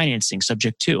creative financing,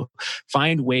 subject to.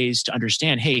 Find ways to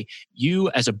understand, hey,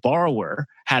 you as a borrower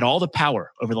had all the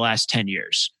power over the last 10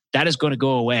 years. That is going to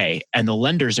go away, and the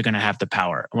lenders are going to have the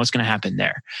power. And what's going to happen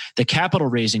there? The capital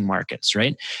raising markets,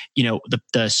 right?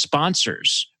 The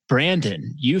sponsors,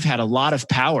 Brandon, you've had a lot of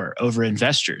power over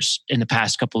investors in the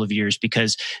past couple of years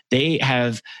because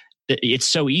it's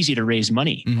so easy to raise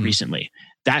money recently.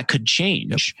 That could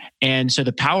change. Yep. And so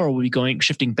the power will be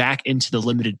shifting back into the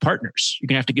limited partners. You're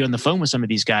going to have to get on the phone with some of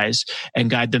these guys and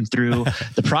guide them through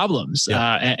the problems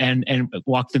and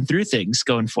walk them through things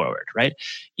going forward, right?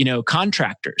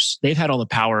 Contractors, they've had all the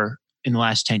power in the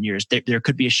last 10 years. There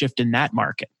could be a shift in that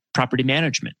market. Property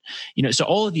management, so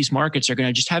all of these markets are going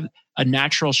to just have a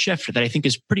natural shift that I think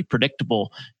is pretty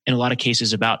predictable in a lot of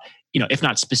cases about, if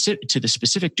not specific to the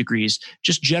specific degrees,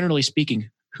 just generally speaking,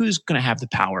 who's going to have the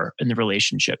power in the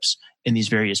relationships in these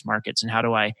various markets, and how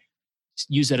do I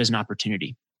use that as an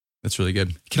opportunity? That's really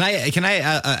good. Can I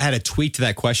add a tweak to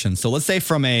that question? So let's say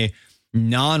from a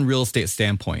non-real estate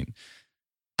standpoint,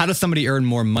 how does somebody earn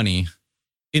more money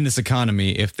in this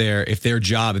economy if they're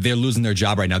losing their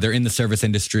job right now? They're in the service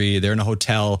industry, they're in a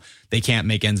hotel, they can't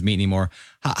make ends meet anymore.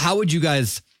 How would you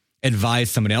guys advise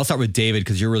somebody? I'll start with David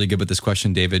because you're really good with this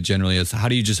question, David, generally, is how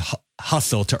do you just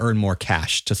hustle to earn more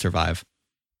cash to survive?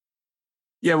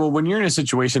 Yeah, well, when you're in a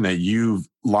situation that you've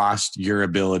lost your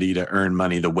ability to earn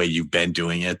money the way you've been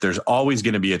doing it, there's always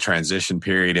going to be a transition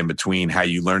period in between how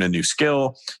you learn a new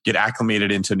skill, get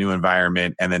acclimated into a new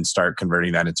environment, and then start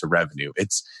converting that into revenue.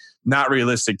 It's not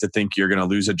realistic to think you're going to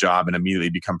lose a job and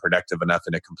immediately become productive enough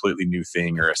in a completely new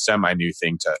thing or a semi-new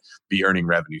thing to be earning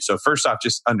revenue. So first off,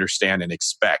 just understand and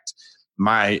expect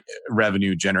my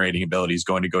revenue generating ability is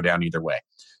going to go down either way.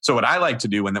 So what I like to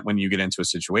do when you get into a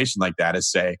situation like that is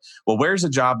say, well, where's a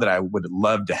job that I would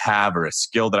love to have, or a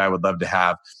skill that I would love to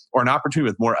have, or an opportunity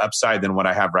with more upside than what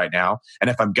I have right now? And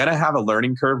if I'm going to have a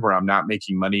learning curve where I'm not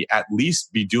making money, at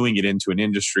least be doing it into an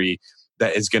industry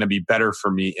that is going to be better for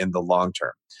me in the long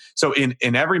term. So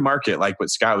in every market, like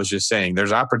what Scott was just saying,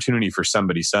 there's opportunity for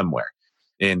somebody somewhere.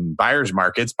 In buyers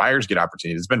markets, buyers get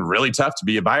opportunity. It's been really tough to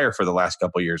be a buyer for the last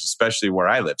couple of years, especially where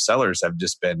I live. Sellers have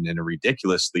just been in a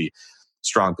ridiculously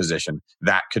strong position.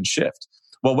 That could shift.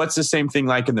 Well, what's the same thing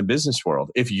like in the business world?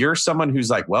 If you're someone who's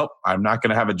like, well, I'm not going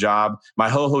to have a job, my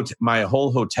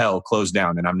whole hotel closed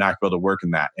down and I'm not able to work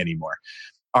in that anymore.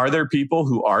 Are there people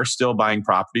who are still buying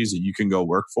properties that you can go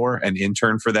work for and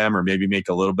intern for them, or maybe make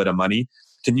a little bit of money?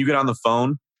 Can you get on the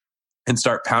phone and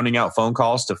start pounding out phone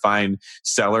calls to find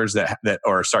sellers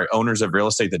owners of real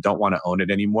estate that don't want to own it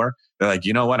anymore? They're like,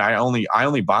 you know what? I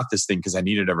only bought this thing because I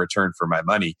needed a return for my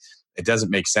money. It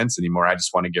doesn't make sense anymore. I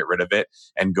just want to get rid of it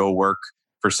and go work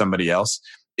for somebody else.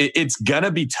 It's going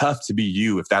to be tough to be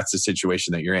you if that's the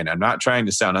situation that you're in. I'm not trying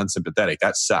to sound unsympathetic.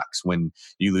 That sucks when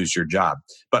you lose your job.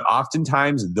 But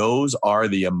oftentimes those are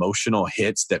the emotional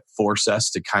hits that force us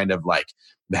to kind of like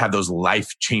have those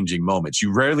life-changing moments.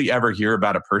 You rarely ever hear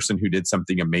about a person who did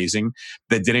something amazing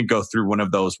that didn't go through one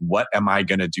of those what am I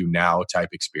going to do now type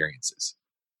experiences.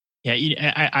 Yeah,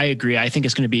 I agree. I think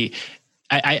it's going to be,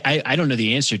 I don't know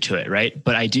the answer to it, right?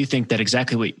 But I do think that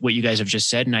exactly what you guys have just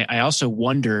said. And I also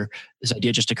wonder, this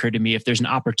idea just occurred to me, if there's an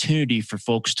opportunity for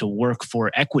folks to work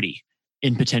for equity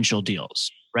in potential deals,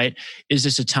 right? Is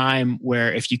this a time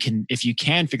where if you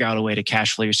can figure out a way to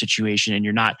cash flow your situation and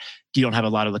you don't have a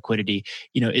lot of liquidity,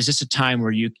 is this a time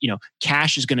where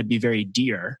cash is going to be very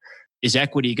dear? Is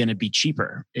equity going to be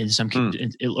cheaper in some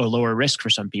or lower risk for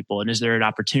some people? And is there an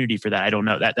opportunity for that? I don't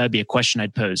know. That would be a question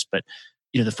I'd pose, but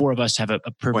the four of us have a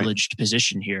privileged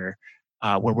position here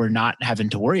where we're not having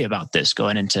to worry about this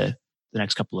going into the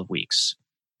next couple of weeks.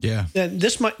 Yeah. And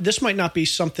this might not be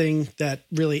something that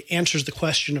really answers the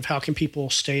question of how can people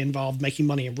stay involved making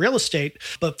money in real estate.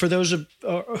 But for those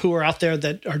who are out there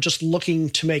that are just looking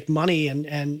to make money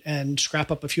and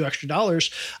scrap up a few extra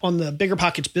dollars, on the Bigger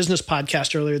Pockets Business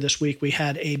Podcast earlier this week, we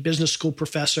had a business school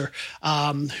professor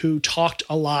who talked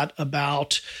a lot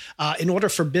about in order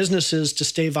for businesses to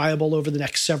stay viable over the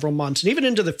next several months and even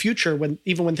into the future, when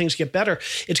things get better,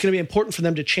 it's going to be important for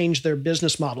them to change their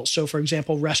business models. So, for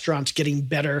example, restaurants getting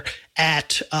better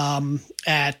at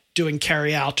doing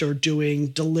carry out or doing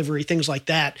delivery, things like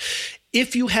that.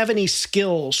 If you have any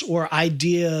skills or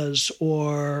ideas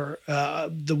or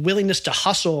the willingness to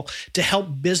hustle to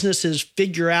help businesses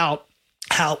figure out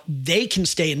how they can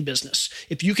stay in business,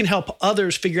 if you can help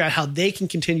others figure out how they can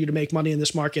continue to make money in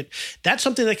this market, that's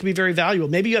something that can be very valuable.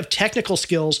 Maybe you have technical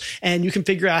skills and you can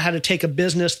figure out how to take a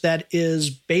business that is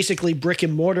basically brick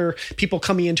and mortar, people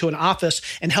coming into an office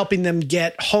and helping them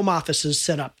get home offices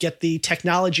set up, get the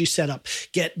technology set up,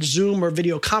 get Zoom or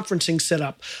video conferencing set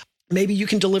up. Maybe you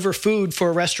can deliver food for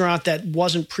a restaurant that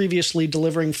wasn't previously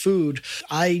delivering food.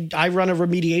 I run a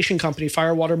remediation company,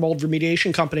 fire, water, mold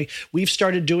remediation company. We've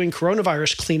started doing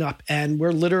coronavirus cleanup, and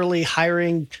we're literally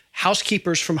hiring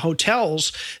housekeepers from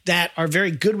hotels that are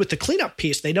very good with the cleanup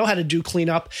piece. They know how to do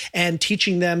cleanup and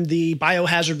teaching them the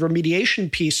biohazard remediation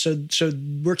piece. So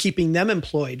we're keeping them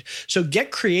employed. So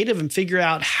get creative and figure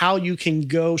out how you can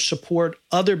go support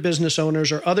other business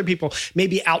owners or other people,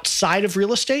 maybe outside of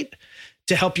real estate,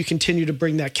 to help you continue to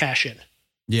bring that cash in.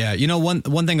 Yeah. You know, one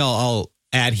thing I'll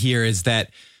add here is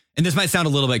that, and this might sound a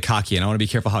little bit cocky and I want to be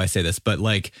careful how I say this, but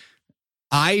like,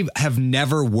 I have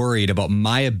never worried about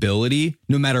my ability,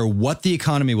 no matter what the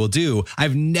economy will do.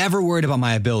 I've never worried about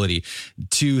my ability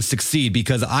to succeed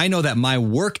because I know that my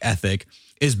work ethic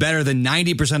is better than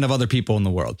 90% of other people in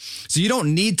the world. So you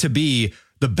don't need to be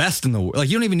the best in the world. Like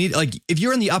you don't even need, like if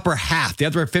you're in the upper half, the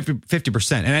upper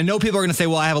 50%. And I know people are going to say,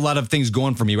 well, I have a lot of things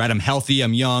going for me, right? I'm healthy,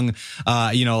 I'm young,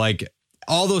 like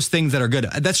all those things that are good.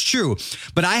 That's true.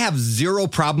 But I have zero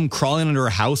problem crawling under a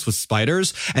house with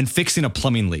spiders and fixing a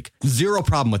plumbing leak. Zero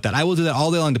problem with that. I will do that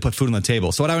all day long to put food on the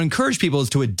table. So what I would encourage people is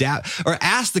to adapt or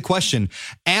ask the question,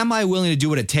 am I willing to do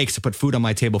what it takes to put food on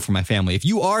my table for my family? If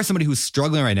you are somebody who's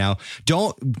struggling right now,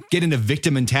 don't get into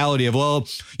victim mentality of, well,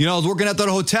 I was working at that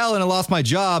hotel and I lost my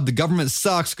job. The government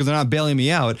sucks because they're not bailing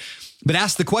me out. But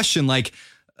ask the question like,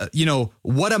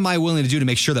 what am I willing to do to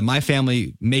make sure that my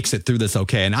family makes it through this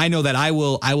okay? And I know that I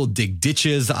will dig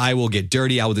ditches. I will get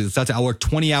dirty. I'll work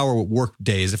 20-hour work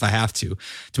days if I have to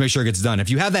make sure it gets done.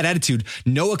 If you have that attitude,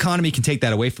 no economy can take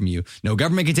that away from you. No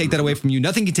government can take that away from you.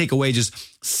 Nothing can take away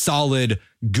just solid,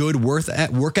 good work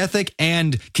ethic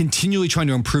and continually trying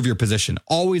to improve your position.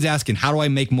 Always asking, how do I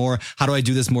make more? How do I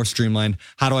do this more streamlined?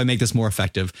 How do I make this more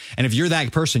effective? And if you're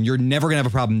that person, you're never going to have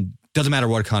a problem. Doesn't matter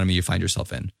what economy you find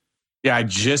yourself in. Yeah, I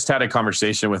just had a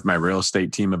conversation with my real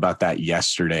estate team about that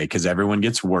yesterday because everyone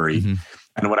gets worried. Mm-hmm.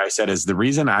 And what I said is the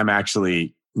reason I'm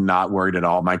actually not worried at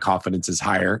all, my confidence is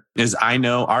higher, is I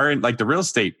know the real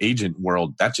estate agent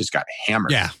world, that just got hammered.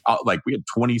 Yeah. Like we had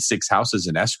 26 houses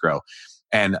in escrow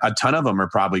and a ton of them are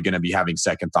probably going to be having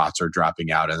second thoughts or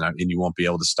dropping out and you won't be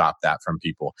able to stop that from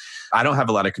people. I don't have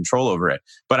a lot of control over it,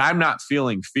 but I'm not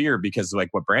feeling fear because like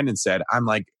what Brandon said, I'm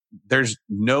like, there's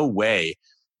no way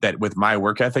that with my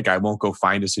work ethic, I won't go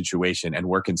find a situation and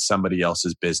work in somebody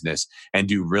else's business and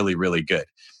do really, really good.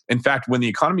 In fact, when the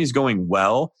economy is going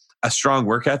well, a strong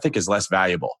work ethic is less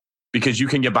valuable because you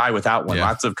can get by without one. Yeah.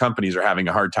 Lots of companies are having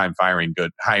a hard time hiring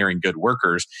good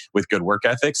workers with good work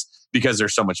ethics because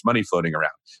there's so much money floating around.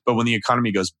 But when the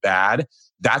economy goes bad,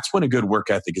 that's when a good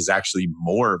work ethic is actually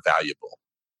more valuable.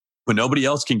 When nobody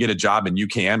else can get a job and you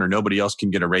can, or nobody else can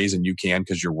get a raise and you can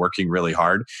because you're working really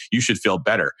hard, you should feel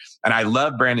better. And I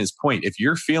love Brandon's point. If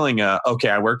you're feeling, okay,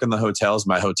 I work in the hotels,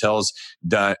 my hotel's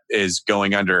is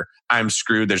going under, I'm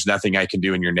screwed, there's nothing I can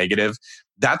do, and you're negative,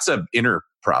 that's an inner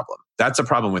problem. That's a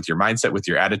problem with your mindset, with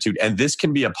your attitude. And this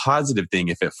can be a positive thing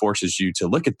if it forces you to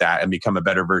look at that and become a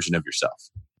better version of yourself.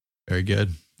 Very good.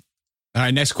 All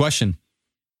right, next question.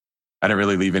 I didn't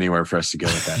really leave anywhere for us to go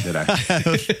with that, did I?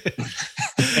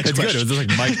 It's good. It was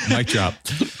just like mic drop.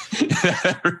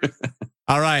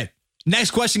 All right.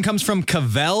 Next question comes from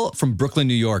Cavell from Brooklyn,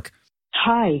 New York.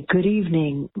 Hi, good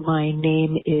evening. My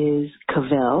name is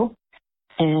Cavell,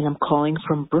 and I'm calling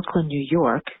from Brooklyn, New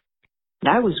York.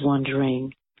 And I was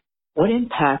wondering, what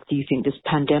impact do you think this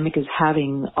pandemic is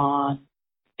having on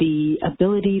the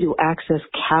ability to access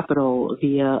capital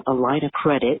via a line of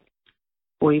credit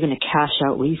or even a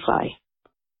cash-out refi?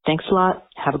 Thanks a lot.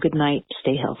 Have a good night.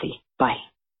 Stay healthy. Bye.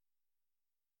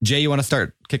 Jay, you want to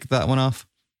start kick that one off?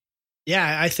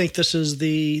 Yeah, I think this is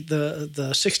the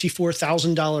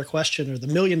 $64,000 question or the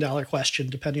 $1 million question,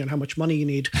 depending on how much money you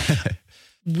need.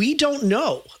 We don't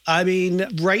know. I mean,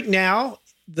 right now,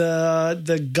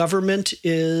 the government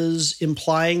is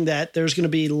implying that there's going to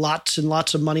be lots and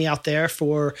lots of money out there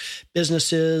for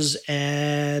businesses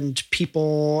and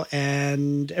people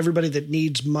and everybody that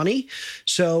needs money.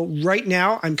 So right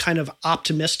now, I'm kind of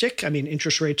optimistic. I mean,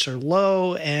 interest rates are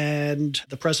low, and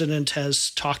the president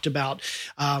has talked about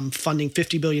funding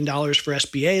 $50 billion for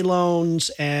SBA loans.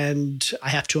 And I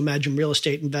have to imagine real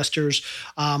estate investors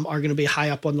are going to be high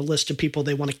up on the list of people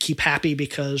they want to keep happy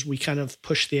because we kind of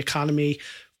push the economy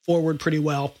forward pretty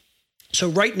well. So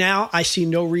right now, I see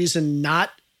no reason not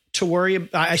to worry.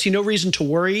 I see no reason to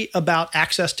worry about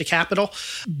access to capital.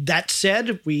 That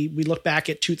said, we look back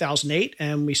at 2008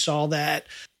 and we saw that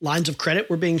lines of credit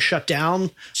were being shut down.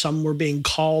 Some were being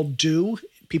called due.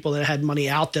 People that had money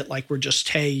out that were just,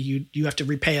 hey, you have to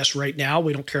repay us right now.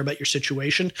 We don't care about your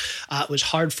situation. It was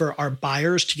hard for our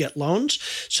buyers to get loans.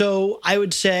 So I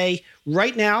would say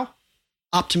right now,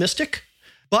 optimistic,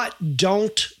 but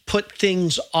don't put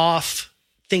things off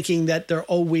thinking that they're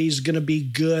always going to be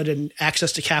good and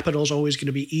access to capital is always going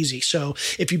to be easy. So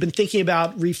if you've been thinking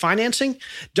about refinancing,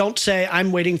 don't say,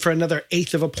 I'm waiting for another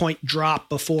 1/8 of a point drop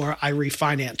before I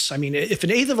refinance. I mean, if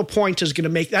 1/8 of a point is going to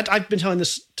make that, I've been telling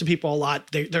this to people a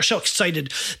lot. They're so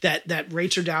excited that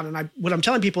rates are down. And what I'm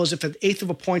telling people is if 1/8 of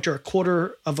a point or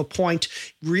 1/4 of a point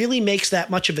really makes that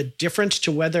much of a difference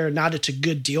to whether or not it's a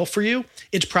good deal for you,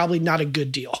 it's probably not a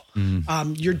good deal.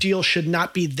 Mm-hmm. Your deal should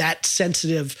not be that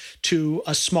sensitive to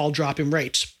a small drop in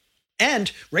rates.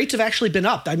 And rates have actually been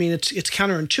up. I mean, it's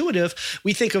counterintuitive.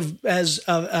 We think of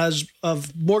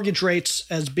mortgage rates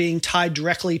as being tied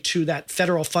directly to that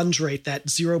federal funds rate, that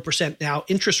 0% now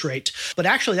interest rate. But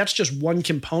actually, that's just one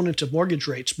component of mortgage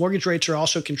rates. Mortgage rates are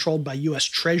also controlled by U.S.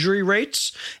 Treasury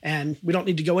rates. And we don't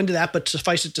need to go into that, but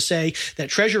suffice it to say that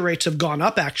Treasury rates have gone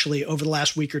up actually over the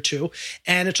last week or two.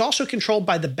 And it's also controlled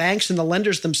by the banks and the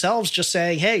lenders themselves just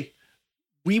saying, hey,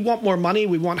 we want more money.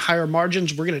 We want higher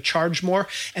margins. We're going to charge more.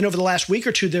 And over the last week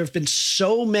or two, there have been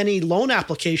so many loan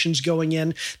applications going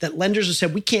in that lenders have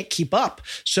said, we can't keep up.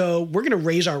 So we're going to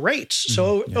raise our rates.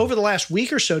 So over the last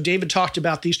week or so, David talked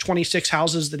about these 26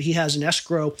 houses that he has in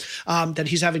escrow that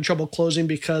he's having trouble closing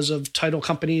because of title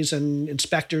companies and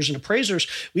inspectors and appraisers.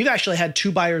 We've actually had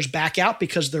 2 buyers back out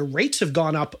because their rates have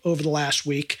gone up over the last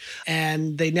week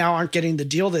and they now aren't getting the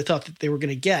deal they thought that they were going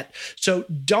to get. So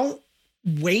don't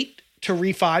wait to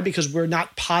refi because we're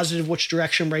not positive which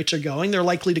direction rates are going. They're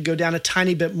likely to go down a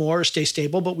tiny bit more or stay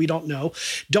stable, but we don't know.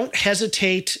 Don't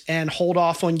hesitate and hold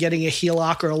off on getting a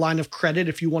HELOC or a line of credit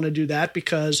if you want to do that,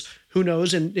 because who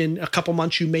knows, in a couple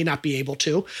months you may not be able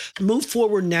to. Move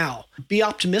forward now. Be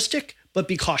optimistic, but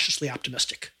be cautiously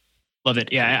optimistic. Love it.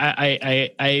 Yeah,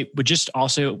 I would just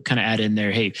also kind of add in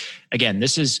there, hey, again,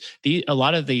 this is a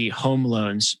lot of the home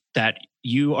loans that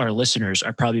you, our listeners,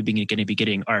 are probably going to be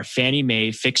getting are Fannie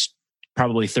Mae fixed,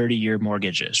 probably 30-year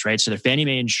mortgages, right? So they're Fannie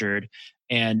Mae insured,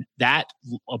 and that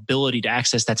ability to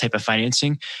access that type of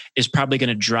financing is probably going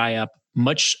to dry up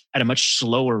at a much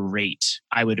slower rate,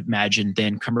 I would imagine,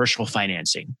 than commercial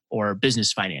financing or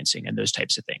business financing and those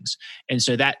types of things. And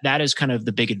so that is kind of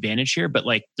the big advantage here. But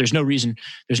there's no reason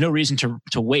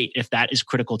to wait if that is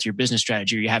critical to your business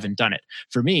strategy or you haven't done it.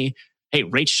 For me, hey,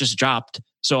 rates just dropped,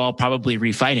 so I'll probably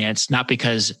refinance, not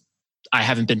because I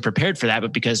haven't been prepared for that,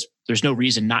 but because there's no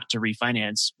reason not to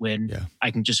refinance when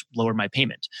I can just lower my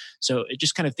payment. So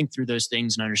just kind of think through those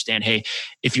things and understand, hey,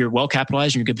 if you're well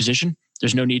capitalized and you're in a good position,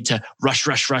 there's no need to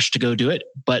rush to go do it.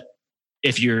 But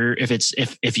if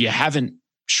you haven't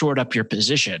shored up your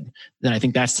position, then I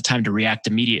think that's the time to react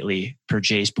immediately, per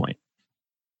Jay's point.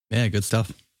 Yeah, good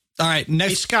stuff. All right, next.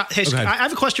 Hey, Scott. Scott, I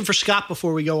have a question for Scott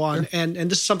before we go on. Sure. And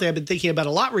this is something I've been thinking about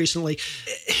a lot recently.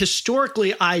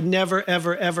 Historically, I never,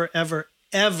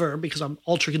 ever, because I'm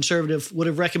ultra conservative, would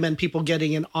have recommended people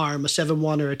getting an ARM, a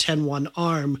 7-1 or a 10-1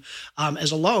 ARM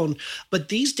as a loan. But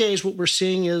these days, what we're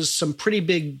seeing is some pretty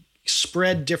big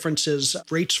spread differences.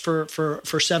 Rates for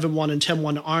 7-1 and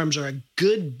 10-1 ARMs are a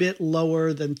good bit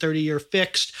lower than 30-year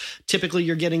fixed. Typically,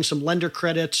 you're getting some lender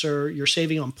credits or you're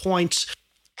saving on points.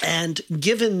 And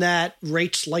given that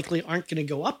rates likely aren't going to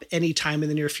go up anytime in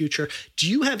the near future, do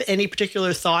you have any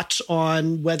particular thoughts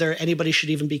on whether anybody should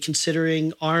even be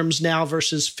considering ARMs now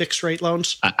versus fixed rate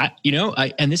loans?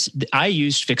 I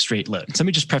used fixed rate loans. Let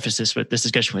me just preface this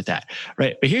discussion with that,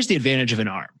 right? But here's the advantage of an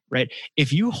ARM, right?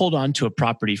 If you hold on to a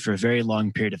property for a very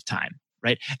long period of time,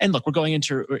 right? And look,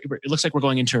 it looks like we're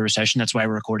going into a recession. That's why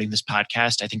we're recording this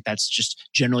podcast. I think that's just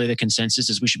generally the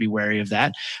consensus, is we should be wary of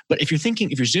that. But if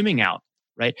you're zooming out,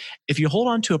 right? If you hold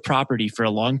on to a property for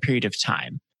a long period of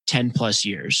time, 10 plus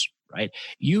years, right?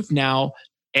 You've now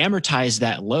amortized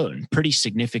that loan pretty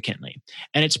significantly.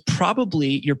 And it's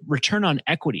probably your return on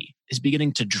equity is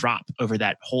beginning to drop over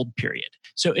that hold period.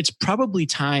 So it's probably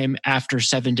time after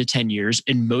 7 to 10 years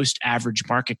in most average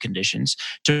market conditions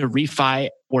to refi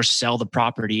or sell the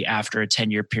property after a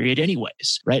 10-year period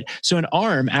anyways, right? So an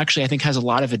ARM actually, I think, has a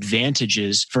lot of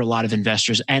advantages for a lot of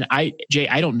investors. And Jay,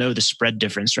 I don't know the spread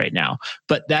difference right now,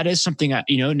 but that is something, now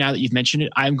that you've mentioned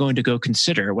it, I'm going to go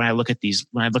consider when I look at these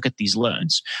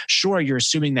loans. Sure, you're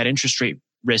assuming that interest rate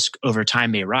risk over time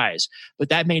may rise, but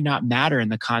that may not matter in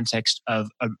the context of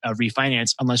a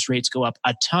refinance unless rates go up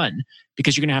a ton,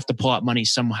 because you're going to have to pull out money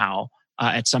somehow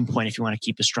at some point if you want to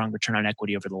keep a strong return on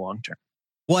equity over the long term.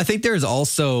 Well, I think there's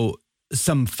also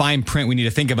some fine print we need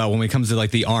to think about when it comes to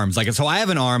like the ARMs. Like, so I have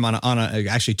an ARM on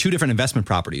actually 2 different investment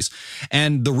properties.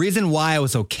 And the reason why I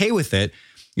was okay with it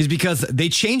is because they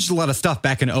changed a lot of stuff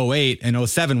back in 08 and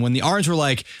 07 when the ARMs were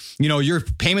like, your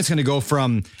payment's going to go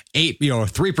from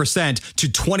 3% to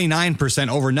 29%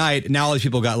 overnight. Now all these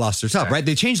people got lost their stuff, right?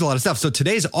 They changed a lot of stuff. So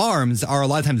today's ARMs are a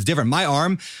lot of times different. My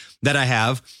ARM that I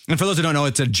have, and for those who don't know,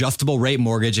 it's an adjustable rate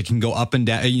mortgage. It can go up and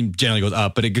down. It generally goes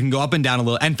up, but it can go up and down a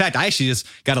little. In fact, I actually just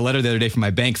got a letter the other day from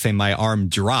my bank saying my ARM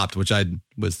dropped, which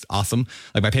was awesome.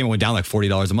 Like my payment went down like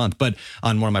 $40 a month, but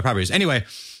on one of my properties. Anyway,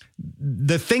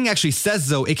 the thing actually says,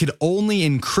 though, it could only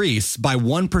increase by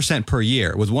 1% per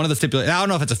year was one of the stipulations. I don't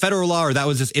know if it's a federal law or that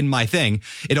was just in my thing.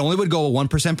 It only would go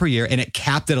 1% per year, and it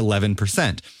capped at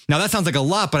 11%. Now, that sounds like a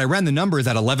lot, but I ran the numbers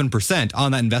at 11%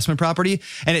 on that investment property,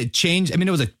 and it changed. I mean,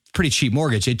 it was a pretty cheap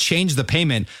mortgage. It changed the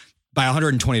payment by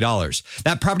 $120.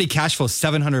 That property cash flow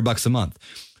 $700 a month.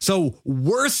 So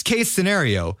worst case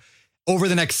scenario, over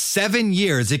the next 7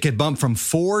 years, it could bump from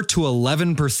 4 to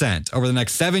 11% over the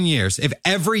next 7 years if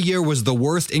every year was the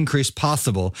worst increase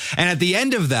possible. And at the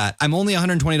end of that, I'm only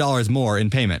 $120 more in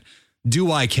payment.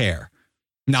 Do I care?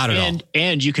 Not at all.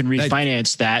 And you can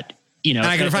refinance that.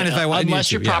 I can refinance if I want,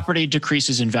 unless your property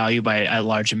decreases in value by a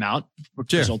large amount,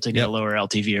 resulting in a lower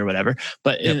LTV or whatever.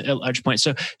 But in a large point,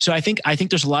 so I think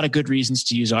there's a lot of good reasons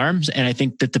to use ARMs, and I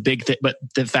think that but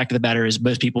the fact of the matter is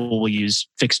most people will use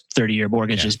fixed 30-year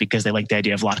mortgages because they like the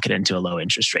idea of locking it into a low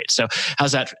interest rate. So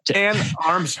how's that? And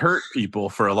ARMs hurt people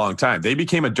for a long time. They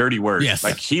became a dirty word. Yes.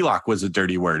 Like HELOC was a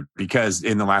dirty word because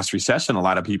in the last recession, a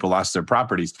lot of people lost their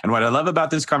properties. And what I love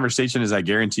about this conversation is I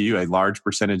guarantee you a large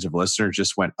percentage of listeners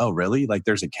just went, oh, really? Like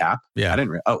there's a cap? Yeah. I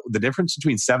didn't. The difference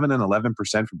between 7 and 11%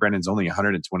 for Brennan's only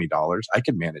 $120. I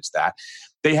can manage that.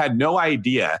 They had no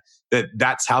idea that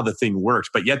that's how the thing works,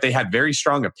 but yet they had very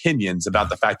strong opinions about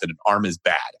the fact that an ARM is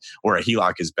bad or a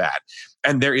HELOC is bad.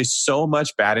 And there is so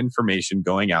much bad information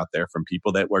going out there from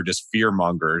people that were just fear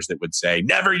mongers that would say,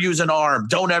 never use an ARM,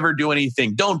 don't ever do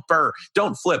anything, don't burr,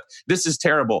 don't flip. This is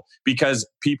terrible because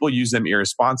people use them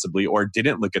irresponsibly or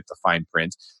didn't look at the fine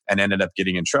print and ended up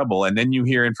getting in trouble. And then you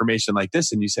hear information like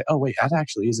this and you say, oh, wait, that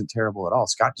actually isn't terrible at all.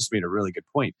 Scott just made a really good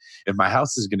point. If my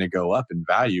house is going to go up in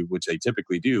value, which they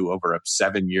typically do over a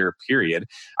 7-year period,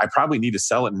 I probably need to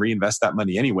sell it and reinvest that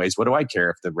money anyways. What do I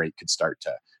care if the rate could start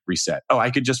to reset? Oh,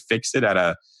 I could just fix it at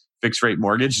a fixed rate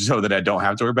mortgage so that I don't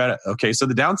have to worry about it. Okay, so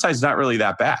the downside is not really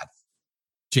that bad.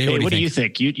 Jay, what do you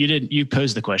think? You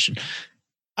posed the question.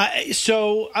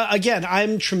 Again,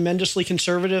 I'm tremendously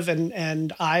conservative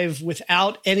and I've,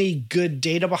 without any good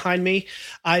data behind me,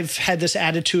 I've had this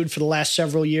attitude for the last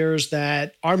several years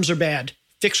that ARMs are bad.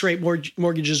 Fixed rate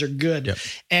mortgages are good. Yep.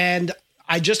 And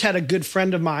I just had a good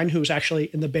friend of mine who's actually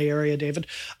in the Bay Area, David,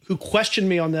 who questioned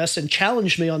me on this and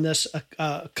challenged me on this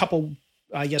a couple,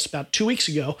 I guess about 2 weeks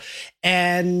ago.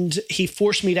 And he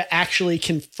forced me to actually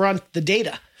confront the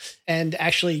data and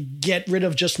actually get rid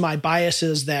of just my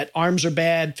biases that ARMs are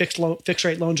bad, fixed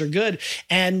rate loans are good.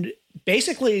 And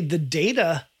basically the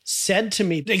data said to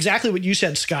me exactly what you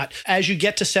said, Scott. As you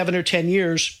get to 7 or 10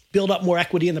 years, build up more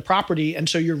equity in the property. And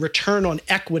so your return on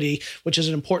equity, which is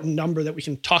an important number that we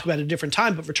can talk about at a different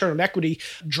time, but return on equity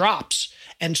drops.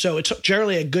 And so it's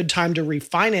generally a good time to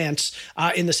refinance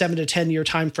in the 7 to 10 year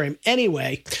time frame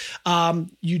anyway.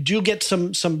 You do get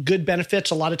some good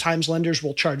benefits. A lot of times lenders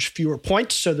will charge fewer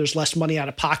points, so there's less money out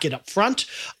of pocket up front.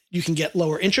 You can get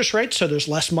lower interest rates, so there's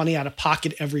less money out of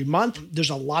pocket every month. There's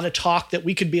a lot of talk that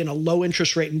we could be in a low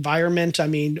interest rate environment. I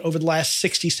mean, over the last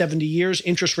 60, 70 years,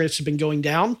 interest rates have been going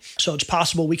down. So it's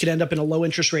possible we could end up in a low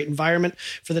interest rate environment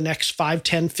for the next 5,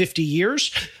 10, 50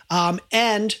 years.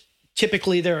 And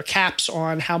typically there are caps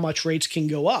on how much rates can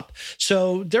go up.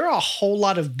 So there are a whole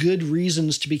lot of good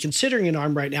reasons to be considering an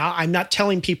ARM right now. I'm not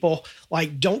telling people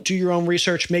like, don't do your own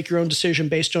research, make your own decision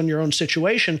based on your own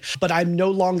situation. But I'm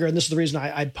no longer, and this is the reason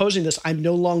I'm posing this, I'm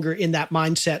no longer in that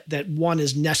mindset that one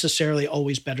is necessarily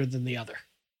always better than the other.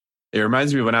 It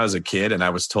reminds me of when I was a kid and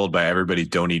I was told by everybody,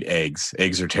 don't eat eggs.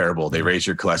 Eggs are terrible. They raise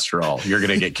your cholesterol. You're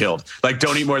going to get killed. Like,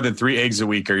 don't eat more than 3 eggs a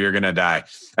week or you're going to die.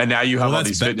 And now you have all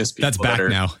these fitness people. That's back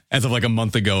now. As of like a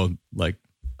month ago, like,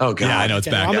 oh God. Yeah, I know it's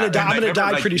back. I'm going to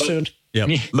die pretty soon.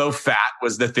 Yep. Low fat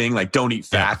was the thing, like don't eat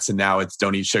fats. And now it's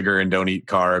don't eat sugar and don't eat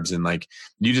carbs. And like,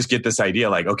 you just get this idea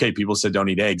like, okay, people said don't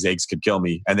eat eggs. Eggs could kill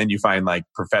me. And then you find like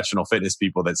professional fitness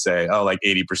people that say, oh, like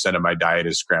 80% of my diet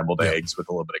is scrambled eggs with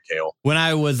a little bit of kale. When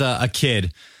I was a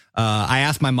kid, I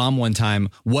asked my mom one time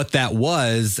what that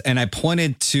was, and I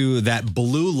pointed to that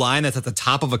blue line that's at the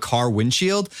top of a car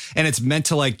windshield, and it's meant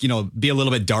to like, be a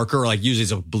little bit darker, or like usually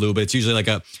it's a blue, but it's usually like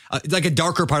a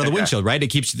darker part of the windshield, right? It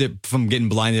keeps you from getting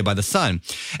blinded by the sun.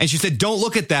 And she said, don't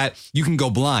look at that. You can go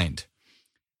blind.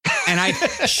 And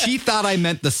she thought I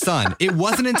meant the sun. It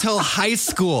wasn't until high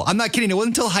school. I'm not kidding. It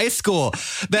wasn't until high school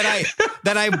that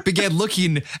I began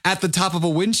looking at the top of a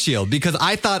windshield, because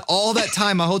I thought all that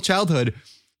time, my whole childhood,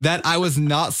 that I was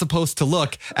not supposed to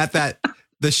look at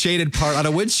the shaded part on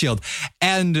a windshield.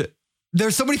 And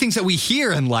there's so many things that we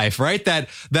hear in life, right?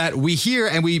 That we hear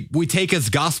and we take as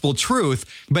gospel truth,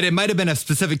 but it might have been a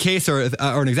specific case or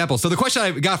an example. So the question I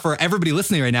got for everybody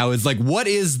listening right now is like, what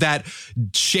is that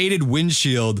shaded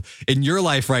windshield in your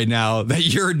life right now that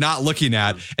you're not looking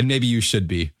at and maybe you should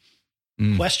be?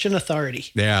 Question authority.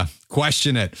 Yeah.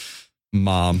 Question it,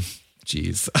 Mom.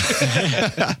 Jeez.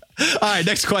 All right.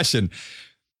 Next question.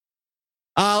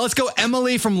 Let's go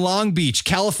Emily from Long Beach,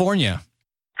 California.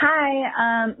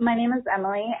 Hi, my name is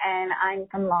Emily, and I'm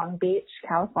from Long Beach,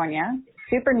 California.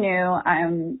 Super new. I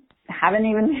haven't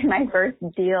even made my first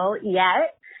deal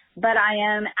yet, but I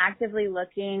am actively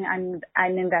looking.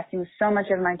 I'm investing so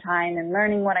much of my time in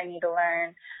learning what I need to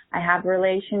learn. I have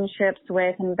relationships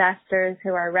with investors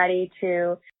who are ready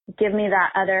to give me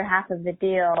that other half of the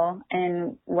deal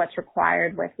and what's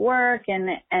required with work and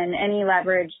any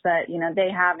leverage that, they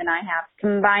have and I have,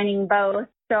 combining both.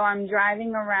 So I'm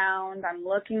driving around, I'm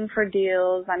looking for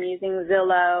deals, I'm using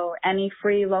Zillow, any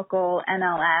free local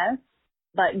MLS.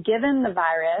 But given the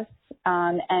virus,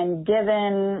 and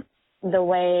given the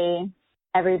way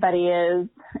everybody is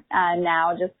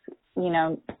now just,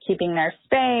 keeping their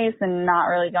space and not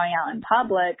really going out in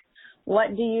public,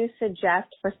 what do you suggest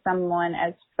for someone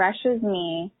as fresh as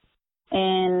me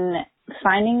in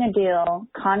finding a deal,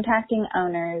 contacting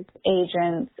owners,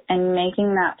 agents, and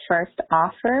making that first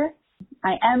offer?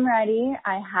 I am ready.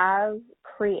 I have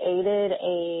created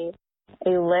a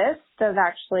list of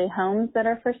actually homes that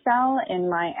are for sale in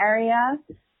my area.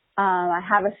 I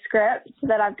have a script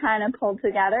that I've kind of pulled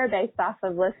together based off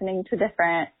of listening to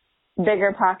different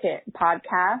Bigger Pocket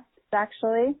podcasts,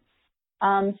 actually.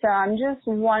 So I'm just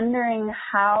wondering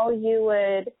how you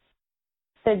would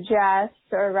suggest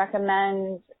or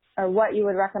recommend, or what you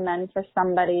would recommend for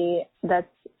somebody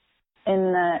that's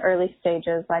in the early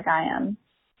stages like I am.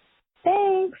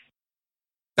 Thanks.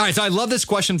 All right. So I love this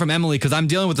question from Emily because I'm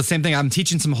dealing with the same thing. I'm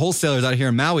teaching some wholesalers out here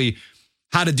in Maui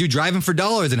how to do driving for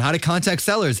dollars and how to contact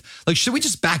sellers. Like, should we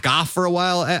just back off for a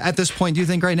while at this point, do you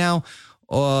think, right now?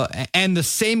 And the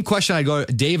same question I'd go,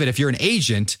 David, if you're an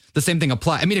agent, the same thing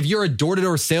applies. I mean, if you're a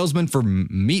door-to-door salesman for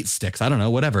meat sticks, I don't know,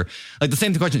 whatever. Like the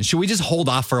same question. Should we just hold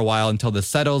off for a while until this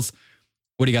settles?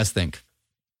 What do you guys think?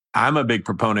 I'm a big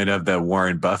proponent of the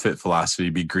Warren Buffett philosophy: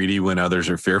 be greedy when others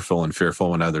are fearful and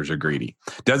fearful when others are greedy.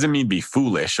 Doesn't mean be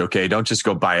foolish, okay? Don't just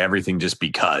go buy everything just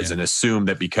because and assume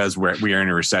that because we are in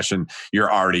a recession,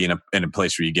 you're already in a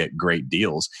place where you get great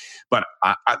deals. But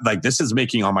I like, this is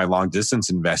making all my long distance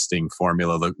investing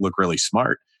formula look really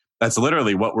smart. That's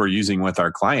literally what we're using with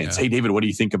our clients. Yeah. Hey, David, what do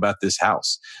you think about this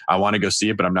house? I want to go see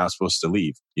it, but I'm not supposed to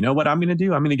leave. You know what I'm going to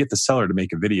do? I'm going to get the seller to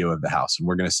make a video of the house, and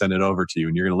we're going to send it over to you,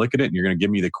 and you're going to look at it and you're going to give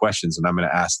me the questions, and I'm going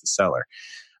to ask the seller.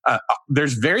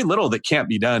 There's very little that can't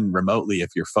be done remotely if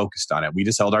you're focused on it. We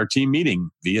just held our team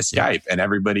meeting via Skype, and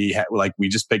everybody we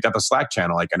just picked up a Slack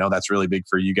channel. Like, I know that's really big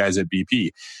for you guys at BP.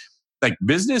 Like,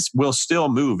 business will still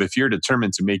move if you're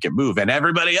determined to make it move, and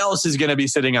everybody else is going to be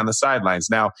sitting on the sidelines.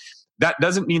 Now, that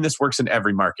doesn't mean this works in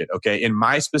every market, okay? In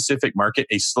my specific market,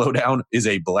 a slowdown is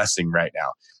a blessing right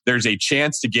now. There's a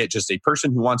chance to get just a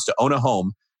person who wants to own a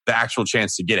home, the actual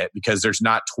chance to get it, because there's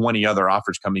not 20 other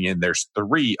offers coming in. There's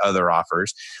 3 other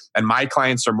offers. And my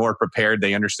clients are more prepared.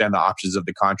 They understand the options of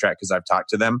the contract because I've talked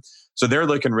to them. So they're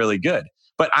looking really good.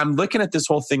 But I'm looking at this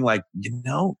whole thing like,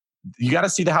 you got to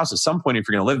see the house at some point if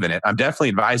you're going to live in it. I'm definitely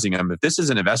advising them, if this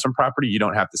is an investment property, you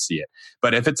don't have to see it.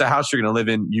 But if it's a house you're going to live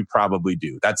in, you probably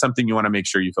do. That's something you want to make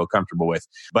sure you feel comfortable with.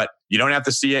 But you don't have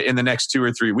to see it in the next 2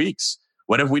 or 3 weeks.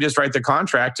 What if we just write the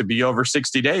contract to be over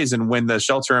 60 days? And when the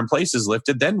shelter in place is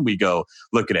lifted, then we go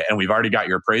look at it. And we've already got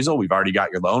your appraisal. We've already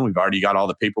got your loan. We've already got all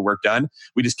the paperwork done.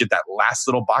 We just get that last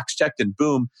little box checked and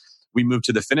boom, we move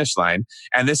to the finish line.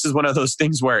 And this is one of those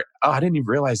things where, I didn't even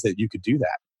realize that you could do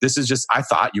that. This is just, I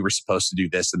thought you were supposed to do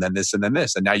this and then this and then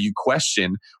this. And now you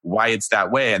question why it's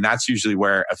that way. And that's usually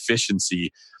where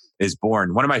efficiency is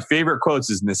born. One of my favorite quotes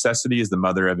is necessity is the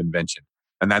mother of invention.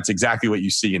 And that's exactly what you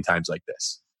see in times like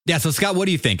this. Yeah. So Scott, what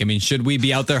do you think? I mean, should we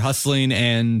be out there hustling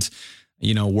and,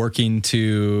 working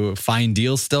to find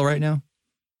deals still right now?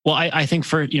 Well, I think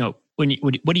for, what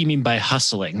do you mean by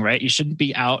hustling, right? You shouldn't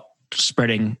be out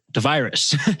spreading the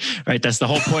virus, right? That's the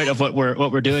whole point of what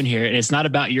we're doing here. And it's not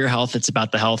about your health. It's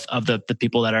about the health of the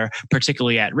people that are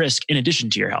particularly at risk in addition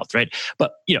to your health, right?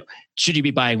 But, should you be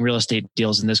buying real estate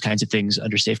deals and those kinds of things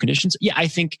under safe conditions? Yeah, I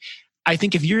think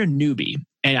if you're a newbie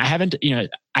and I haven't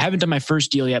done my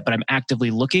first deal yet, but I'm actively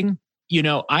looking,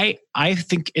 I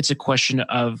think it's a question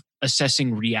of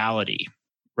assessing reality.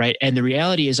 Right. And the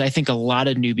reality is, I think a lot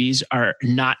of newbies are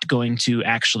not going to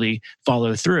actually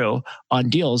follow through on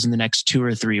deals in the next 2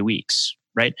 or 3 weeks.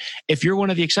 Right. If you're one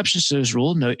of the exceptions to those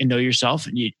rules, know yourself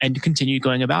and continue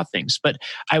going about things. But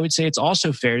I would say it's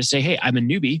also fair to say, hey, I'm a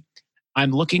newbie.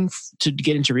 I'm looking to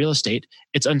get into real estate.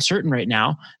 It's uncertain right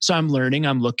now. So I'm learning,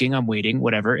 I'm looking, I'm waiting,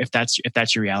 whatever, if that's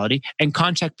your reality, and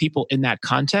contact people in that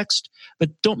context. But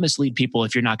don't mislead people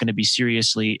if you're not going to be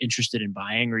seriously interested in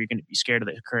buying or you're going to be scared of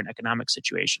the current economic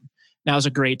situation. Now is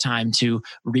a great time to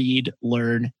read,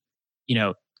 learn,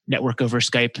 network over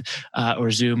Skype or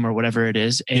Zoom or whatever it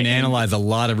is. And analyze a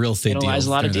lot of real estate deals. Analyze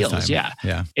a lot of deals,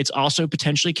 yeah. It's also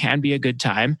potentially can be a good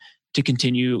time to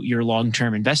continue your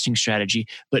long-term investing strategy,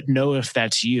 but know if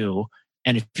that's you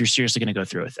and if you're seriously going to go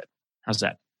through with it. How's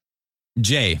that?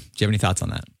 Jay, do you have any thoughts on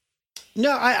that?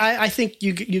 No, I think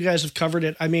you guys have covered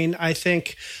it. I mean, I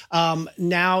think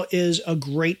now is a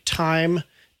great time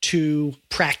to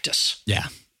practice. Yeah.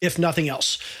 If nothing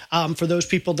else. For those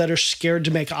people that are scared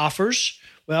to make offers,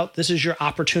 well, this is your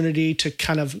opportunity to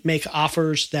kind of make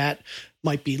offers that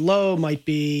might be low, might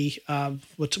be,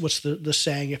 what's the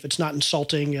saying? If it's not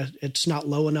insulting, it's not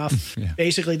low enough. Yeah.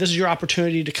 Basically, this is your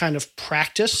opportunity to kind of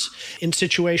practice in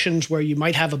situations where you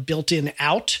might have a built-in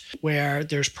out, where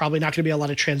there's probably not going to be a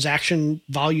lot of transaction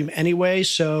volume anyway.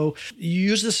 So you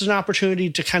use this as an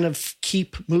opportunity to kind of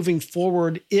keep moving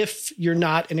forward if you're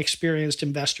not an experienced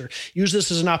investor. Use this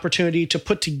as an opportunity to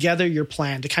put together your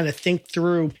plan, to kind of think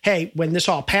through, hey, when this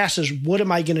all passes, what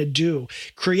am I going to do?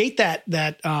 Create that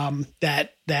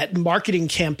marketing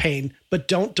campaign, but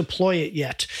don't deploy it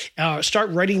yet. Start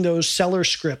writing those seller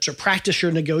scripts or practice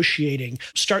your negotiating.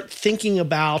 Start thinking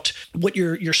about what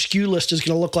your SKU list is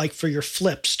going to look like for your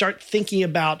flips. Start thinking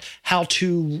about how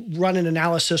to run an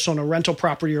analysis on a rental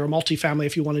property or a multifamily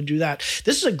if you want to do that.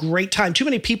 This is a great time. Too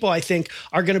many people, I think,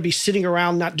 are going to be sitting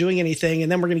around not doing anything,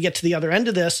 and then we're going to get to the other end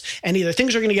of this, and either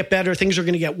things are going to get better, things are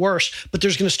going to get worse, but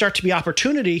there's going to start to be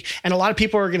opportunity, and a lot of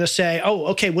people are going to say, oh,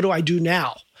 okay, what do I do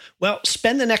now? Well,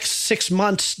 spend the next 6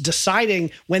 months deciding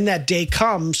when that day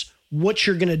comes, what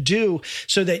you're going to do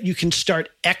so that you can start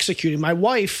executing. My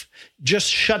wife just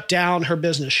shut down her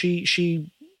business.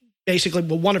 She basically,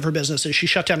 one of her businesses, she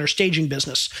shut down her staging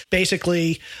business.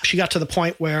 Basically, she got to the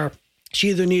point where she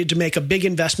either needed to make a big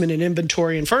investment in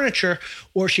inventory and furniture,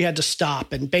 or she had to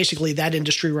stop. And basically that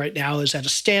industry right now is at a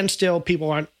standstill.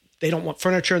 They don't want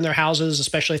furniture in their houses,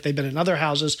 especially if they've been in other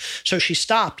houses. So she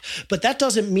stopped. But that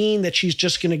doesn't mean that she's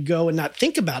just going to go and not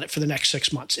think about it for the next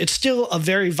 6 months. It's still a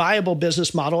very viable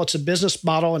business model. It's a business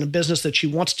model and a business that she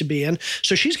wants to be in.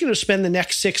 So she's going to spend the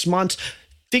next 6 months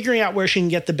figuring out where she can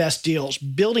get the best deals,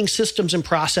 building systems and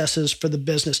processes for the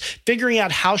business, figuring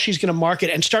out how she's going to market,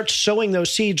 and start sowing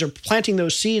those seeds or planting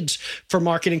those seeds for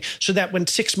marketing so that when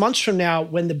 6 months from now,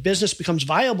 when the business becomes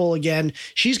viable again,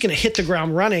 she's going to hit the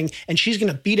ground running and she's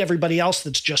going to beat everybody else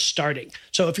that's just starting.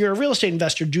 So if you're a real estate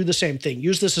investor, do the same thing.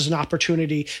 Use this as an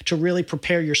opportunity to really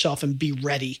prepare yourself and be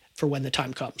ready for when the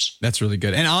time comes. That's really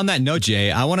good. And on that note,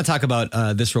 Jay, I want to talk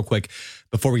about this real quick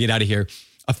before we get out of here.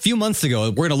 A few months ago,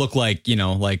 we're going to look like,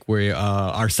 like we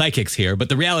are psychics here. But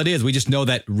the reality is we just know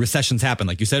that recessions happen.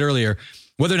 Like you said earlier,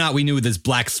 whether or not we knew this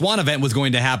black swan event was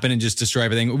going to happen and just destroy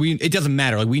everything, it doesn't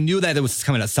matter. Like we knew that it was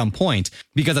coming at some point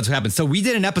because that's what happened. So we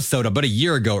did an episode about a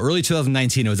year ago, early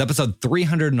 2019. It was episode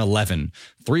 311,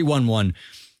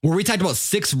 where we talked about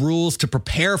 6 rules to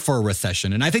prepare for a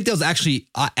recession. And I think those actually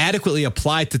adequately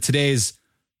apply to today's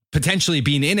potentially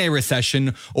being in a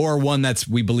recession or one that's,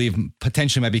 we believe,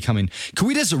 potentially might be coming. Can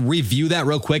we just review that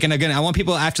real quick? And again, I want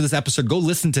people after this episode, go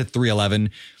listen to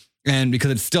 311, and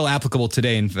because it's still applicable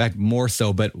today, in fact, more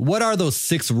so. But what are those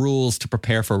 6 rules to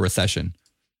prepare for a recession?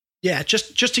 Yeah,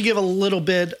 just to give a little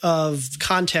bit of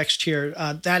context here,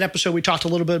 that episode we talked a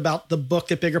little bit about the book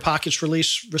that Bigger Pockets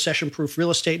released, Recession Proof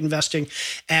Real Estate Investing.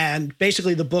 And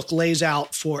basically the book lays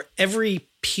out for every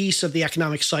piece of the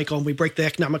economic cycle, and we break the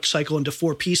economic cycle into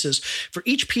 4 pieces. For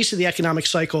each piece of the economic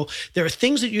cycle, there are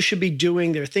things that you should be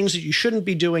doing, there are things that you shouldn't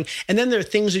be doing, and then there are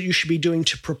things that you should be doing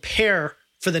to prepare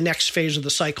for the next phase of the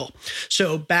cycle.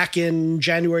 So back in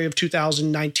January of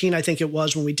 2019, I think it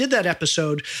was, when we did that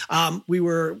episode, we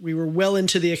were well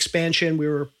into the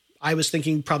expansion. I was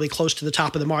thinking probably close to the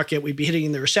top of the market. We'd be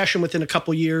hitting the recession within a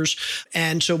couple years.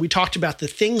 And so we talked about the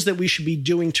things that we should be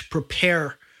doing to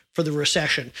prepare for the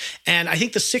recession. And I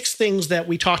think the 6 things that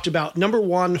we talked about, number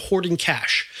 1, hoarding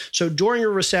cash. So during a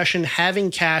recession, having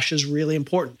cash is really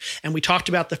important. And we talked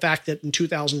about the fact that in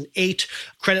 2008,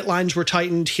 credit lines were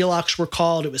tightened, HELOCs were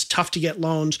called, it was tough to get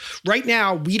loans. Right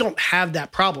now, we don't have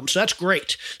that problem. So that's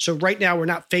great. So right now, we're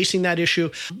not facing that issue.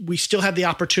 We still have the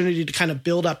opportunity to kind of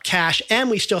build up cash, and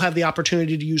we still have the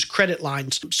opportunity to use credit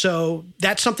lines. So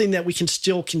that's something that we can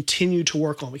still continue to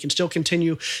work on. We can still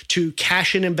continue to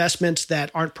cash in investments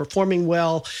that aren't performing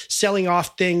well, selling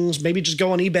off things, maybe just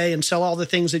go on eBay and sell all the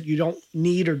things that you don't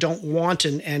need or don't want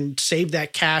and save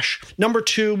that cash. Number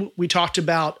 2, we talked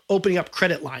about opening up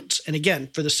credit lines. And again,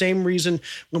 for the same reason,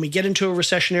 when we get into a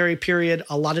recessionary period,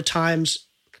 a lot of times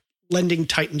lending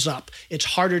tightens up. It's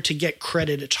harder to get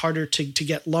credit. It's harder to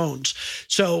get loans.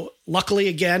 So luckily,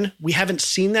 again, we haven't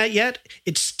seen that yet.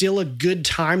 It's still a good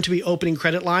time to be opening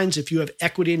credit lines. If you have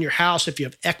equity in your house, if you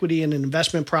have equity in an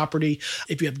investment property,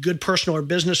 if you have good personal or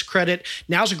business credit,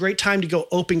 now's a great time to go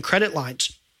open credit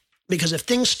lines. Because if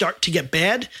things start to get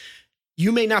bad,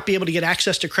 you may not be able to get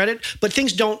access to credit, but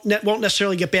things won't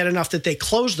necessarily get bad enough that they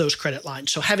close those credit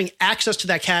lines. So having access to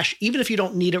that cash, even if you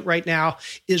don't need it right now,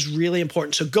 is really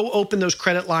important. So go open those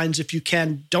credit lines if you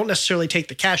can. Don't necessarily take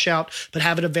the cash out, but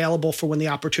have it available for when the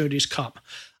opportunities come.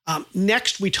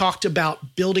 Next, we talked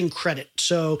about building credit.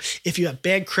 So if you have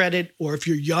bad credit, or if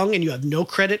you're young and you have no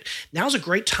credit, now's a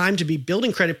great time to be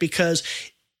building credit, because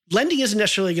lending isn't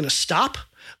necessarily going to stop,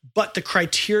 but the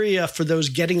criteria for those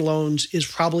getting loans is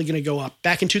probably going to go up.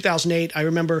 Back in 2008, I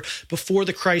remember before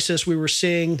the crisis, we were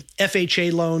seeing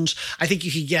FHA loans. I think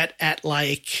you could get at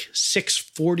like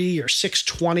 640 or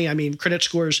 620. I mean, credit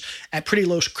scores at pretty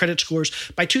low credit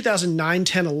scores. By 2009,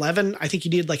 10, 11, I think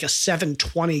you needed like a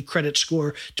 720 credit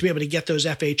score to be able to get those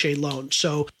FHA loans.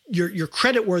 So your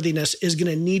credit worthiness is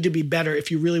going to need to be better if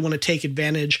you really want to take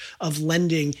advantage of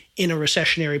lending in a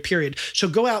recessionary period. So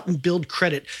go out and build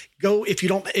credit. Go, if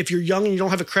you're young and you don't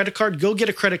have a credit card, go get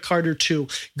a credit card or 2.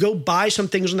 Go buy some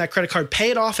things on that credit card.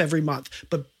 Pay it off every month.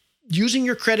 But using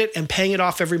your credit and paying it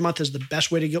off every month is the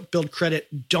best way to build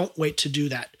credit. Don't wait to do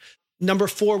that. Number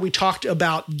 4, we talked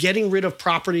about getting rid of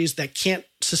properties that can't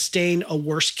sustain a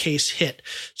worst case hit.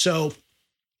 So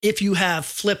if you have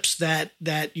flips that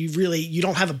you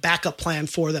don't have a backup plan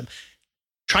for them,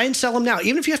 try and sell them now.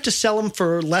 Even if you have to sell them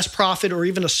for less profit or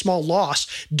even a small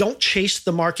loss, don't chase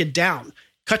the market down.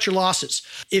 Cut your losses.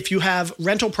 If you have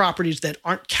rental properties that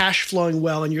aren't cash flowing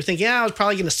well and you're thinking, I was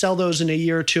probably going to sell those in a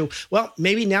year or 2, well,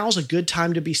 maybe now's a good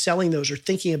time to be selling those or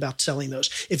thinking about selling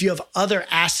those. If you have other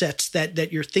assets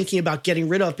that you're thinking about getting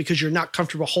rid of because you're not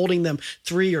comfortable holding them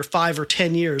 3 or 5 or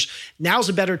 10 years, now's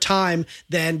a better time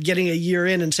than getting a year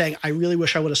in and saying, I really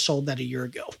wish I would have sold that a year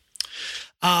ago.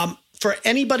 For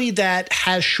anybody that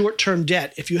has short-term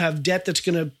debt, if you have debt that's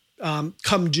going to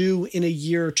come due in a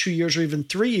year or 2 years or even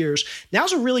 3 years,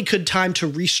 now's a really good time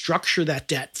to restructure that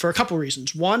debt for a couple of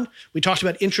reasons. One, we talked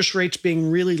about interest rates being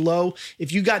really low.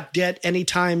 If you got debt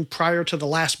anytime prior to the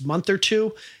last month or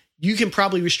 2, you can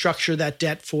probably restructure that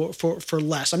debt for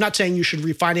less. I'm not saying you should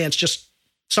refinance just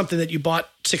something that you bought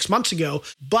 6 months ago,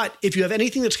 but if you have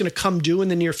anything that's going to come due in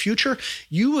the near future,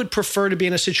 you would prefer to be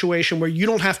in a situation where you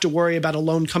don't have to worry about a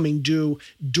loan coming due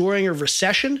during a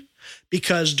recession,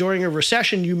 because during a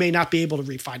recession, you may not be able to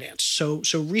refinance. So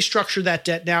restructure that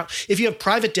debt now. If you have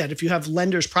private debt, if you have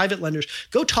lenders, private lenders,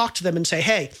 go talk to them and say,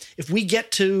 hey, if we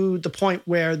get to the point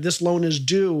where this loan is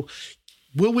due,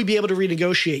 will we be able to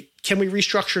renegotiate? Can we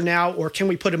restructure now, or can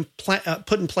we put in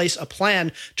place a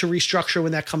plan to restructure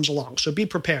when that comes along? So be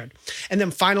prepared. And then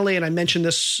finally, and I mentioned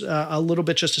this a little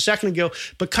bit just a second ago,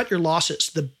 but cut your losses.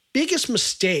 The biggest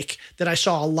mistake that I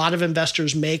saw a lot of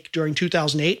investors make during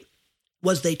 2008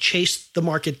 was they chased the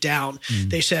market down.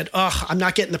 They said, "Oh, I'm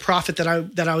not getting the profit that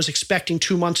I was expecting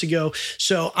 2 months ago,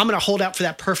 so I'm going to hold out for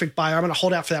that perfect buyer. I'm going to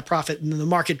hold out for that profit." And then the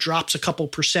market drops a couple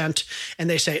percent, and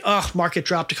they say, "Oh, market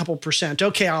dropped a couple percent.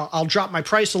 Okay, I'll drop my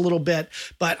price a little bit,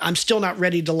 but I'm still not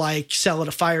ready to like sell at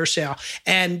a fire sale."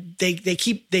 And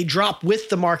they drop with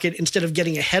the market instead of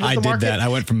getting ahead of the market. I did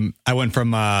that. I went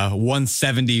from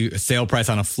 170 sale price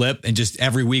on a flip, and just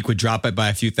every week would drop it by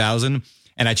a few thousand.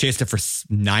 And I chased it for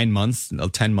 9 months,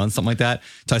 10 months, something like that.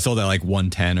 So I sold at like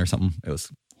 110 or something. It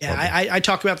was I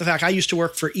talk about the fact I used to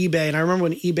work for eBay, and I remember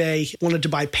when eBay wanted to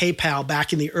buy PayPal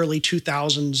back in the early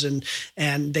 2000s,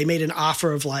 and they made an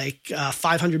offer of like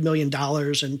 $500 million,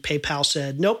 and PayPal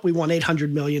said, "Nope, we want $800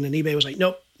 million," and eBay was like,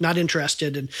 "Nope, not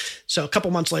interested." And so a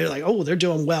couple months later, like, "Oh, they're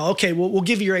doing well. Okay, we'll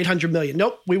give you your $800 million.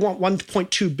 Nope, we want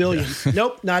 $1.2 billion. Yeah.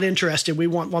 Nope, not interested. We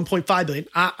want $1.5 billion.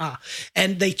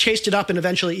 And they chased it up, and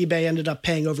eventually eBay ended up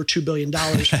paying over $2 billion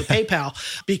for PayPal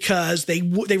because they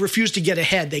refused to get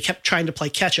ahead. They kept trying to play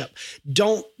catch up.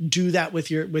 Don't do that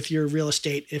with your real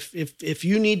estate. If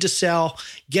you need to sell,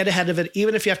 get ahead of it.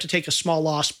 Even if you have to take a small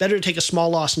loss, better to take a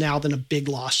small loss now than a big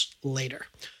loss later.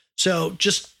 So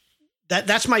just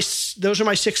those are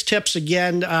my 6 tips.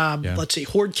 Again, Let's see,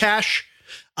 hoard cash,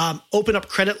 open up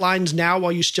credit lines now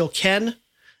while you still can,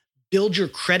 build your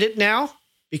credit now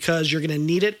because you're going to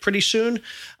need it pretty soon,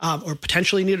 or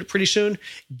potentially need it pretty soon.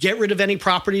 Get rid of any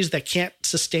properties that can't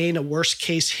sustain a worst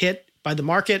case hit by the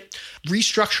market,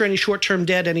 restructure any short-term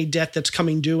debt, any debt that's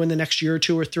coming due in the next year or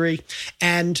 2 or 3.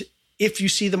 And if you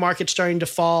see the market starting to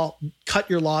fall, cut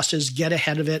your losses, get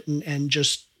ahead of it, and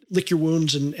just lick your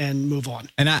wounds and move on.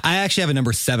 And I actually have a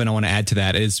number 7 I want to add to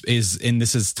that is, and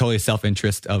this is totally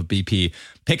self-interest of BP.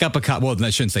 Pick up a copy. Well,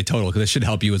 I shouldn't say total because it should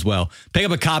help you as well. Pick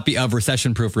up a copy of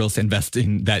Recession-Proof Real Estate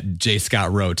Investing that Jay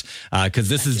Scott wrote, because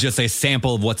this is just a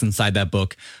sample of what's inside that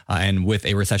book. And with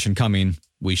a recession coming,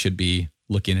 we should be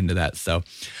looking into that. So,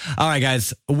 all right,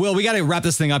 guys. Will, we got to wrap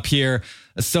this thing up here.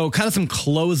 So kind of some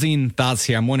closing thoughts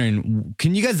here. I'm wondering,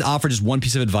 can you guys offer just one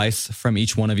piece of advice from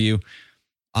each one of you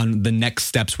on the next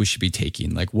steps we should be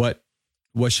taking? Like what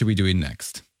should we do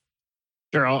next?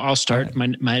 Sure. I'll start.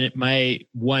 My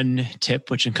one tip,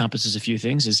 which encompasses a few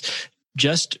things, is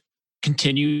just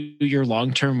continue your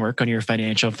long-term work on your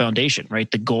financial foundation, right?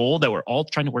 The goal that we're all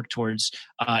trying to work towards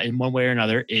in one way or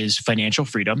another is financial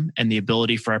freedom and the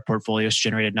ability for our portfolios to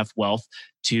generate enough wealth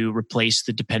to replace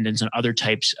the dependence on other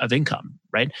types of income,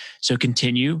 right? So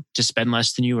continue to spend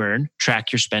less than you earn,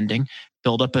 track your spending,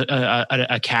 build up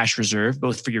a cash reserve,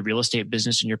 both for your real estate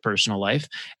business and your personal life,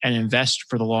 and invest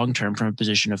for the long term from a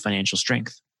position of financial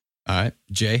strength. All right,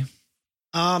 Jay.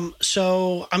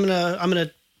 So I'm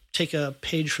gonna take a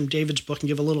page from David's book and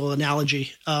give a little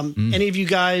analogy. Any of you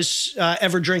guys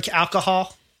ever drink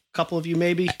alcohol? A couple of you,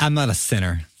 maybe. I'm not a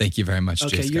sinner. Thank you very much.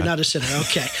 Okay, Jay you're not a sinner.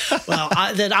 Okay. Well,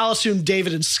 then I'll assume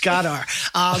David and Scott are.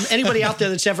 Anybody out there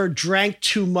that's ever drank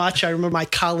too much? I remember my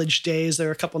college days. There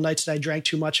were a couple nights that I drank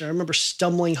too much, and I remember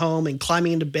stumbling home and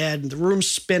climbing into bed, and the room's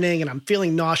spinning, and I'm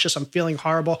feeling nauseous. I'm feeling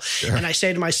horrible, and I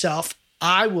say to myself,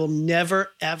 I will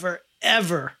never, ever,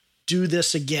 ever do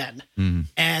this again.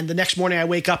 And the next morning I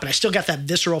wake up and I still got that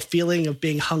visceral feeling of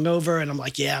being hungover, and I'm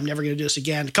like, yeah, I'm never going to do this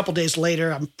again. A couple days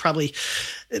later,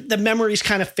 the memory's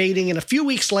kind of fading. And a few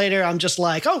weeks later, I'm just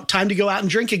like, oh, time to go out and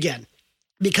drink again,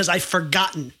 because I've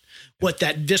forgotten what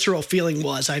that visceral feeling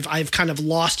was. I've kind of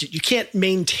lost it. You can't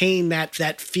maintain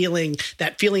that feeling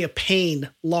of pain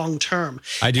long term.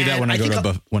 I do that when I go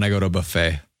to a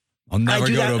buffet. I'll never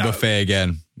go to a buffet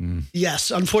again.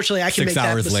 Yes, unfortunately, I can 6 make that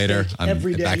hours mistake later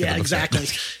every day. Yeah,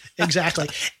 exactly.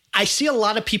 I see a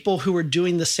lot of people who are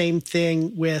doing the same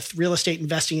thing with real estate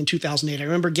investing in 2008. I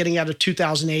remember getting out of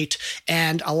 2008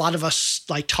 and a lot of us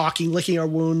like talking, licking our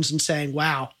wounds and saying,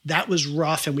 wow, that was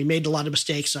rough and we made a lot of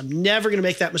mistakes. I'm never going to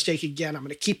make that mistake again. I'm going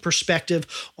to keep perspective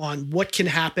on what can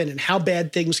happen and how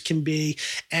bad things can be.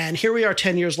 And here we are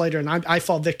 10 years later, and I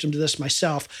fall victim to this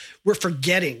myself. We're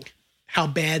forgetting how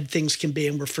bad things can be,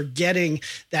 and we're forgetting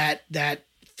that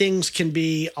things can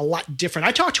be a lot different.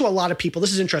 I talk to a lot of people.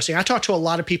 This is interesting. I talk to a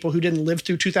lot of people who didn't live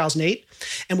through 2008,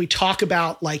 and we talk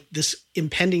about like this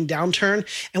impending downturn.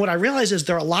 And what I realize is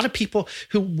there are a lot of people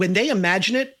who, when they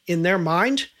imagine it in their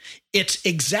mind, it's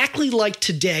exactly like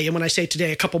today. And when I say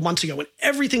today, a couple months ago, when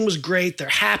everything was great, they're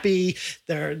happy,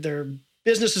 their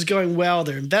business is going well,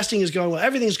 their investing is going well,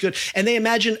 everything's good. And they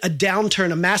imagine a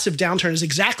downturn, a massive downturn is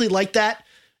exactly like that,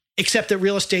 except that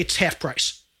real estate's half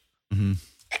price. Mm-hmm.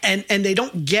 And they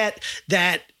don't get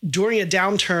that during a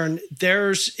downturn,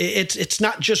 it's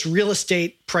not just real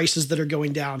estate prices that are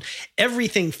going down.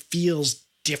 Everything feels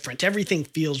different. Everything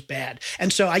feels bad.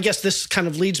 And so I guess this kind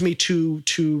of leads me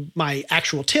to my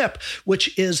actual tip,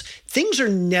 which is things are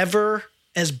never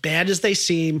as bad as they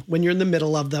seem when you're in the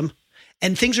middle of them.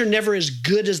 And things are never as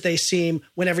good as they seem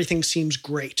when everything seems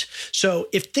great. So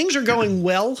if things are going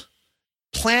well,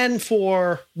 plan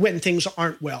for when things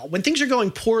aren't well. When things are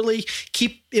going poorly,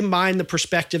 keep in mind the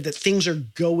perspective that things are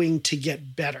going to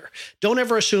get better. Don't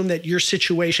ever assume that your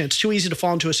situation, it's too easy to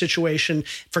fall into a situation,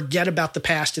 forget about the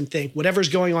past and think whatever's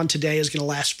going on today is going to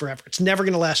last forever. It's never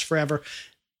going to last forever.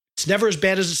 It's never as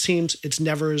bad as it seems. It's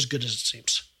never as good as it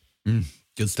seems.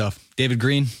 Good stuff. David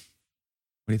Green,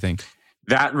 what do you think?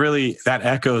 That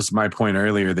echoes my point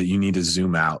earlier that you need to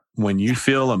zoom out. When you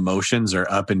feel emotions are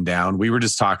up and down, we were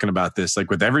just talking about this, like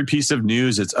with every piece of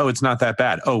news, it's not that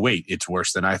bad. Oh, wait, it's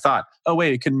worse than I thought. Oh,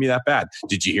 wait, it couldn't be that bad.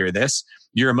 Did you hear this?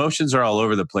 Your emotions are all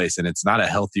over the place, and it's not a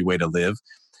healthy way to live.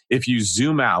 If you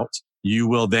zoom out, you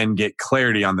will then get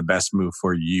clarity on the best move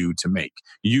for you to make.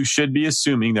 You should be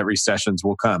assuming that recessions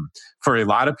will come. For a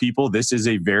lot of people, this is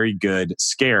a very good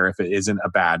scare if it isn't a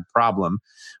bad problem,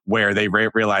 where they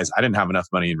realize I didn't have enough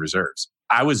money in reserves.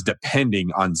 I was depending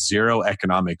on zero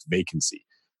economic vacancy.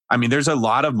 I mean, there's a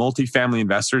lot of multifamily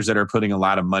investors that are putting a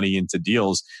lot of money into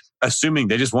deals, assuming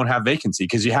they just won't have vacancy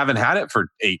because you haven't had it for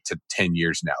 8 to 10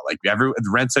 years now. Like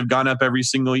rents have gone up every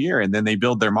single year, and then they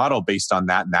build their model based on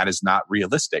that, and that is not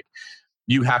realistic.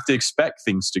 You have to expect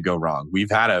things to go wrong.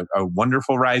 We've had a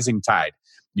wonderful rising tide.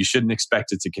 You shouldn't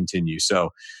expect it to continue. So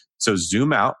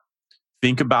zoom out,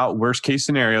 think about worst case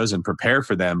scenarios and prepare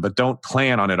for them, but don't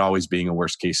plan on it always being a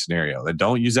worst case scenario. And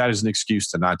don't use that as an excuse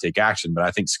to not take action. But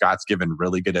I think Scott's given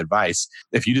really good advice.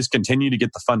 If you just continue to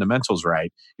get the fundamentals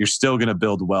right, you're still going to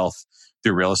build wealth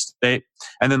through real estate.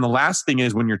 And then the last thing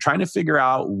is when you're trying to figure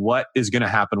out what is going to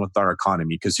happen with our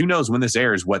economy, because who knows when this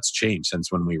airs, what's changed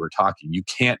since when we were talking. You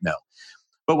can't know.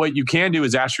 But what you can do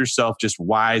is ask yourself just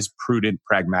wise, prudent,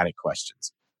 pragmatic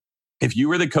questions. If you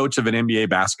were the coach of an NBA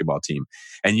basketball team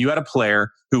and you had a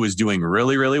player who was doing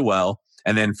really, really well,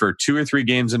 and then for 2 or 3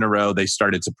 games in a row, they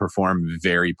started to perform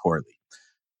very poorly,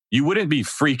 you wouldn't be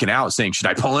freaking out saying, should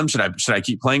I pull him? Should I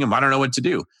keep playing him? I don't know what to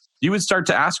do. You would start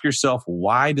to ask yourself,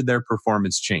 why did their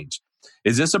performance change?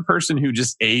 Is this a person who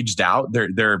just aged out?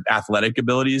 Their athletic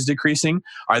ability is decreasing?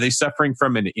 Are they suffering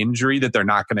from an injury that they're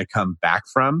not going to come back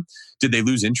from? Did they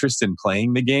lose interest in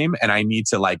playing the game? And I need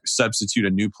to substitute a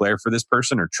new player for this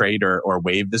person or trade or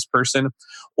waive this person?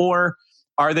 Or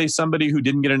are they somebody who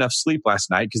didn't get enough sleep last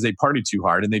night because they partied too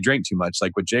hard and they drank too much,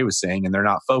 like what Jay was saying, and they're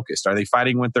not focused? Are they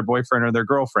fighting with their boyfriend or their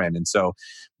girlfriend? And so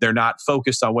they're not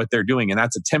focused on what they're doing. And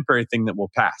that's a temporary thing that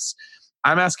will pass.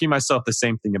 I'm asking myself the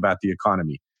same thing about the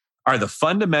economy. Are the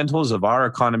fundamentals of our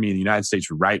economy in the United States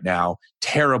right now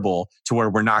terrible to where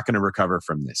we're not going to recover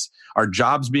from this? Are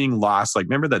jobs being lost? Like,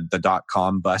 remember the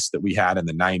dot-com bust that we had in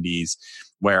the 90s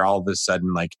where all of a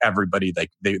sudden, everybody,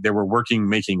 they were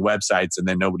making websites and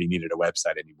then nobody needed a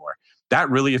website anymore. That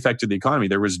really affected the economy.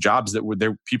 There was jobs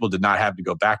that people did not have to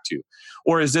go back to.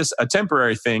 Or is this a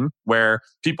temporary thing where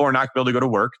people are not going to be able to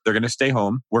go to work? They're going to stay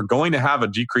home. We're going to have a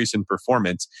decrease in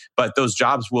performance, but those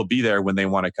jobs will be there when they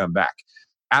want to come back.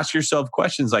 Ask yourself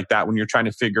questions like that when you're trying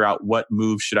to figure out what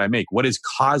move should I make? What is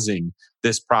causing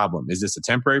this problem? Is this a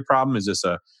temporary problem? Is this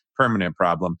a permanent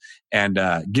problem? And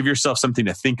give yourself something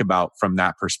to think about from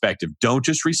that perspective. Don't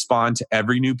just respond to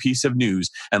every new piece of news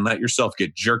and let yourself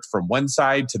get jerked from one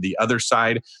side to the other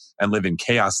side and live in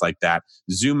chaos like that.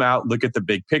 Zoom out, look at the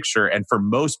big picture. And for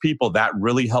most people, that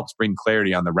really helps bring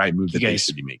clarity on the right move that they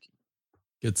should be making.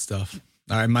 Good stuff.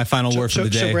 All right, my final word for the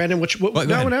day. So Brandon,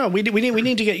 we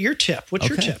need to get your tip. What's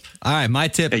your tip? All right, my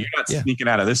tip. Hey, you're not sneaking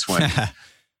out of this one.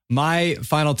 My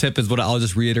final tip is I'll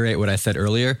just reiterate what I said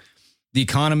earlier. The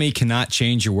economy cannot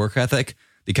change your work ethic.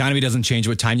 The economy doesn't change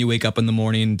what time you wake up in the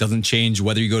morning. Doesn't change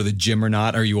whether you go to the gym or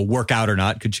not, or you will work out or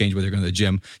not. Could change whether you're going to the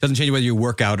gym. Doesn't change whether you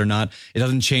work out or not. It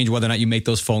doesn't change whether or not you make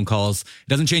those phone calls. It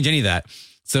doesn't change any of that.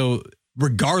 So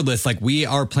regardless, we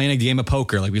are playing a game of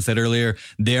poker. Like we said earlier,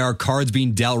 there are cards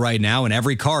being dealt right now, and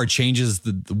every card changes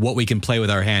what we can play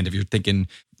with our hand. If you're thinking,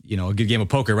 a good game of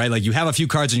poker, right? Like you have a few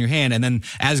cards in your hand, and then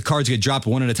as cards get dropped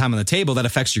one at a time on the table, that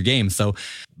affects your game. So,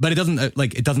 but it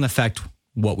doesn't affect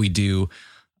what we do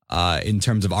in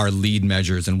terms of our lead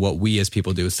measures and what we as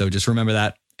people do. So just remember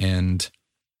that, and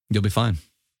you'll be fine.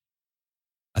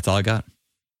 That's all I got.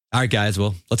 All right, guys.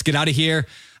 Well, let's get out of here.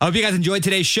 I hope you guys enjoyed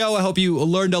today's show. I hope you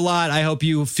learned a lot. I hope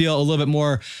you feel a little bit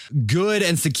more good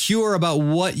and secure about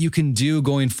what you can do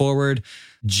going forward.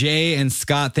 Jay and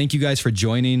Scott, thank you guys for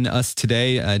joining us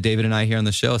today. David and I here on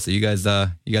the show. So you guys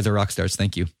are rock stars.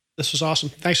 Thank you. This was awesome.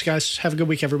 Thanks, guys. Have a good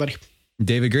week, everybody.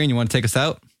 David Green, you want to take us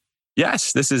out?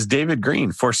 Yes, this is David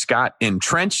Green for Scott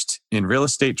Entrenched in Real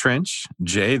Estate Trench,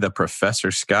 Jay the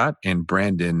Professor Scott, and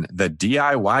Brandon the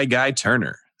DIY Guy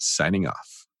Turner signing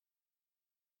off.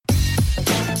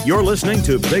 You're listening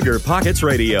to Bigger Pockets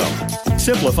Radio,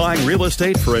 simplifying real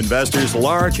estate for investors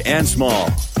large and small.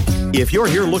 If you're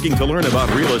here looking to learn about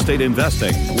real estate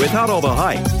investing without all the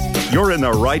hype, you're in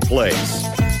the right place.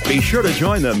 Be sure to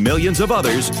join the millions of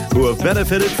others who have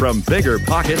benefited from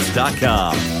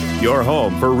BiggerPockets.com, your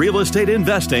home for real estate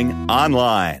investing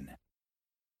online.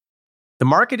 The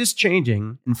market is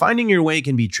changing, and finding your way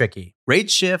can be tricky.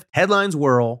 Rates shift, headlines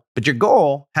whirl, but your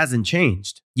goal hasn't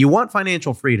changed. You want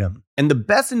financial freedom, and the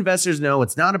best investors know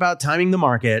it's not about timing the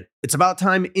market, it's about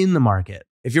time in the market.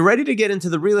 If you're ready to get into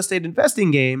the real estate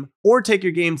investing game or take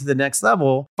your game to the next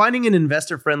level, finding an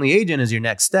investor-friendly agent is your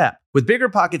next step. With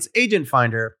BiggerPockets Agent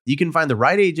Finder, you can find the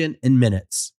right agent in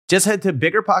minutes. Just head to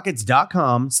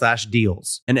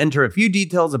biggerpockets.com/deals and enter a few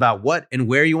details about what and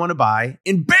where you want to buy,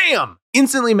 and bam!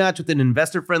 Instantly match with an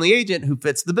investor-friendly agent who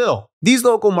fits the bill. These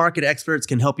local market experts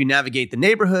can help you navigate the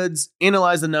neighborhoods,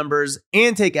 analyze the numbers,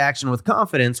 and take action with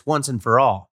confidence once and for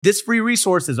all. This free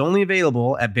resource is only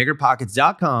available at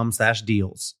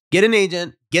biggerpockets.com/deals. Get an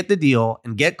agent, get the deal,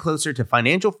 and get closer to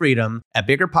financial freedom at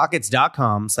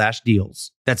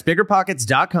biggerpockets.com/deals. That's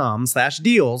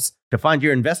biggerpockets.com/deals to find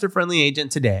your investor-friendly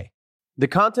agent today. The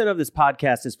content of this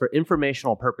podcast is for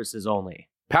informational purposes only.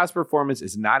 Past performance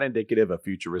is not indicative of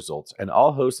future results, and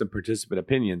all host and participant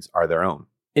opinions are their own.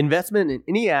 Investment in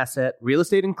any asset, real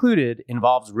estate included,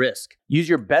 involves risk. Use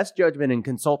your best judgment and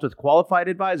consult with qualified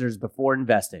advisors before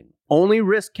investing. Only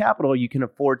risk capital you can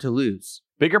afford to lose.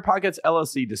 BiggerPockets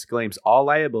LLC disclaims all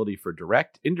liability for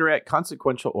direct, indirect,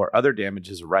 consequential, or other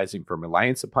damages arising from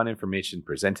reliance upon information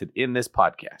presented in this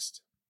podcast.